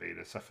around and beat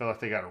us. I feel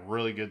like they got a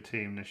really good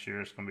team this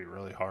year. It's going to be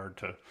really hard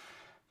to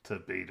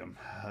beat them.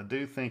 I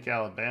do think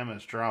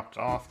Alabama's dropped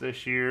off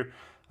this year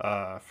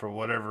for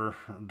whatever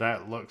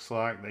that looks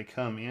like. They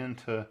come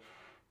into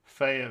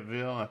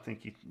Fayetteville. I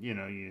think you've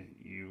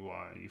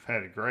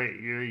had a great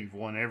year. You've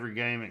won every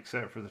game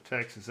except for the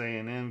Texas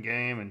A&M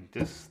game, and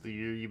this the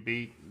year you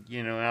beat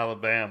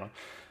Alabama.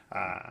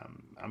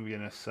 I'm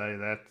gonna say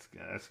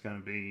that's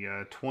gonna be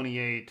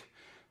 28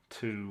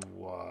 to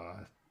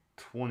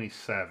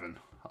 27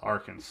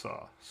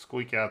 Arkansas.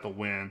 Squeak out the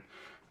win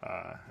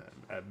uh,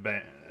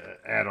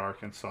 at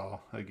Arkansas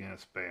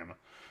against Bama.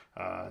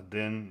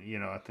 Then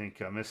I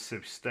think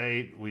Mississippi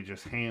State, we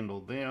just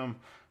handled them.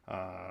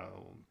 Uh,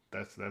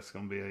 that's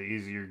going to be an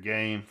easier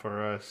game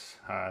for us.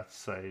 I'd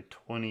say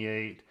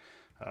 28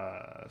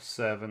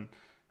 7.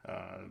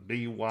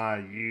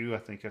 BYU, I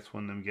think that's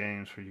one of them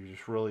games where you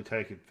just really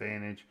take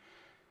advantage.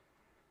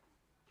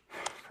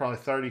 Probably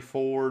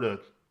 34-10.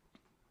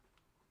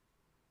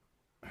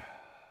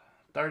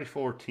 Let's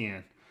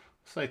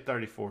say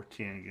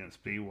 34-10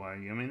 against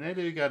BYU. I mean, they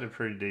do got a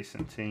pretty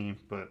decent team,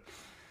 but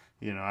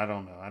I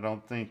don't know. I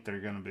don't think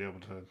they're going to be able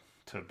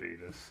to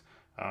beat us.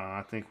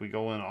 I think we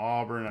go in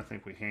Auburn. I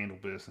think we handle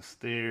business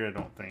there. I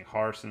don't think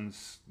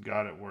Harson's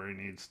got it where he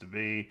needs to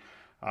be.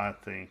 I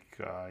think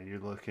you're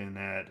looking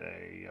at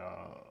a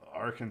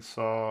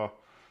Arkansas,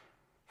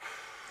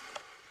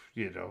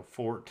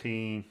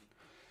 14,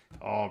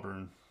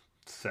 Auburn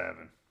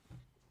 7.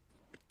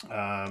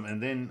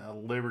 And then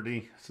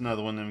Liberty, it's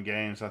another one of them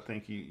games. I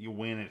think you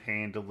win it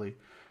handily.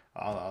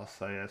 I'll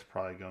say that's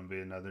probably going to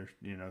be another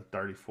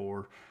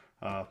 34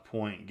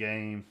 point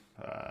game.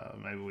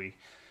 Maybe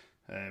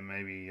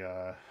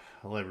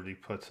Liberty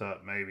puts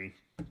up maybe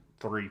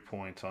 3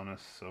 points on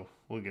us, so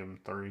we'll give them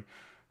 3.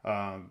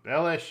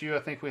 LSU, I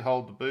think we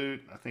hold the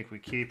boot. I think we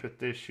keep it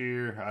this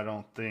year. I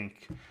don't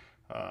think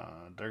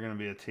they're going to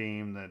be a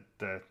team that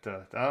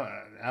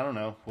I don't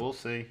know. We'll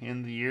see.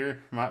 In the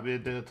year, might be a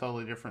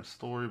totally different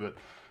story, but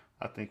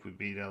I think we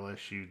beat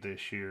LSU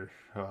this year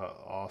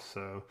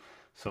also.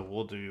 So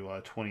we'll do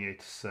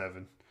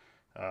 28-7.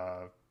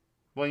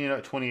 Well,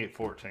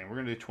 28-14. We're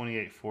going to do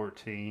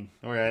 28-14.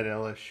 We're at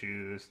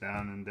LSU. It's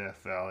down in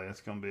Death Valley.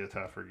 It's going to be a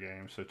tougher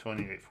game. So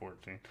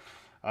 28-14.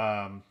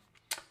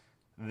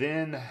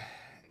 Then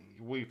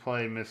we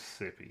play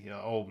Mississippi,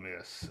 Ole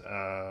Miss.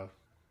 And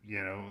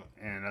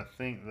I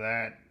think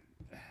that,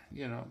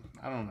 I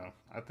don't know.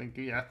 I think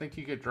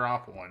you could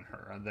drop one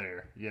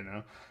there.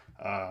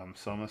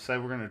 So I'm gonna say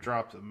we're gonna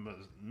drop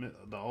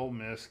the Ole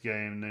Miss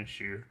game this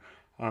year.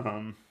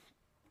 I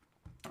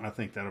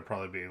think that'll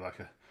probably be like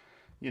a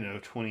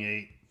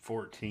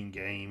 28-14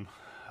 game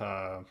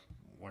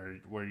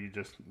where you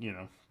just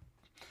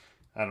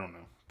I don't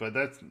know. But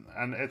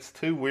it's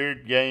two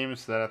weird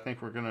games that I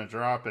think we're gonna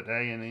drop at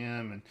A&M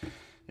and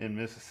in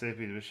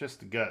Mississippi. It was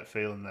just a gut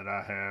feeling that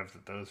I have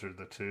that those are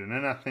the two. And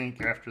then I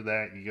think after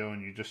that you go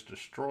and you just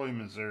destroy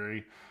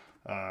Missouri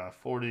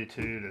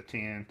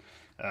 42-10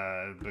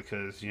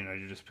 because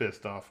you're just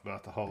pissed off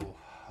about the whole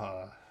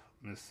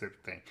Mississippi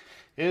thing.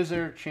 Is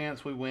there a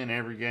chance we win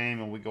every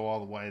game and we go all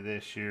the way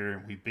this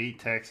year? We beat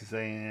Texas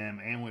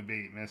A&M and we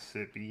beat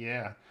Mississippi.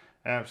 Yeah,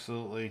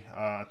 absolutely.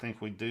 I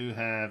think we do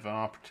have an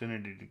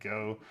opportunity to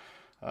go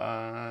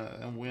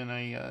and win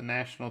a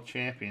national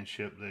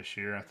championship this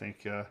year. I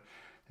think you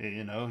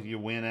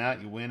win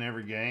out, you win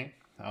every game.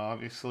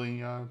 Obviously,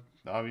 you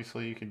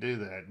can do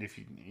that. If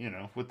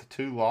with the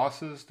 2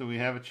 losses, do we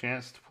have a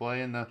chance to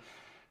play in the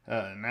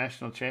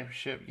national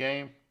championship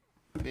game?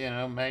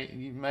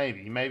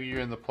 Maybe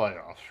you're in the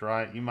playoffs,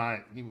 right? You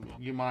might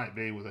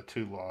be with a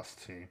 2-loss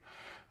team.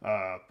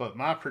 But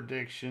my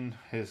prediction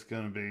is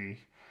going to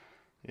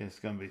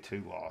be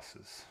 2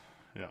 losses.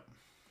 Yep.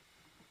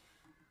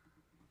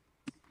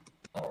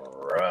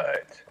 All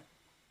right.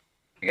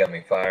 You got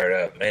me fired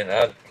up,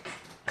 man.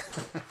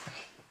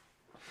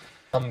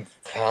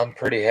 I'm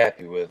pretty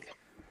happy with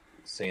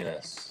seeing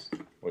us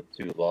with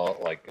 2 loss,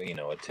 like a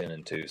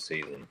 10-2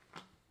 season.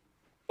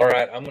 All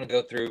right, I'm gonna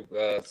go through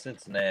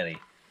Cincinnati.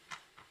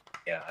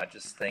 Yeah, I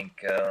just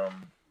think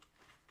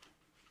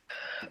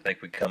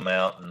we come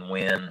out and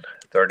win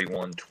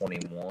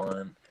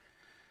 31-21.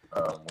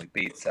 We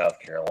beat South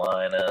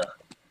Carolina.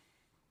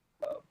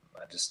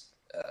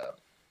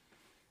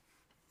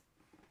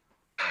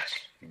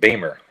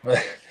 Beamer,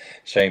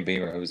 Shane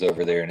Beamer, who's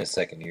over there in his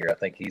second year. I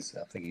think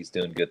he's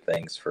doing good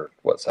things for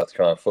what South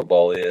Carolina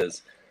football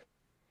is.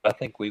 I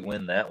think we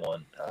win that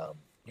one.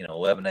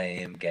 11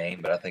 a.m.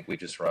 game, but I think we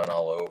just run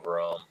all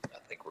over them. I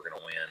think we're going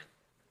to win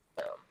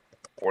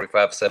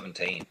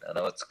 45-17. I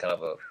know it's kind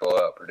of a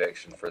blowout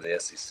prediction for the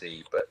SEC,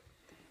 but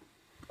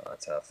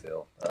that's how I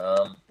feel.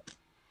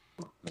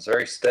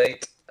 Missouri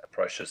State, I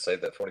probably should say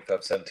that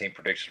 45-17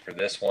 prediction for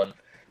this one.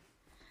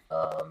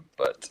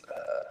 But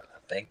I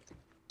think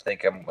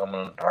I'm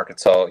on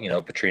Arkansas.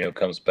 Petrino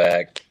comes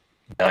back,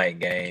 night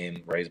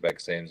game,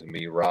 Razorback Stadium's going to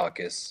be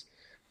raucous.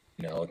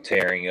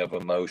 Tearing of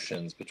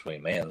emotions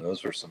between, man,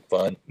 those were some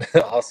fun,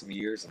 awesome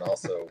years, and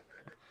also,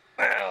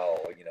 wow,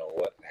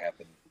 what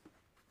happened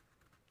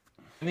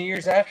in the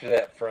years after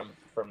that from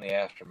the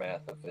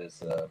aftermath of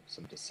his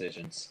some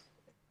decisions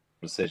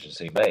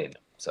he made.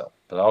 So,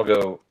 but I'll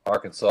go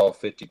Arkansas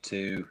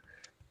 52.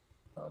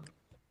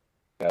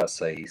 Gotta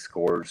say he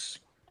scores.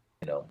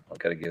 I've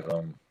got to give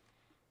him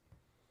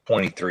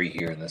 23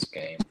 here in this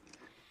game.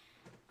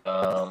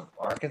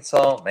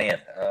 Arkansas,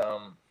 man.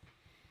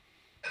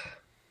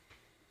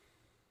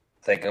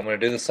 I think I'm going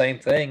to do the same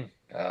thing.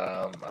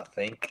 I don't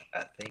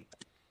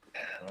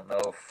know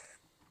if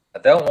I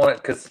don't want it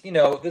because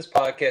this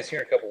podcast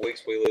here in a couple of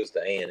weeks we lose to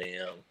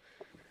A&M.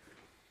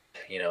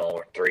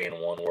 We're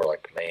 3-1. We're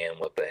like, man,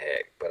 what the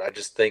heck? But I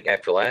just think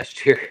after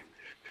last year,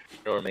 you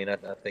know what I mean. I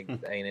think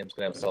A&M's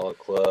going to have a solid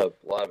club,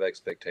 a lot of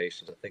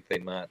expectations. I think they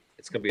might.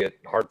 It's going to be a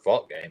hard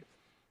fought game,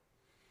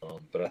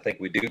 but I think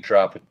we do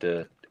drop it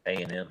to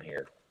A&M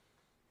here.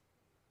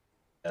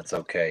 That's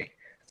okay.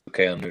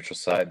 Okay on neutral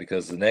side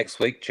because the next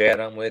week, Chad,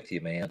 I'm with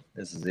you, man.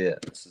 This is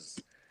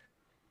it.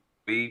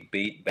 We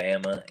beat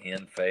Bama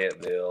in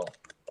Fayetteville.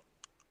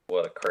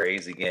 What a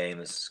crazy game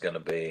this is going to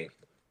be.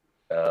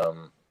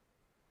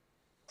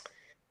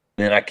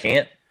 Then I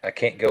can't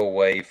go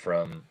away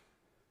from.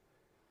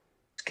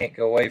 I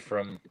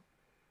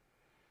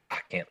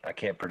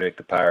can't predict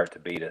the Pirate to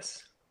beat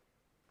us.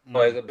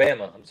 Oh, the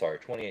Bama. I'm sorry,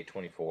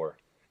 28-24.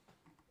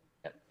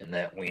 In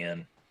that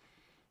win.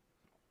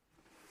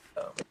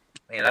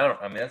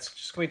 That's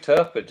just gonna be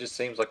tough. But it just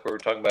seems like we were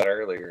talking about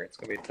earlier. It's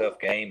gonna be a tough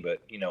game.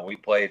 But we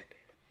played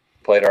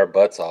our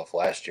butts off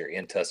last year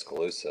in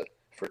Tuscaloosa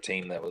for a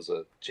team that was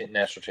a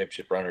national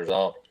championship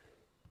runners-up.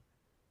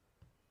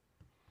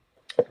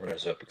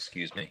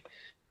 Excuse me.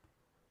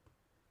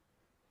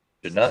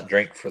 Should not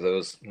drink for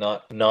those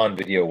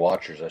non-video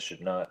watchers. I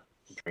should not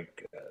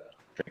drink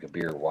a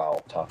beer while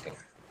talking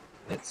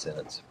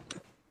mid-sentence.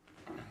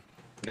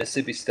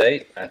 Mississippi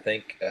State. I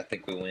think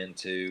we win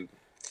too.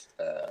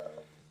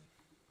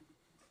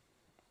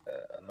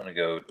 I'm going to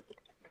go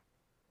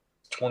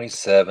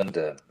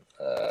 27-24.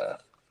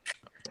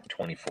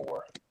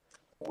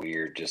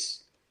 We're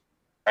just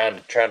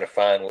trying to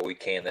find what we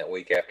can that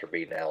week after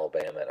beating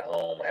Alabama at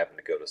home, having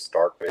to go to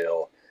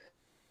Starkville.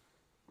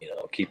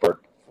 Keep our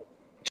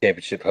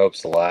championship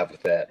hopes alive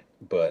with that,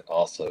 but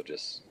also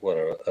just what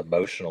an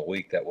emotional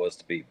week that was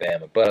to beat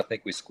Bama. But I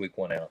think we squeak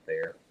one out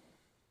there.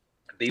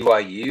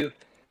 BYU, I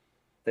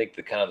think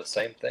the kind of the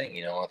same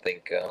thing. I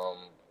think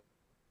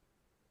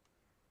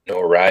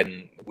we're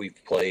riding.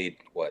 We've played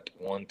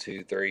 1,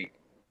 2, 3,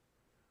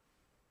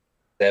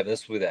 7.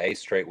 This will be the 8th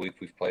straight week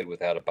we've played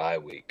without a bye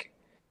week.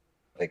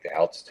 I think the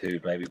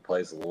altitude maybe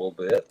plays a little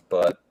bit,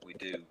 but we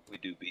do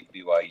beat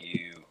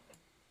BYU.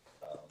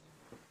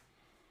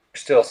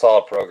 Still a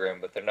solid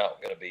program, but they're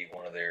not going to be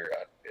one of their.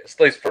 At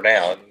least for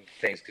now,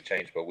 things could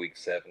change by week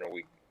 7 or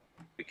week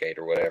 8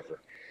 or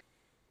whatever.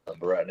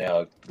 But right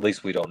now, at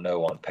least we don't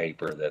know on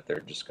paper that they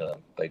just got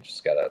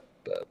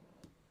an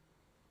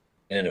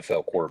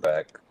NFL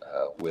quarterback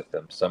with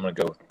them. So I'm going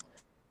to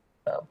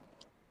go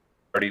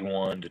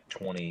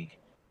 31-28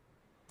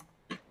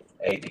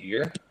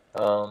 here.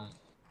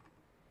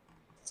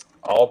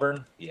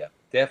 Auburn, yeah,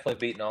 definitely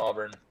beating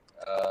Auburn.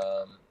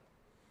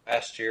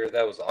 Last year,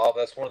 that's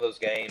one of those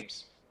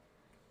games.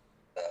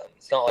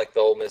 It's not like the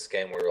Ole Miss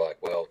game where we're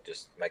like, well,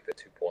 just make the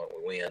 2-point,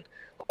 we win.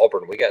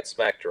 Auburn, we got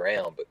smacked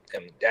around, but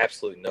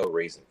absolutely no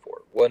reason for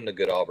it. Wasn't a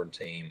good Auburn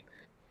team.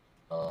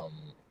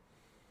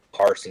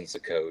 Parsons the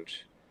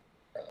coach.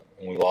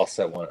 And we lost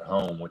that one at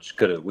home, which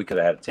we could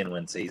have had a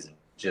 10-win season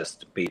just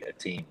to beat a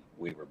team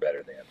we were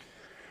better than.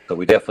 So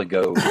we definitely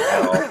go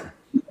out.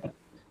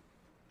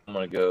 I'm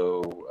going to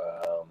go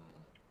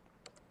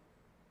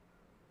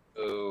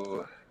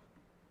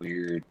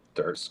weird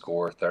third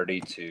score,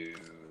 32-22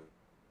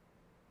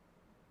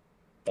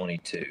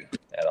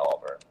 at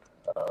Auburn.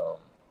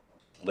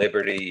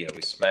 Liberty,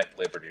 we smacked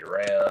Liberty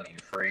around. Hugh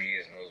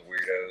Freeze and those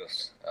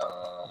weirdos.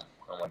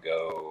 I'm going to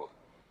go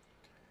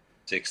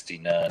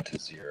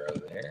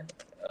 69-0 there.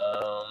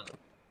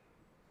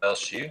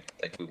 LSU, I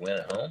think we win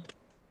at home.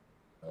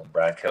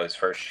 Brian Kelly's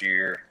first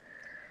year,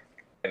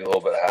 maybe a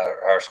little bit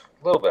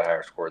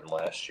higher score than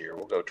last year.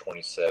 We'll go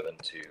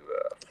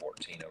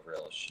 27-14 over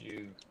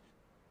LSU.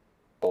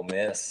 Ole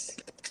Miss,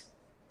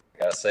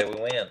 gotta say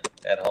we win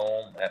at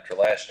home after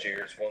last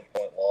year's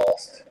 1-point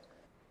loss. I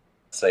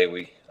say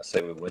we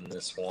win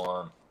this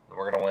one.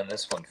 We're gonna win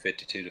this one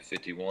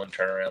 52-51.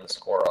 Turn around the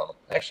score on them.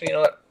 Actually, you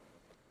know what?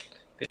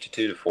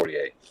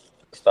 52-48.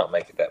 Let's not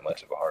make it that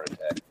much of a heart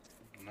attack.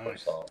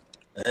 Nice.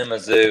 And then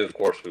Mizzou, of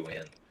course, we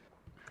win.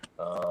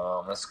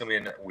 That's gonna be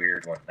a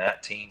weird one.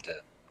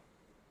 19-9.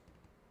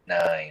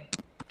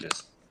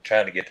 Just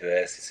trying to get to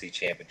the SEC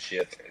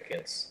championship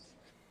against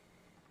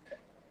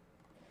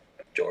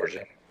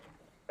Georgia.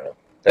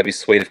 That'd be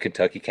sweet if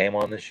Kentucky came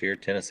on this year.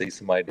 Tennessee,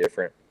 somebody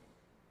different.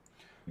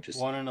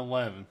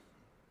 1-11.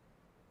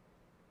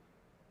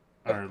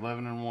 Or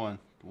 11-1.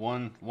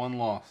 One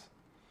loss.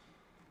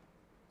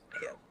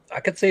 Yeah,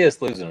 I could see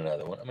us losing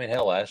another one. I mean,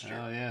 hell, last year.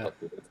 Oh yeah.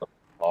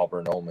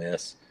 Auburn, Ole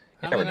Miss.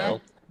 You never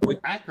know.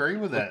 I agree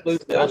with that. I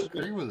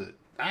agree with it.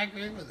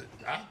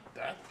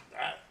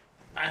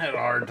 I had a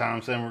hard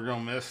time saying we're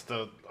gonna miss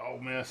the Ole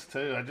Miss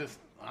too.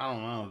 I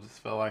don't know. I just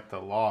felt like the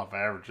law of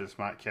averages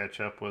might catch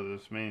up with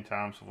us many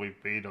times if we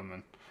beat them,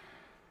 and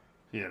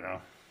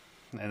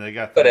and they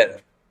got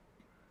that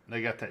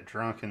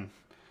drunken,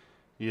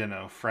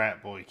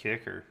 frat boy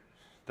kicker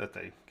that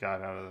they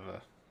got out of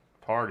a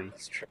party.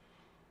 That's true.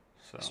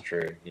 So that's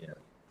true. Yeah.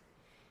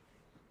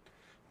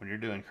 When you're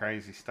doing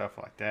crazy stuff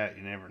like that,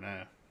 you never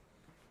know.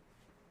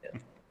 Yeah.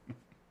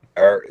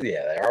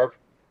 Our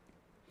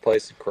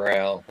place in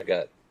Corral. I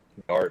got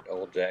Dart,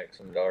 Old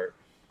Jackson Dart.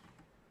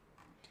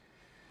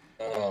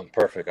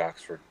 Perfect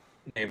Oxford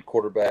named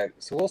quarterback.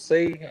 So we'll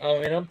see. I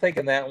mean, I'm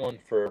thinking that one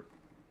for,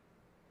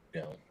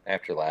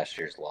 after last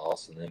year's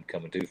loss and then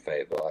coming to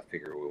Fayetteville, I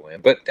figure we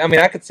win. But, I mean,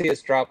 I could see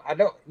us drop. I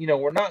don't,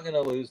 we're not going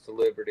to lose to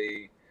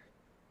Liberty,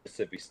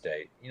 Mississippi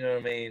State. You know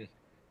what I mean?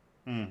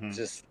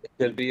 Mm-hmm. It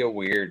could be a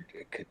weird,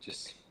 I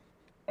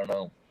don't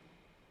know.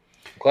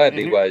 I'm glad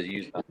DY's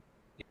used.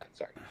 Yeah,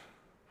 sorry.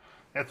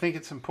 I think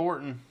it's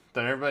important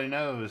that everybody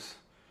knows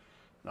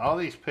all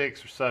these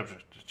picks are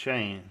subject to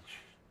change.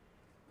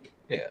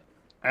 Yeah.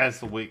 As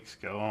the weeks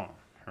go on,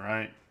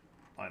 right?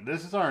 Like,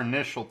 this is our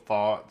initial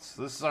thoughts.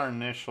 This is our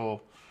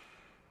initial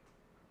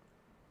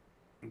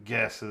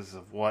guesses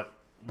of what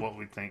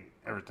we think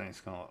everything's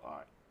going to look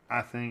like.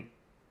 I think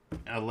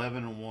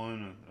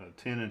 11-1,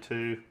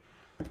 10-2,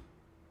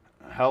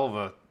 hell of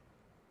a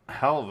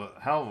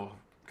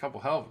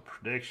couple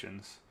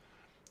predictions,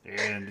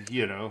 and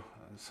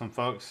some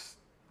folks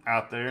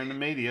out there in the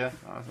media,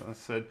 I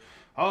said,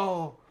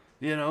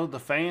 the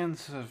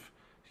fans have.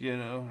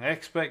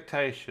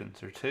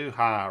 Expectations are too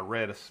high. I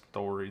read a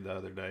story the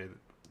other day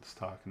that's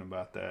talking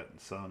about that and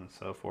so on and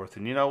so forth.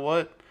 And you know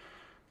what?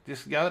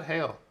 Just go to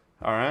hell.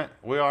 All right?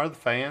 We are the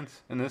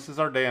fans, and this is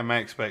our damn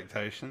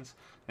expectations.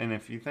 And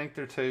if you think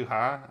they're too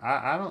high,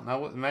 I don't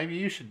know. Maybe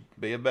you should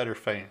be a better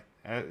fan.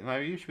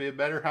 Maybe you should be a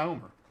better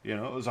homer. It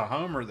was a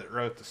homer that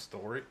wrote the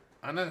story.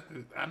 I know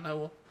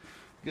a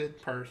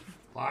good person,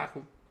 like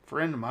a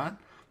friend of mine,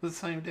 but at the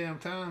same damn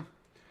time,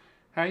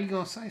 how are you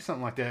going to say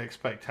something like that?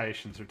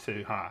 Expectations are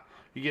too high.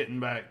 You're getting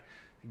back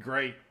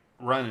great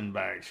running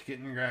backs. You're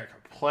getting back a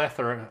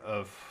plethora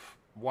of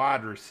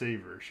wide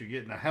receivers. You're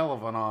getting a hell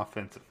of an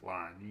offensive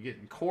line. You're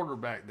getting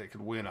quarterback that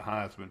could win a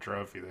Heisman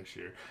Trophy this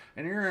year.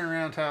 And you're running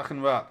around talking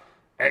about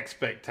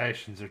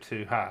expectations are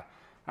too high.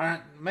 All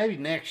right, maybe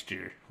next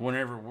year,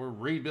 whenever we're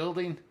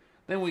rebuilding,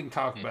 then we can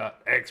talk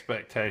about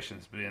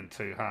expectations being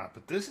too high.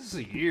 But this is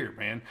a year,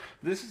 man.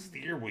 This is the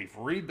year we've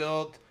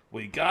rebuilt.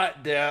 We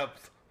got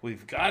depth.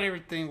 We've got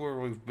everything where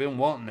we've been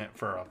wanting it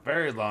for a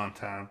very long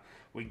time.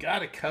 We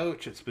got a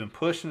coach that's been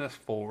pushing us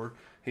forward.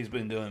 He's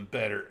been doing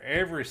better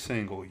every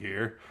single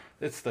year.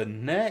 It's the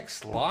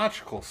next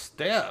logical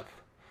step.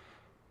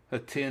 A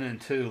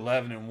 10-2,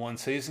 11-1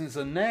 season is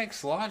the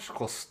next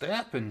logical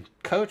step in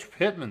Coach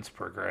Pittman's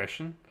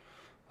progression.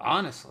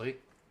 Honestly,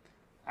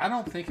 I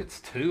don't think it's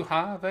too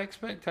high of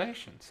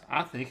expectations.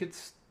 I think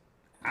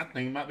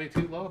it might be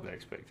too low of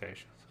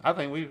expectations. I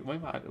think we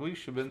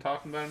should have been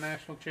talking about a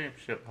national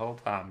championship the whole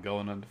time,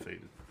 going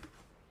undefeated.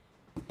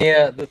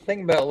 Yeah, the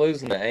thing about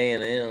losing to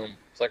A&M,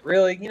 it's like,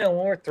 really, when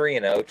we're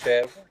 3-0,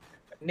 Chad,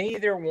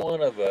 neither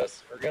one of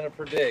us are going to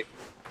predict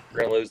we're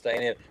going to lose to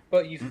A&M.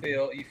 But you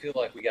feel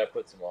like we got to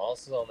put some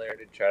losses on there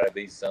to try to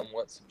be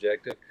somewhat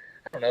subjective.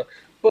 I don't know,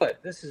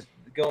 but this is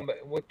going back,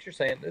 what you're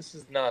saying, this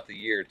is not the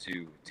year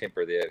to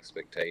temper the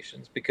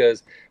expectations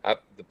because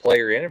the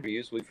player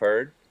interviews we've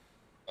heard,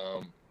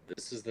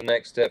 this is the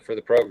next step for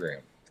the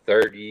program,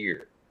 third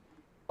year.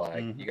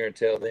 Like you're going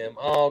to tell them,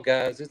 oh,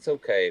 guys, it's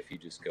okay if you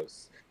just go,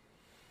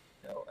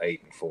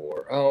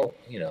 8-4. Oh,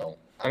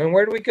 I mean,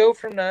 where do we go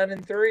from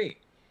 9-3?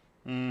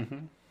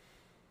 10-2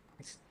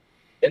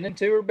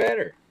 or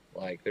better.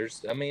 Like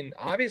there's, I mean,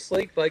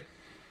 obviously, like,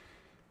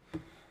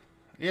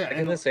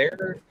 in this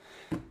era,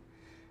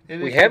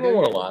 we haven't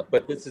won a lot,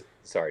 but this is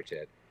sorry,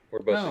 Chad. We're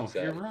both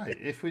excited. You're right.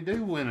 If we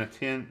do win a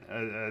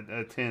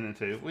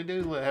 10-2, we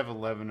do have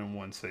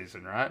 11-1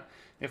 season, right?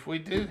 If we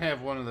do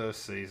have one of those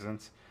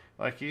seasons,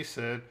 like you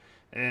said,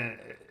 and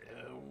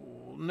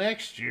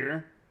next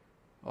year,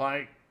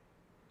 like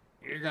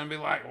you're gonna be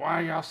like,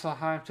 why are y'all so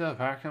hyped up?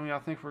 How come y'all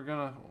think we're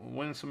gonna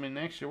win something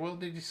next year? Well,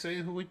 did you see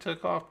who we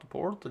took off the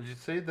portal? Did you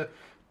see the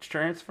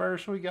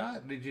transfers we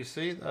got? Did you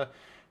see the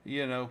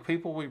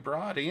people we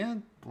brought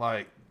in?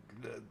 Like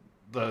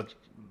the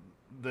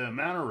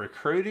amount of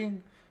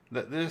recruiting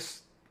that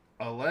this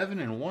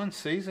 11-1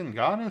 season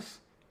got us,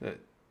 that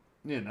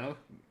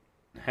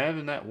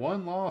having that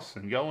one loss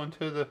and going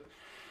to the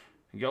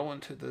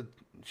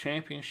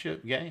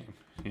championship game,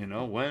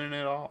 winning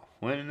it all,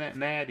 winning that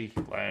natty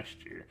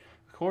last year.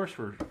 Of course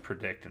we're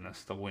predicting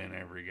us to win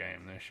every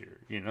game this year,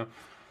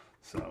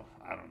 so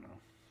I don't know.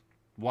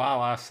 While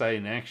I say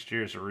next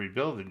year's a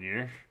rebuilding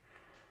year,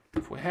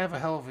 if we have a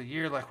hell of a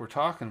year like we're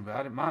talking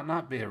about, it might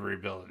not be a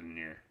rebuilding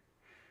year.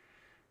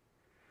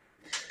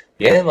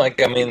 Yeah,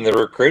 like, I mean, the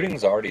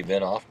recruiting's already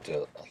been off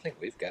to, I think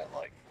we've got,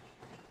 like,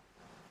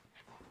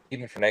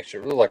 even for next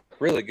year,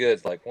 really good.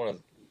 It's like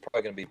probably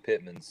going to be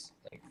Pittman's,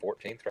 I think,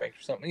 14th ranked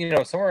or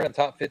something. Somewhere in the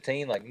top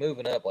 15, like,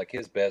 moving up, like,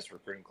 his best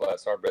recruiting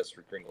class, our best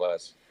recruiting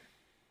class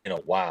in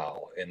a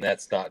while. And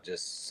that's not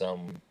just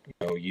some,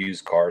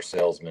 used car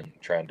salesman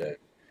trying to,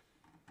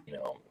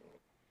 get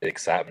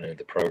excitement into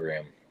the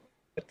program.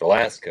 At the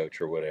last coach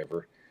or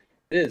whatever,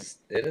 it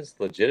is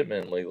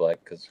legitimately,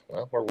 like, because,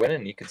 well, we're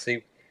winning. You can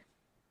see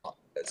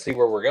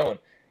where we're going.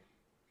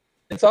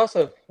 It's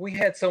also, we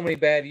had so many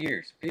bad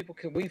years.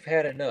 We've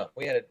had enough.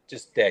 We had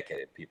just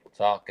decade of people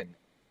talking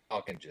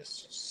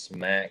just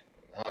smack,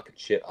 talking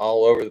shit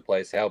all over the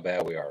place, how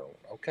bad we are.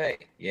 Okay,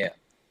 yeah.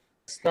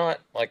 It's not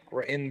like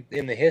in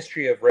the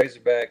history of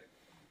Razorback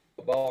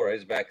football,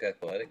 Razorback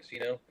athletics,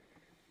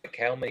 like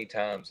how many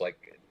times,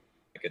 like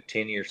a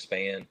 10-year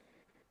span,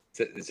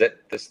 this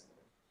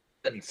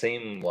doesn't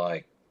seem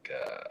like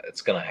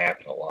it's going to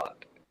happen a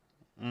lot.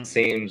 It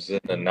seems an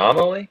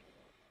anomaly.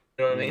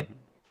 You know what I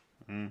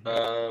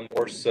mean?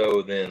 More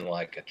so than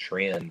like a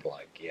trend.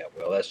 Like, yeah,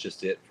 well, that's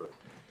just it for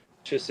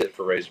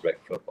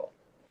Razorback football.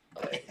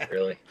 Like,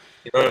 really,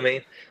 you know what I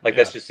mean? Like,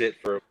 that's just it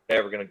for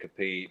never going to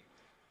compete.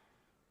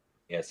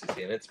 in SEC,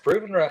 and it's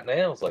proven right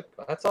now. It's like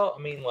that's all.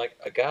 I mean, like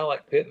a guy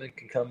like Pittman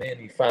can come in,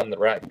 you find the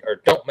right, or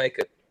don't make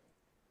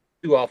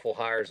two awful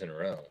hires in a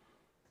row.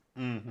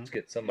 Let's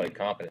get somebody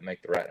competent,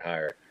 make the right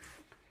hire,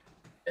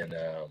 and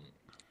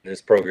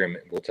this program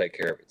will take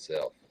care of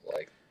itself.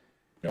 Like,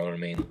 you know what I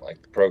mean?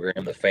 Like the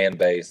program, the fan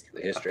base,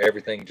 the history,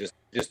 everything, just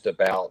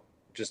about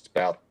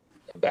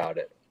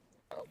it.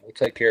 Will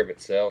take care of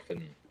itself,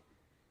 and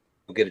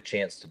we'll get a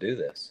chance to do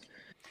this.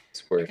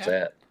 That's where it's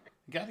at.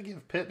 You got to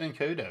give Pittman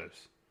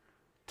kudos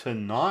to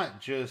not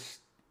just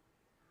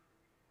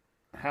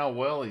how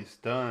well he's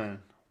done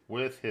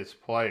with his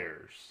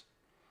players,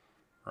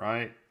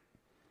 right?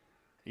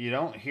 You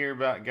don't hear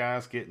about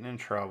guys getting in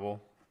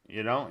trouble.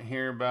 You don't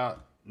hear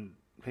about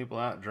people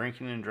out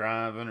drinking and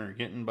driving or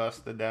getting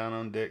busted down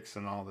on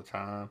Dixon all the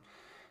time.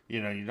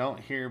 You know, you don't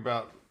hear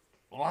about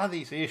a lot of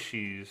these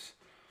issues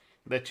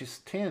that you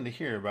tend to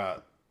hear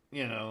about,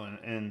 you know,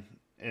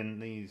 in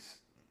these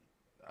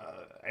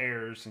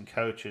heirs and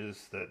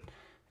coaches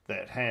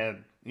that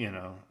had, you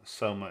know,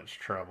 so much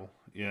trouble,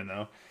 you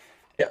know.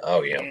 Yeah.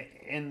 Oh, yeah.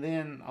 And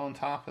then on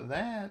top of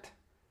that,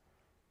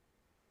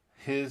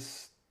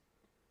 his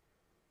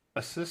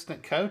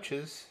assistant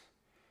coaches,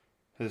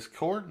 his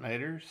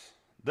coordinators,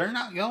 they're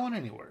not going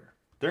anywhere.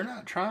 They're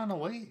not trying to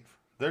leave.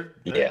 They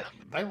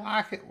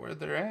like it where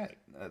they're at.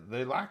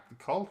 They like the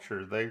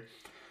culture.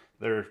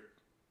 They're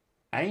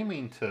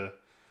aiming to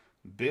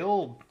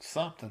build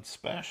something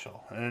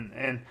special.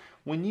 And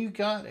when you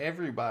got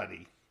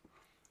everybody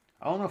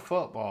on a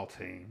football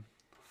team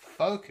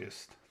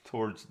focused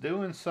towards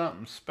doing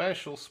something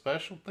special,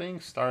 special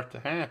things start to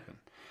happen.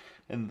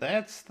 And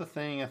that's the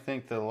thing I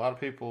think that a lot of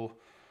people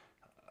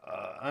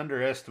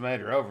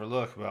underestimate or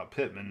overlook about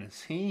Pittman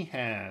is he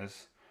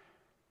has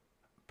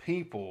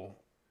people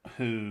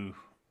who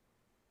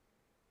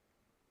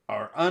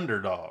are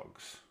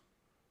underdogs,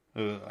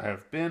 who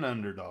have been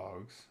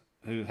underdogs,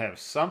 who have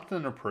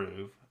something to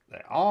prove.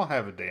 They all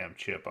have a damn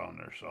chip on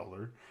their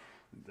shoulder.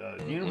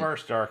 The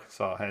University of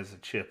Arkansas has a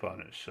chip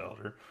on its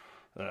shoulder.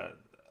 The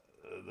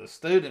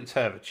students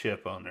have a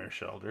chip on their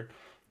shoulder.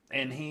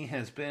 And he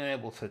has been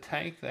able to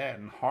take that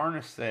and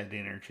harness that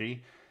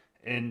energy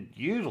and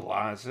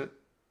utilize it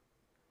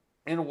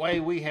in a way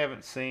we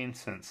haven't seen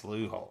since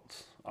Lou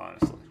Holtz,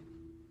 honestly.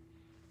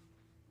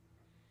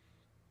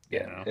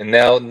 Yeah, You know? and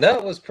now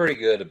Nut was pretty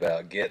good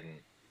about getting,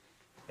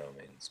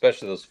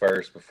 especially those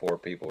first before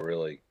people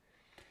really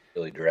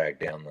dragged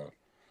down the.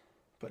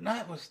 But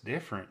Knight was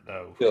different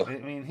though. Yeah, I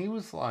mean, he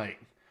was like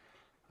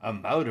a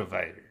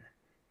motivator.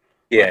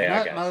 Like yeah, I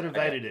Knight got you.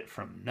 motivated it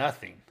from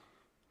nothing.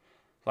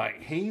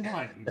 Like he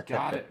like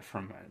got it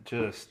from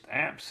just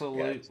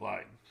absolute Gotcha.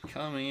 like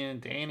come in,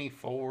 Danny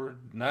Ford,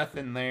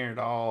 nothing there at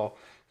all.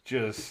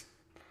 Just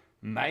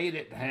made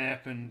it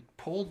happen,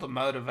 pulled the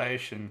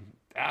motivation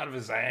out of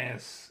his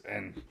ass,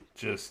 and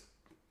just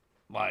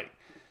like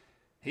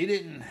he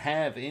didn't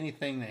have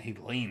anything that he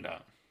leaned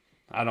on.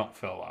 I don't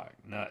feel like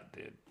Nut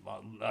did.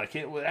 Like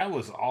that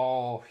was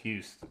all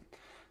Houston,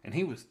 and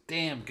he was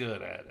damn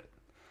good at it.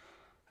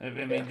 I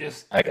Yeah, mean,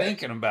 just I got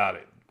thinking about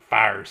it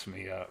fires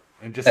me up,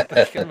 and just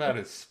thinking about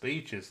his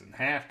speeches and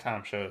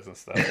halftime shows and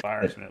stuff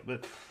fires me up.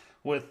 But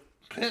with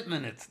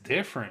Pittman, it's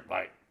different.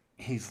 Like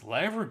he's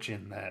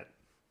leveraging that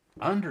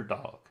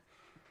underdog.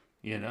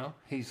 You know,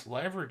 he's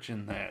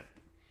leveraging that.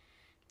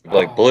 you.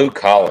 Like Oh, blue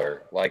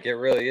collar, like it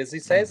really is. He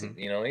says it.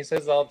 mm-hmm, He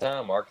says it all the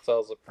time.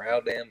 Arkansas is a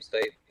proud damn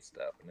state and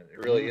stuff, and it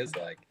really mm-hmm, is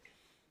like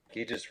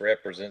he just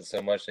represents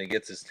so much, and he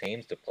gets his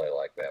teams to play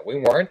like that. We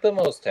weren't the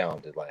most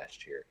talented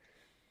last year.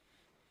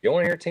 You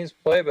want to hear teams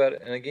play about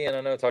it, and again,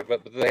 I know I talked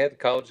about, but they had the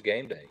college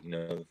game day.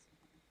 The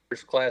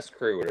first class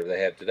crew, whatever they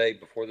have today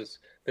before this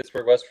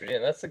Pittsburgh, West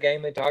Virginia. That's the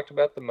game they talked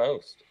about the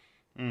most.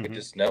 mm-hmm.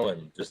 Just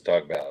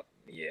talk about,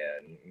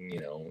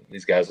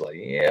 these guys are like,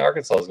 yeah,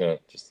 Arkansas is going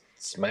to just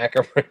smack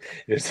them.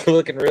 It's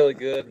looking really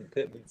good. And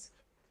Pittman's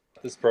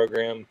this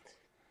program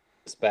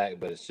is back,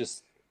 but it's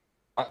just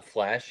not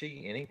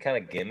flashy, any kind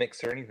of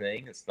gimmicks or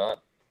anything. It's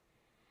not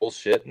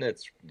bullshitting.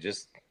 It's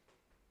just,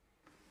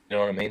 you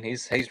know what I mean?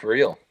 He's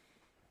real.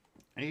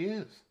 He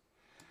is.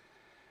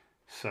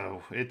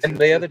 So And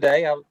the other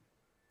day,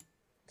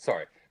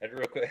 sorry,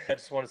 real quick, I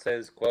just want to say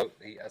this quote.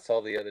 I saw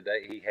the other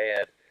day he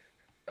had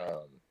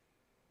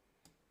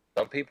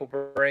some people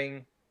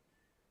bring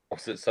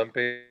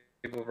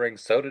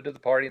soda to the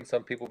party and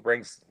some people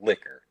bring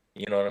liquor.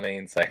 You know what I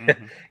mean? Saying,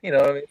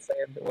 mm-hmm.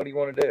 Saying, what do you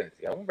want to do?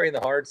 I'm gonna bring the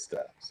hard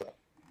stuff. So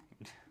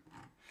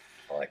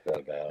I like that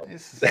about him.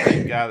 This is the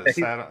same guy that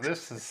sat.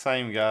 This is the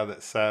same guy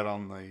that sat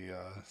on the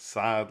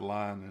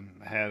sideline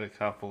and had a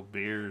couple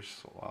beers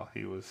while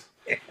he was,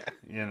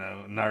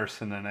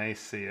 nursing an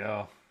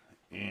ACL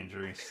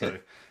injury. So,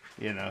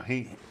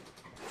 he,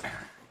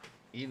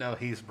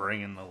 he's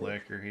bringing the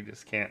liquor. He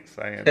just can't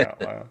say it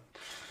out loud.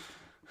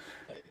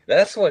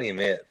 That's what he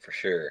meant for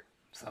sure.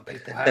 Some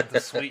people have the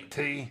sweet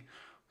tea.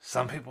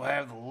 Some people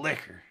have the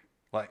liquor,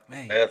 like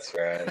me. That's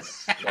right.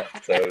 It's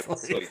not so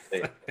sweet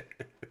tea.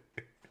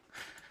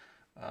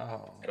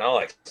 Oh. And I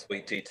like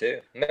sweet tea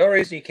too. No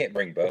reason you can't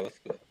bring both,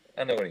 but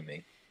I know what you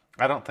mean.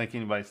 I don't think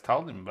anybody's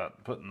told him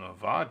about putting the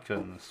vodka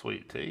in the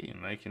sweet tea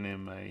and making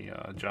him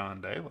a John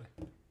Daly.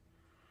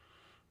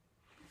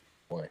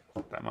 Boy.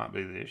 That might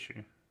be the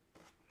issue.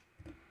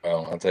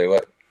 Well, I'll tell you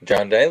what,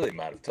 John Daly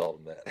might have told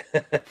him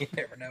that. You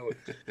never know what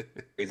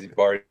crazy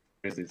parties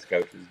these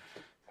coaches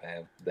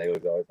have.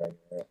 Daly's always hanging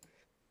out.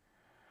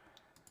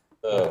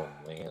 Oh,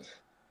 man.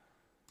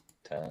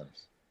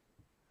 Times.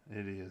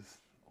 It is.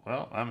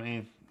 Well, I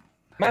mean,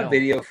 my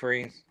video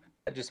freeze.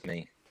 Just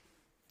me.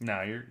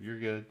 No, you're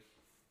good.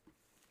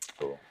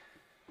 Cool.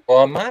 Well,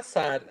 on my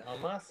side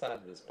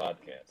of this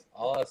podcast,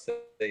 all I say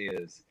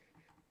is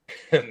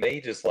me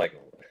just looking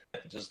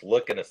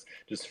at us,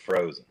 just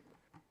frozen.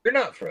 You're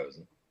not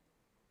frozen.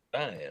 I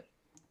am.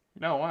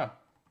 No, wow.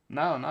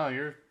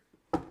 No,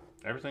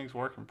 everything's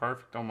working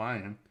perfect on my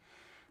end.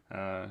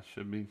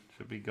 Should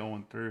be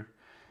going through.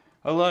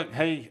 Oh look,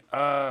 hey,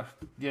 I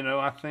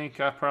think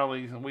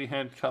we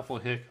had a couple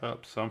of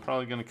hiccups, so I'm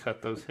probably going to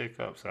cut those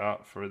hiccups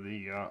out for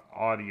the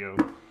audio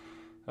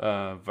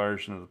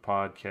version of the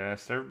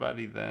podcast.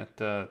 Everybody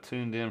that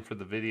tuned in for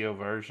the video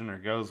version or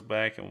goes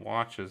back and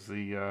watches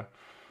the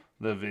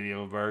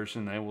video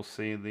version, they will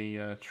see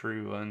the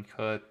true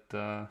uncut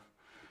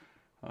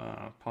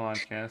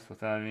podcast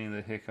without any of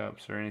the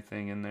hiccups or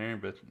anything in there.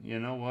 But you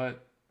know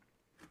what?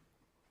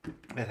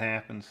 It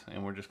happens,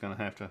 and we're just gonna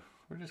have to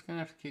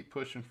keep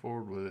pushing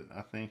forward with it.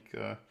 I think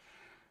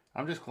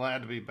I'm just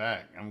glad to be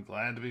back. I'm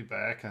glad to be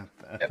back.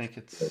 I think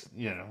it's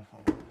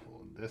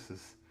this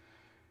is.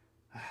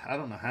 I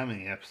don't know how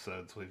many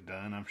episodes we've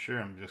done. I'm sure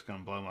I'm just going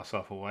to blow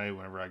myself away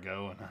whenever I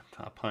go and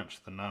I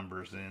punch the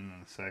numbers in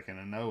a second.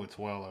 I know it's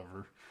well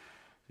over,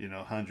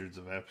 hundreds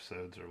of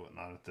episodes or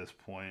whatnot at this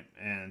point.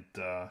 And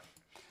so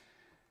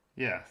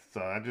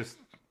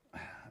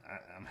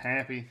I'm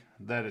happy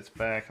that it's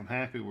back. I'm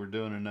happy we're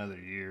doing another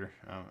year.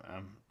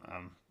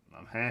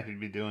 I'm happy to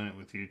be doing it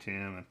with you,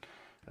 Tim. And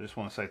I just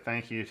want to say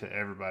thank you to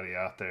everybody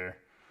out there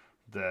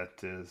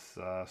that is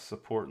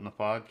supporting the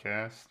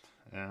podcast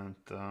and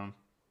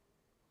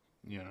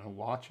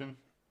watching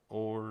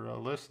or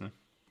listening.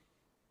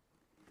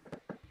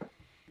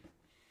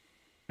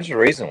 There's a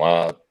reason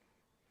why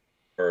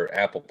for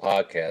Apple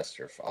Podcasts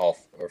are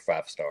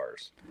 5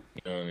 stars.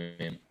 You know what I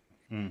mean?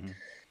 Mm-hmm.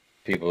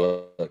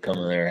 People that come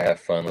in there have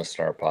fun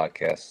listening to our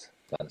podcast.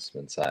 That's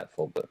been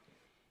insightful, but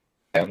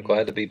I'm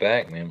glad to be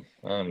back, man.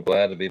 I'm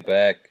glad to be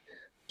back.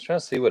 I was trying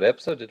to see what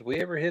episode did we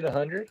ever hit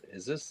 100?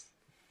 Is this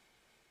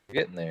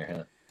getting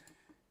there,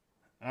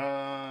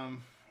 huh?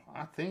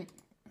 I think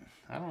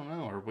I don't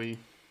know. Are we?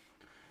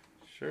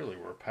 Surely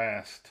we're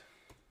past.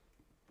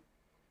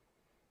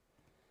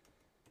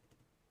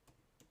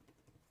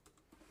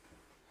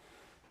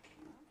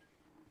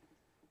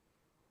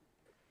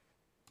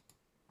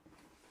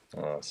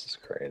 Oh, this is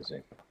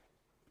crazy.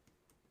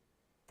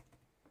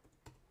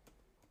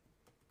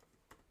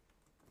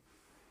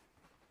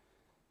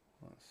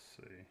 Let's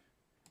see.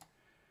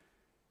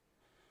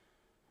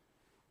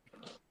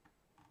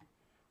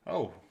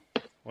 Oh,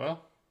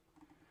 well.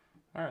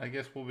 All right. I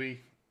guess we'll be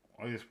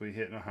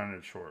hitting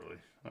 100 shortly.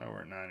 Oh,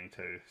 we're at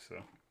 92, so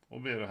we'll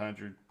be at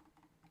 100.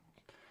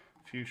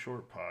 Few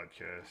short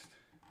podcasts.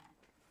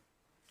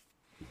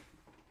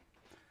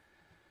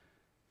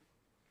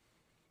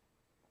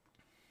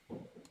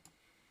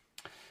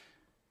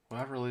 Well,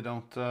 I really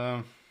don't.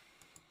 Do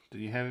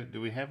we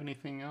have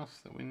anything else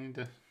that we need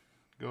to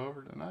go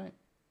over tonight?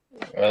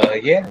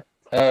 Yeah.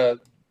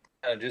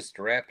 Just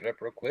to wrap it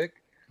up real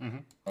quick.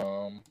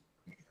 Mm-hmm.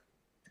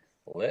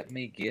 Let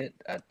me get.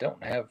 I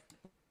don't have.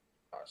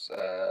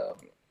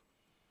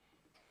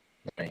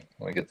 Let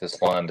me get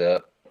this lined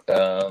up.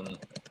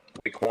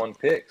 Week 1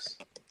 picks.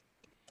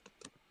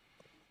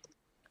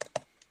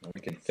 We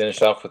can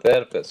finish off with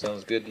that if that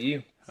sounds good to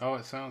you. Oh,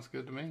 it sounds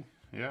good to me.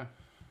 Yeah.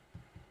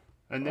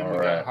 And then All we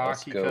right, got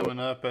hockey coming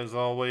up as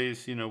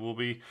always. You know, we'll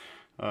be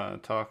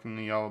talking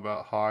to y'all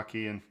about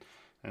hockey and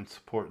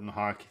supporting the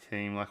hockey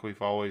team like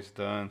we've always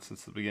done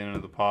since the beginning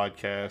of the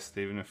podcast.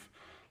 Even if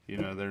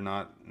they're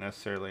not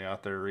necessarily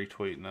out there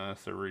retweeting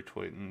us, they're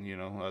retweeting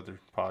other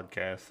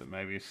podcasts that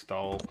maybe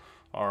stole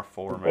our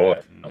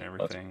format and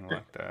everything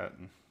like that.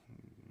 And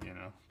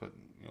but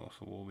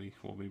so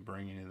we'll be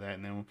bringing you that,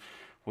 and then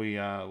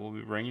we'll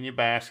be bringing you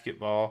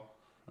basketball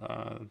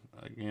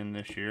again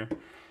this year,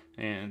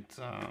 and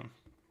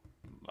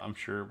I'm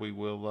sure we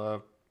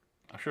will.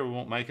 I'm sure we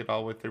won't make it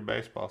all the way through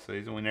baseball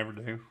season. We never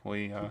do.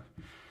 We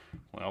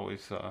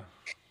always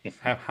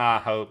have high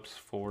hopes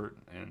for it,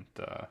 and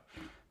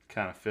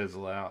kind of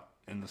fizzle out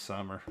in the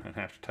summer and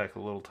have to take a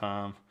little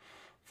time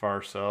for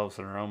ourselves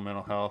and our own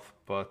mental health.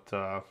 But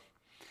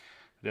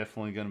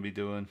definitely going to be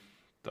doing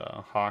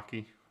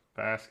hockey,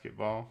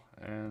 basketball,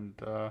 and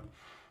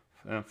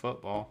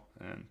football,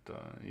 and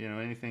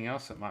anything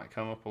else that might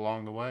come up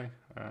along the way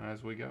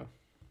as we go.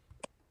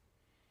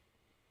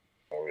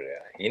 Oh yeah,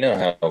 you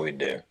know how we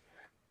do.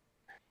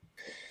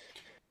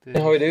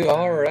 How we do.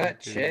 All right,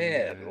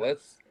 Chad.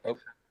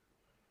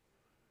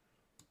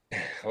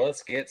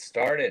 Let's get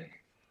started.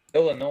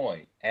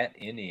 Illinois at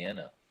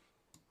Indiana.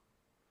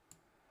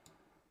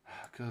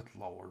 Good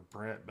Lord,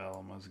 Brett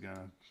Bielema's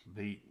gonna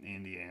beat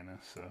Indiana.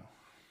 So,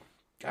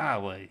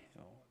 golly,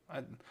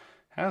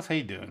 how's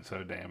he doing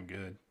so damn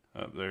good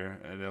up there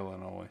at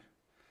Illinois?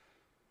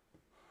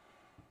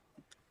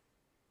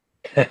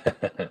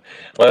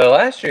 Well,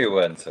 last year he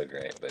wasn't so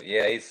great, but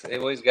yeah, he's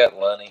always got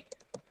Lunny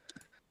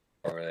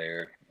over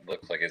there.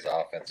 Looks like his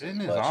offense is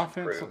much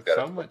improved.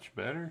 So much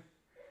better?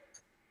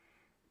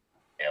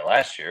 Yeah,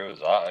 last year it was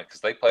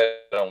because they played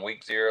on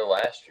week 0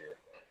 last year.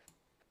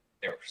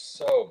 They were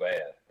so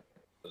bad.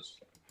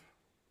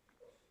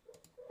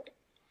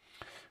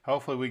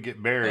 Hopefully we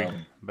get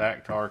Barry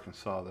back to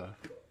Arkansas, though.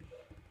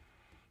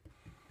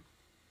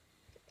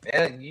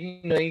 Yeah,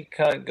 you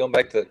kind of going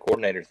back to the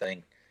coordinator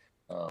thing.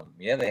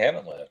 Yeah, they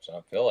haven't left. I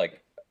feel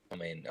like,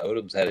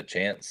 Odom's had a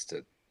chance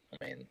to,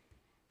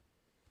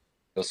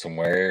 go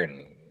somewhere,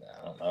 and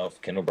I don't know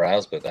if Kendall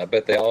Browse, but I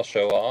bet they all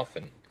show off,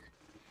 and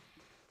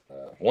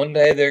one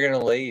day they're going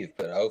to leave,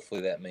 but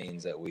hopefully that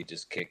means that we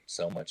just kicked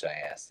so much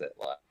ass that,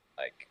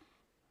 like,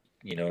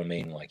 you know what I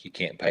mean? Like, you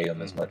can't pay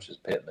them as much as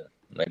Pittman.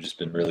 They've just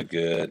been really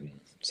good.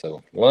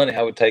 So, Lunny,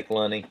 I would take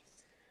Lunny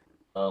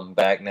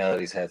back now that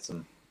he's had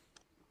some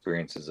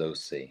experience as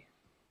OC.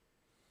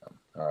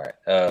 All right.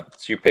 So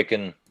you're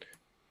picking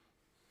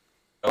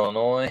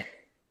Illinois?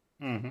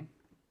 Mm-hmm.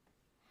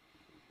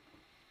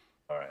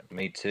 All right.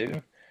 Me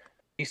too.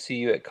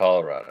 TCU at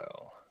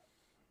Colorado.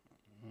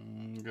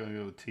 I'm going to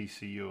go with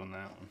TCU on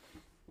that one.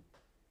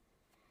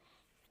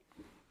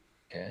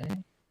 Okay.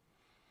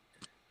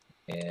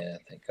 Yeah, I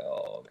think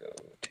I'll go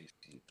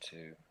TCU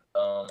too.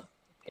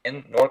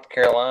 In North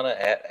Carolina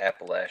at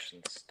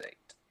Appalachian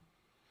State.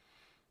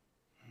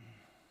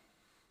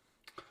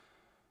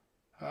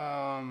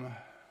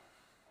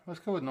 Let's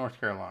go with North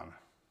Carolina.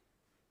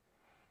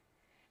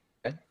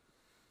 Okay.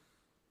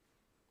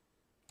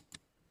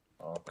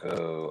 I'll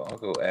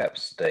go App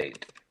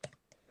State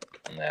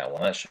on that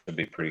one. That should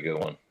be a pretty good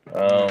one.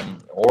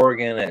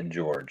 Oregon at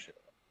Georgia.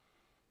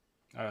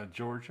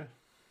 Georgia.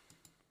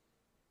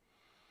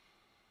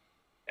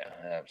 Yeah,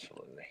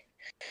 absolutely.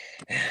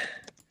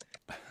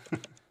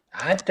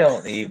 I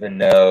don't even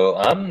know.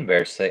 I'm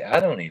embarrassed to say I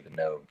don't even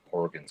know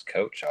Oregon's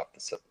coach off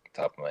the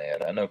top of my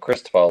head. I know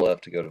Cristobal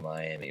left to go to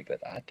Miami,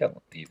 but I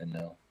don't even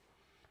know.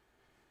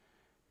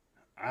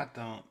 I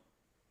don't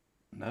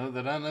know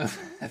that I know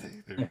that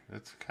either.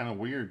 That's kind of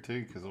weird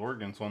too, because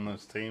Oregon's one of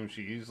those teams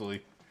you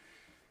usually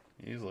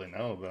usually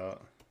know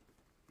about.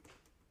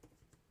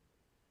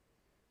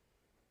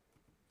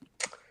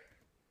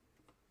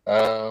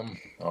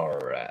 All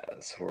right.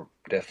 So we're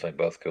definitely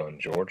both going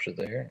Georgia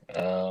there.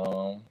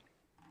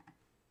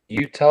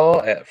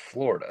 Utah at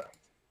Florida.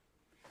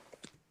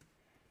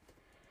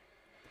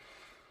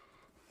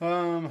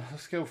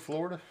 Let's go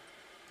Florida.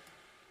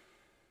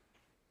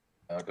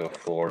 I'll go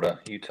Florida.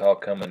 Utah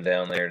coming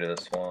down there to the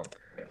swamp.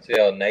 See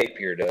how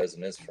Napier does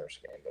in his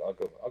first game, but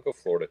I'll go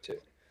Florida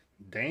too.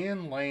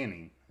 Dan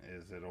Lanning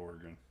is at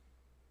Oregon.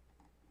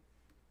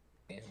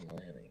 Dan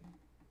Lanning.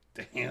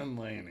 Dan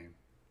Lanning.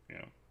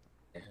 Yeah.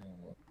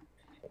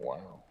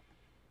 Wow.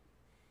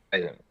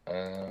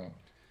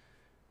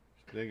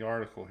 Big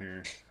article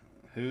here.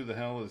 Who the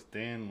hell is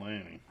Dan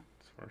Lanning?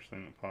 It's the first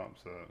thing that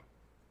pops up.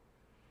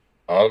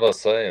 I was about to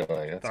say,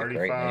 like, that's a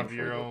great name.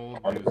 35-year-old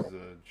who's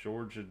the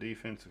Georgia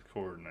defensive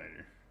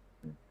coordinator.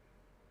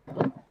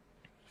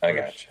 I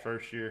got you.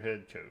 First year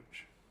head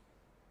coach.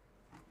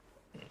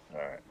 All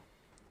right.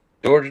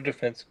 Georgia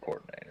defensive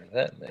coordinator.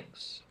 That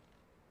makes.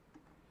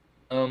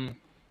 Find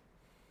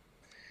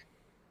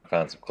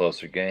some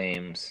closer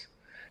games.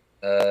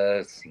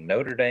 It's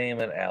Notre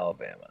Dame at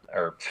Alabama,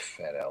 or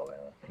at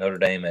Alabama. Notre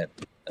Dame at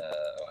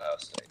Ohio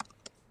State.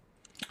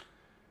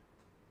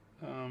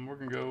 We're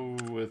gonna go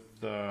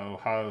with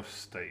Ohio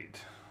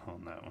State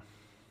on that one.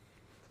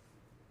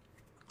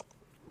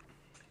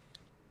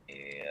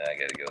 Yeah, I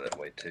got to go that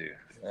way too.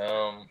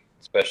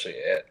 Especially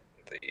at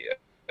the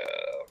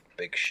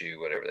Big Shoe,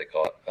 whatever they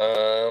call it.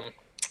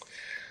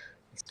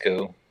 Let's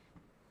go.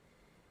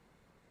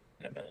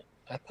 Wait a minute.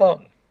 I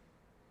thought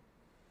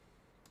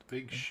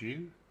Big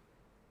Shoe?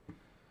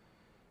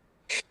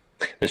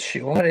 the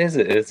shoe. What is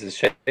it? It's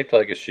shaped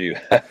like a shoe.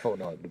 I don't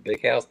know. The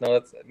Big House. No,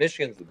 it's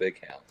Michigan's the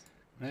Big House.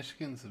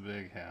 Michigan's the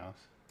Big House.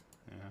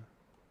 Yeah.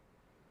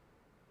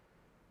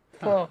 I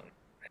thought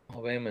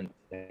Alabama and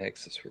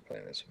Texas were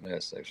playing this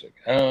mess actually.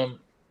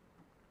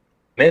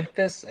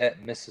 Memphis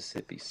at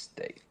Mississippi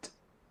State.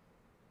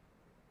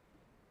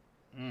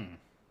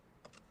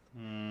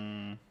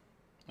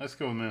 Let's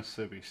go with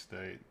Mississippi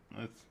State.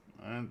 It's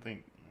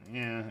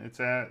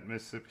at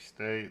Mississippi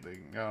State. They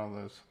got all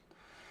those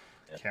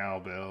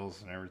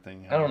cowbells and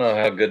everything else. I don't know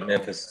how good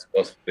Memphis is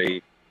supposed to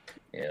be.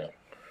 Yeah.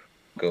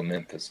 Go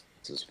Memphis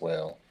as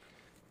well.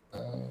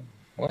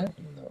 What?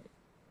 No.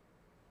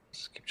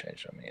 Just keep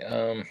changing on me.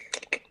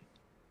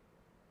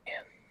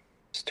 Man,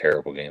 it's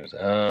terrible games.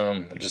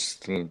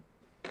 Just little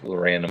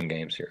random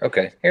games here.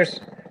 Okay, here's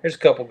a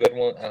couple good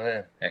ones.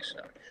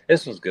 Actually, no.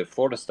 This one's good.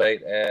 Florida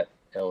State at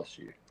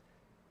LSU.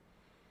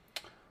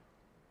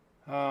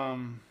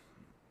 Man,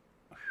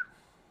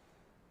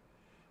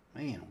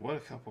 what a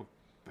couple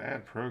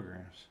bad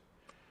programs.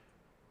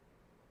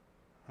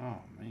 Oh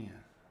man.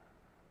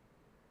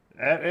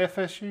 At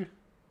FSU?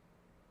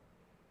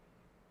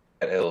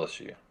 At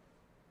LSU.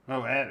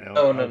 Oh, at LSU.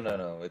 Oh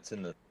no. It's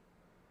in the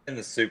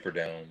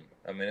Superdome.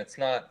 I mean, it's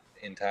not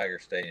in Tiger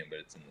Stadium, but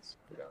it's in the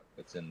Superdome.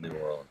 It's in New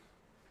Orleans.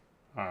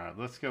 All right,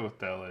 let's go with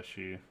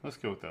LSU. I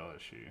just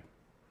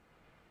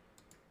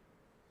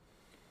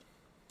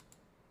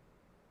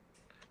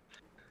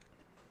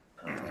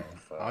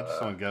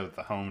want to go with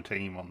the home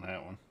team on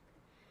that one.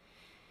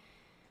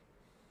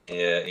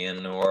 Yeah,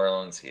 in New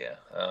Orleans. Yeah.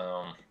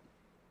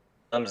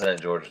 Clemson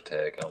at Georgia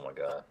Tech. Oh my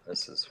God, where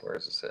is this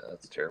at?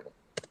 That's terrible.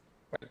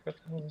 What the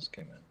hell is this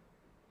game at?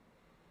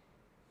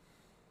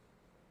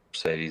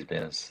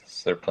 Mercedes-Benz.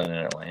 So they're playing in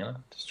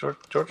Atlanta. Does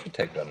Georgia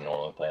Tech doesn't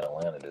normally play in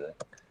Atlanta, do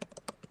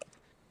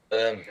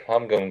they?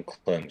 I'm going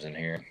Clemson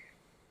here.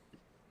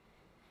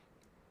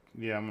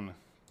 Yeah, I'm gonna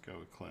go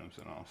with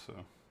Clemson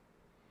also.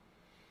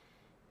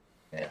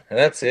 Yeah, and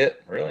that's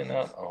it. Really,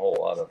 not a whole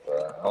lot of.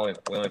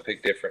 We only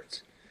picked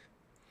difference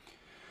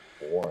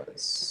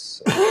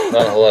once.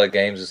 Not a whole lot of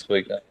games this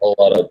week. Not a whole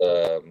lot of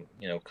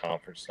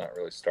conference not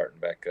really starting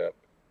back up.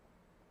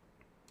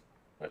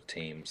 A lot of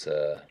teams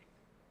and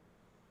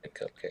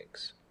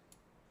cupcakes.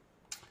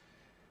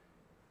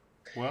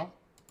 Well,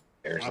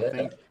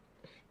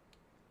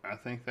 I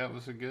think that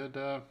was a good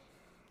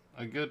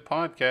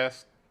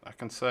podcast. I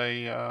can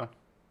say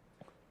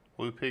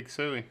Woo Pig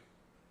Suey.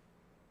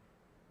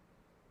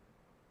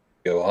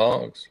 Go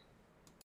Hogs.